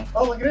motu. In there.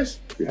 Oh, look at this.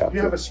 You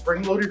have a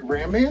spring-loaded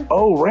Ram Man?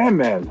 Oh, Ram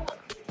Man.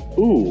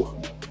 Ooh.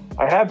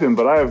 I have him,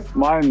 but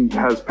mine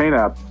has paint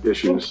app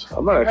issues.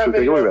 I'm not actually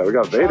taking a look at that. We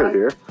got Vader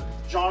here.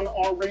 John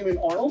R. Raymond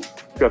Arnold.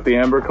 Got the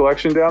Amber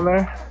collection down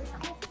there.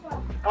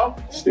 Oh,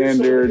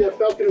 Standard.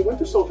 Falcon and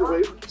Winter Soldier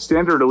wave.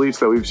 Standard elites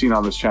that we've seen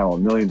on this channel a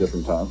million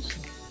different times.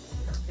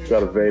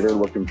 Got a Vader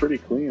looking pretty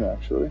clean,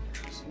 actually.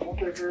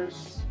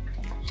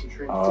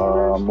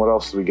 What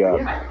else do we got?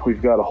 Yeah.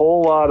 We've got a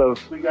whole lot of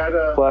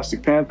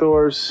Plastic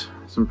Panthers,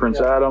 some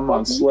Prince Adam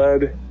on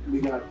sled.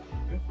 We got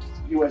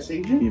US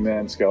Agent.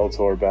 He-Man,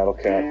 Skeletor, Battle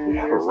Cat. We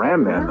have a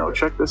Ram Man though.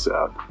 Check this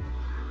out.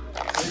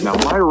 Now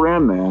my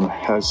Ram Man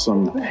has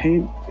some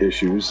paint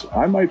issues.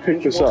 I might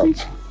pick this up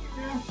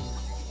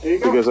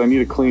because I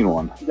need a clean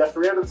one. You got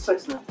 3 out of the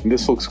 6 now. And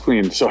this looks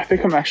clean, so I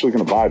think I'm actually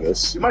going to buy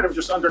this. You might have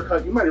just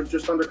undercut. You might have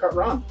just undercut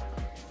Ron.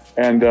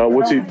 And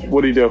what did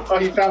he do? Oh,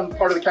 he found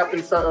part of the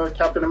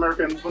Captain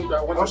American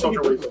Winter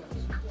Soldier wave.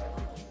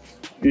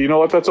 You know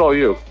what? That's all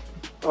you.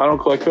 I don't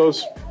collect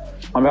those.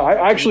 I mean,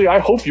 I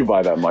hope you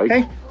buy that, Mike.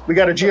 Hey, we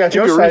got a G.I.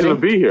 Joe sighting. Reason to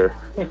sighting. be here.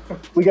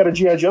 We got a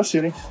G.I. Joe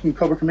sighting in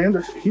Cobra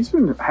Commander. He's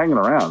been hanging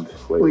around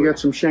lately. We got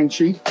some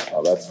Shang-Chi.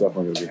 Oh, that's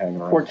definitely going to be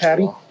hanging around. Or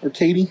Tatty, or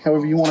Tate,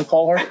 however you want to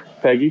call her.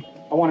 Peggy.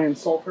 I want to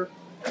insult her.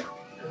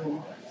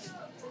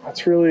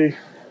 That's really...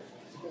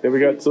 Yeah, we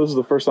got... So this is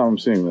the first time I'm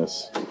seeing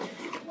this.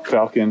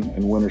 Falcon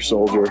and Winter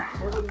Soldier.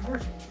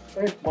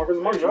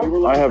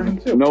 I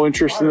have no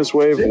interest in this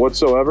wave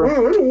whatsoever. I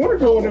don't want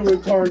to go into a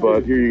Target.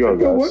 But here you go,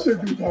 guys. I don't want to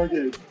do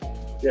Target.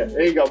 Yeah,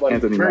 there you go, buddy.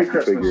 Anthony Merry Mackie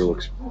Christmas. figure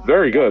looks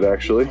very good,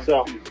 actually.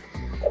 So,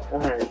 all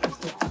right.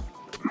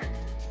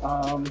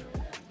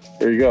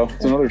 There you go.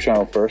 It's another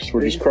channel first.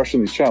 We're just crushing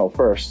these channel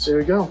firsts. There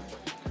you go.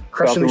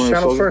 Crushing these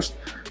channel first.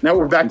 Now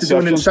we're back to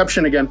doing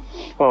Inception again.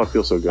 Oh, it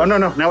feels so good. Oh, no.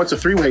 Now it's a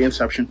 3-way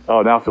Inception.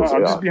 Oh, now it feels so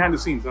good. I'm just behind the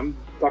scenes. I'm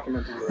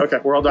documenting. Okay,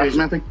 we're all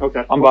documenting?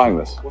 Okay. I'm buying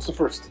this. What's the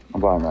first?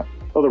 I'm buying that.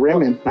 Oh, the Ram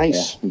Man.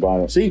 Nice. Yeah, I'm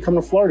buying it. See, you come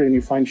to Florida and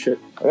you find shit.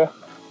 Yeah.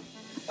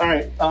 All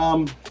right.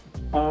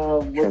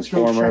 Let's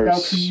go check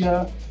out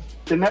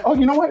the oh,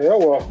 you know what? Yeah,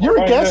 well,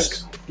 you're a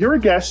guest. You're a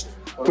guest.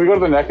 Can we go to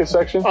the NECA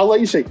section? I'll let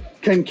you see.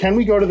 Can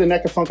we go to the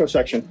NECA Funko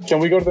section? Can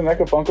we go to the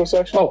NECA Funko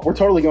section? Oh, we're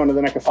totally going to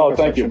the NECA Funko section. Oh,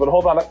 thank you. But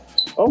hold on.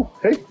 Oh,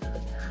 hey.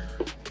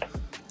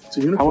 It's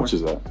a unicorn. How much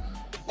is that?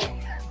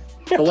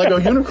 The Lego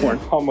unicorn.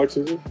 How much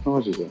is it? How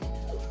much is it?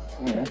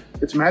 Yeah.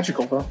 It's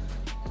magical, though.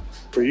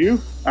 For you?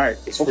 All right,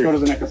 let's go to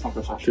the NECA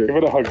Funko section. Give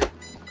it a hug.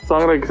 So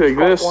I'm going to take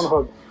this, one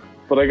hug.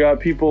 But I got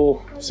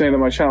people saying that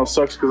my channel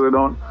sucks because I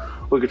don't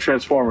look at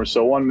Transformers.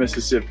 So 1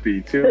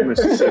 Mississippi, 2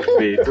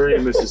 Mississippi, 3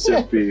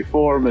 Mississippi,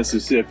 4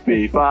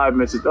 Mississippi, 5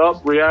 Mississippi.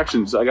 Oh,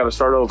 reactions. I got to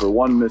start over.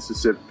 1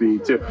 Mississippi,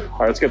 2. All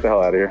right, let's get the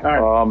hell out of here.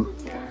 All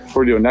right.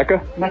 We're doing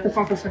NECA? NECA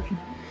Funko section.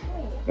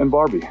 And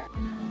Barbie.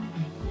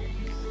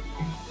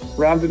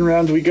 Round and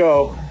round we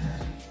go.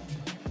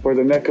 Where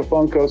the NECA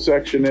Funko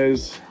section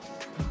is,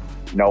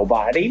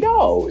 nobody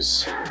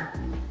knows.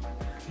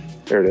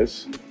 There it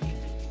is.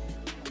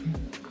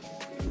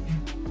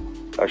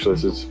 Actually,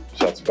 this is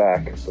shots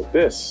back, but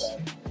this.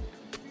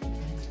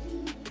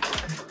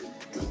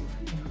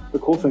 The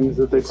cool thing is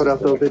that they put out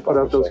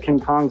those King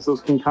Kongs.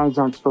 Those King Kongs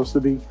aren't supposed to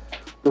be.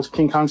 Those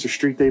King Kongs are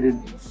street dated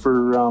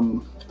for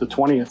the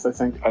 20th, I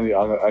think.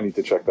 I need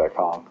to check that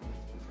Kong.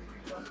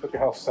 Look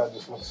at how sad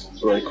this looks.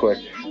 Really quick.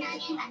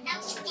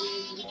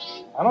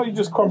 I know you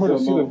just come here to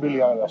see the Billy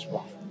Eilish, bro.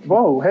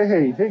 Whoa,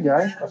 hey,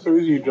 guy. That's the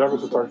reason you drive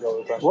us to Target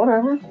all the time.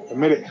 Whatever.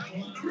 Admit it.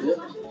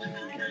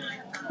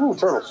 Ooh,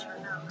 turtles.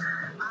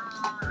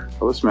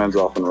 Well, this man's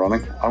off and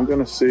running. I'm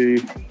gonna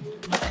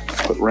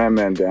put Ram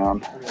Man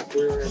down.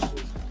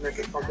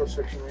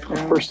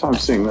 First time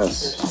seeing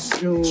this.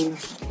 June,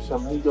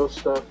 some Lego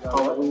stuff,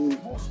 Halloween,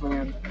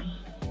 Wolfman.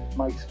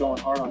 Mike's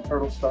going hard on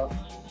turtle stuff.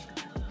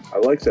 I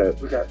like that.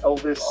 We got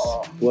Elvis.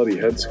 Bloody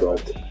head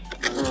sculpt.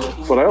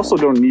 But I also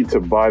don't need to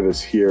buy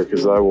this here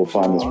because I will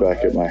find this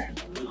back in my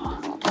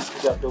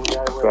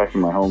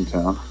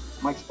hometown.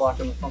 Mike's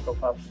blocking the Funko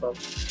Pop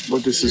stuff.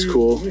 But this is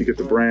cool. You get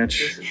the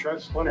branch.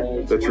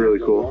 That's really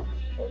cool.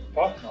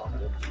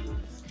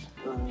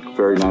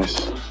 Very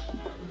nice.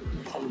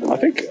 I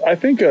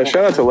think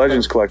shout out to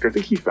Legends Collector. I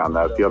think he found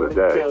that the other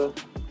day.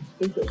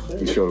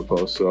 He showed a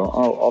post, so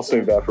I'll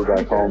save that for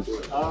back home.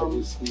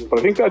 But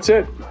I think that's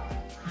it.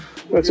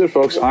 That's it,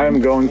 folks. I am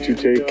going to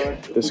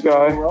take this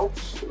guy. And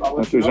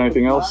if there's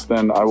anything else,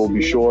 then I will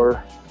be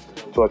sure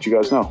to let you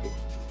guys know.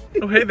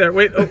 Oh, hey there.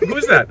 Wait,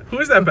 who's that? Who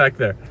is that back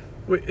there?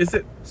 Wait, is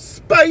it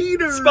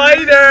Spider?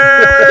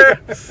 Spider!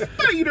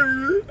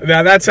 Spider!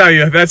 Now that's how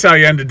you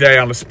end the day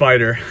on a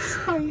spider.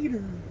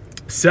 Spider.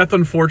 Seth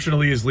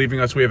unfortunately is leaving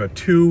us. We have a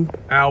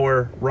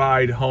 2-hour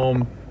ride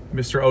home.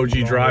 Mr.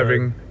 OG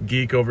driving,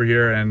 Geek over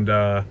here, and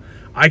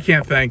I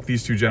can't thank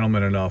these two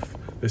gentlemen enough.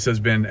 This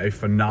has been a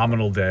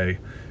phenomenal day.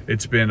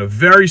 It's been a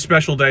very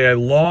special day, a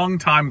long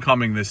time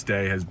coming this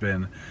day has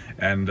been,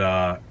 and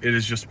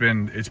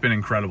it's been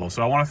incredible.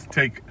 So I want to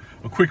take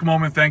a quick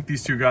moment. Thank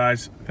these two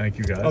guys. Thank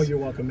you guys. Oh, you're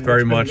welcome, man.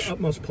 Very It's been much. an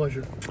utmost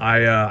pleasure.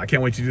 I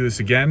can't wait to do this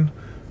again.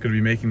 Going to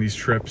be making these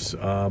trips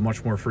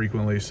much more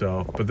frequently.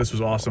 But this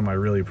was awesome. I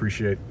really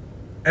appreciate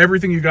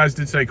everything you guys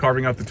did today,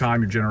 carving out the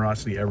time, your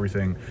generosity,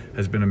 everything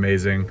has been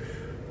amazing.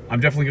 I'm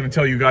definitely going to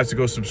tell you guys to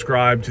go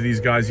subscribe to these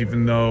guys,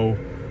 even though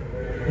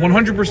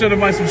 100% of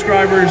my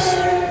subscribers,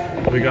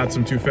 we got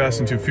some Too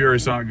Fast and Too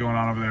Furious on going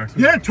on over there.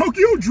 Yeah,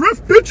 Tokyo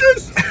Drift,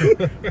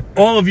 bitches!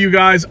 All of you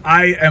guys,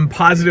 I am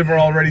positive are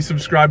already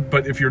subscribed,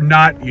 but if you're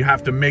not, you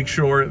have to make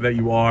sure that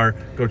you are.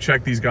 Go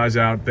check these guys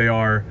out. They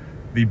are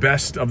the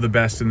best of the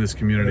best in this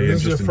community.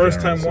 If this is your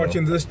first time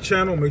watching this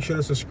channel, make sure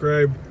to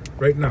subscribe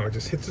right now.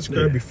 Just hit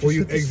subscribe before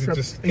you exit.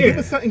 Just give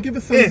a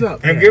thumbs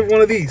up. And give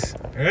one of these.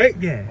 All right?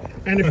 Yeah.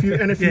 And if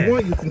you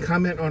want, you can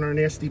comment on our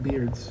nasty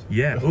beards.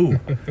 Yeah.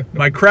 Ooh,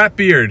 my crap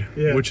beard,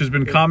 which has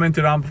been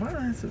commented on.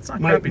 It's not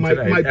crappy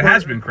today. It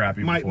has been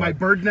crappy before. My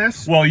bird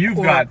nest. Well, you've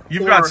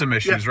got some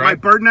issues, right? My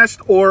bird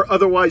nest, or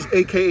otherwise,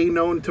 AKA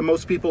known to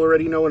most people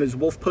already known as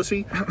wolf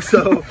pussy.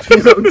 So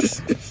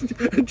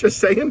just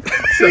saying.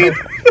 So.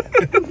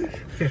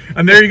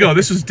 And there you go.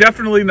 This is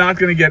definitely not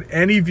going to get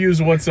any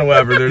views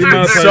whatsoever. There's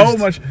been so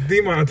much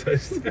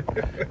demonetized.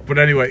 But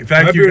anyway,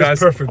 thank you guys.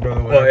 Perfect, by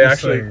the way. Well,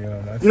 actually,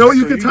 you know what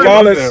you can title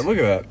flawless. Look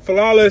at that.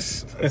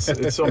 Flawless.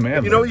 It's so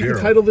manly. You know what you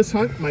can title this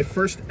hunt? My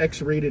first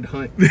X-rated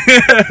hunt.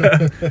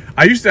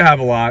 I used to have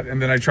a lot,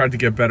 and then I tried to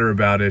get better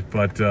about it,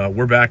 but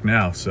we're back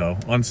now, so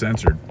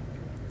uncensored.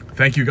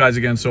 Thank you guys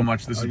again so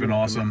much. This has been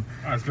awesome.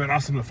 It's been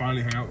awesome to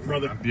finally hang out,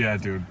 brother. Yeah,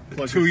 dude.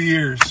 2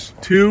 years.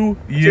 2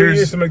 years. 2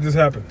 years to make this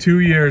happen. 2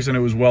 years, and it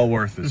was well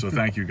worth it. So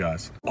thank you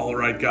guys. All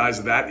right,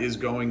 guys, that is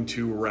going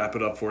to wrap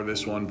it up for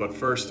this one. But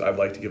first, I'd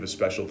like to give a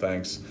special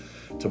thanks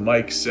to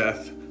Mike,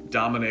 Seth,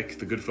 Dominic,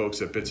 the good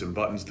folks at Bitz and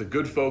Buttons, the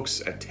good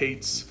folks at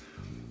Tate's,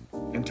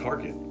 and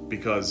Target.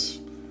 Because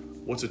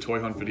what's a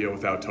toy hunt video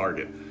without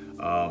Target?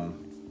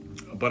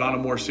 But on a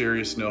more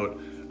serious note,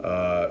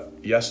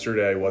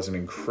 yesterday was an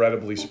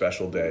incredibly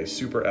special day,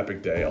 super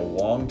epic day, a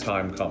long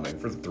time coming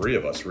for the three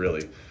of us,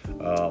 really.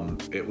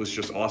 It was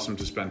just awesome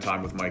to spend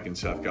time with Mike and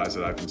Seth, guys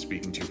that I've been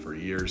speaking to for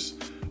years,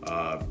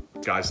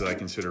 guys that I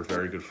consider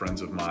very good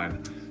friends of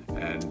mine,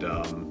 and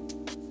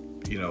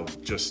you know,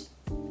 just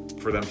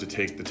for them to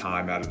take the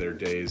time out of their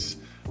days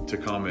to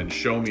come and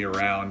show me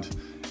around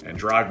and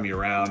drive me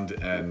around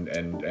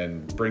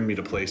and bring me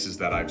to places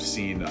that I've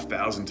seen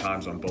 1,000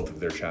 times on both of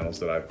their channels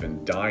that I've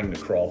been dying to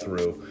crawl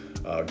through.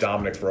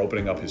 Dominic for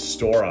opening up his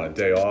store on a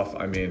day off.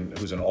 I mean,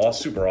 who's an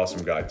super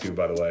awesome guy too,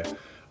 by the way.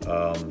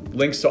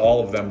 Links to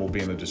all of them will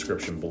be in the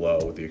description below,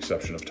 with the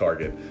exception of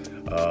Target.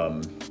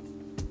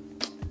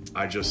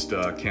 I just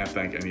can't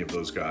thank any of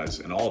those guys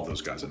and all of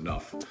those guys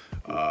enough.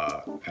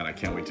 And I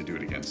can't wait to do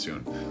it again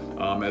soon.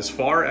 As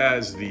far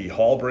as the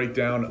haul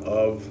breakdown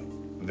of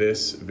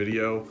this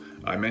video,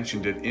 I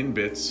mentioned it in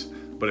Bitz,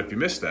 but if you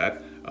missed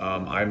that,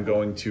 I'm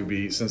going to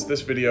be, since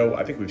this video,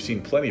 I think we've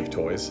seen plenty of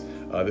toys,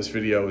 this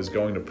video is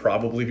going to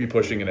probably be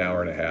pushing an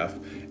hour and a half,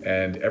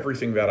 and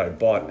everything that I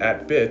bought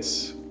at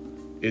Bitz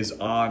is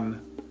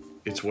on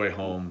its way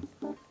home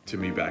to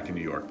me back in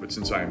New York. But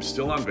since I am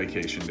still on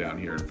vacation down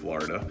here in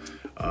Florida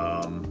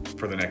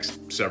for the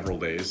next several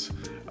days,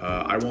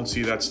 I won't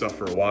see that stuff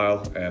for a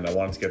while, and I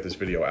wanted to get this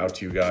video out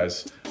to you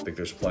guys. I think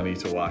there's plenty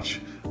to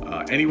watch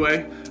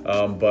anyway,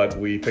 but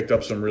we picked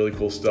up some really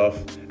cool stuff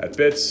at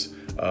Bitz.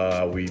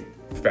 We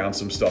found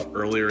some stuff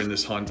earlier in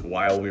this hunt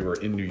while we were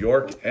in New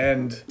York,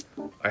 and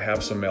I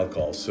have some mail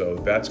calls, so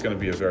that's going to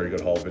be a very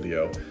good haul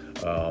video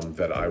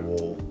that I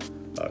will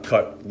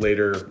cut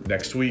later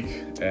next week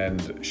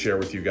and share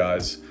with you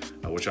guys,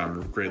 which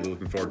I'm greatly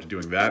looking forward to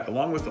doing that,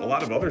 along with a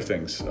lot of other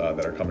things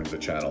that are coming to the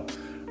channel.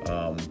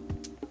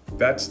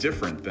 That's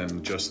different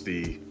than just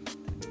the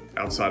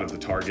outside of the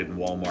Target and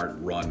Walmart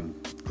run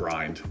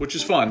grind, which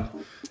is fun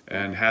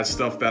and has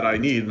stuff that I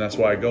need, and that's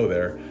why I go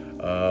there.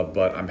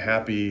 But I'm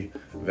happy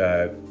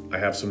that I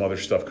have some other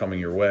stuff coming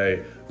your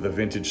way. The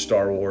vintage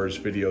Star Wars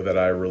video that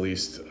I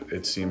released,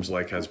 it seems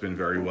like has been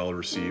very well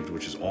received,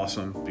 which is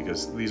awesome,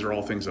 because these are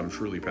all things I'm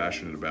truly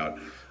passionate about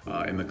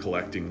in the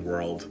collecting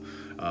world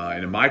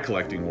and in my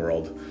collecting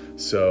world.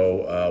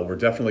 So we're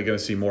definitely going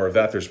to see more of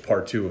that. There's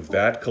part 2 of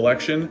that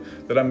collection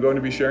that I'm going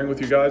to be sharing with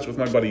you guys with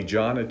my buddy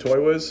John at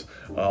Toywiz,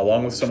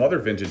 along with some other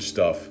vintage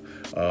stuff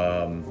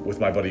with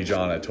my buddy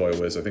John at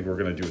Toywiz. I think we're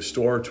going to do a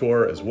store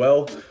tour as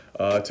well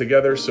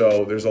together.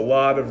 So there's a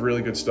lot of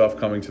really good stuff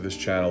coming to this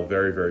channel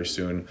very, very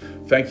soon.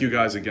 Thank you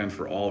guys again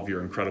for all of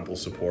your incredible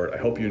support. I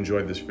hope you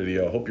enjoyed this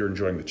video. I hope you're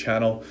enjoying the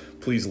channel.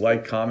 Please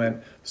like,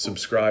 comment,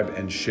 subscribe,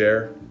 and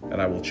share,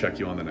 and I will check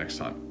you on the next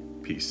hunt.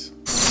 Peace.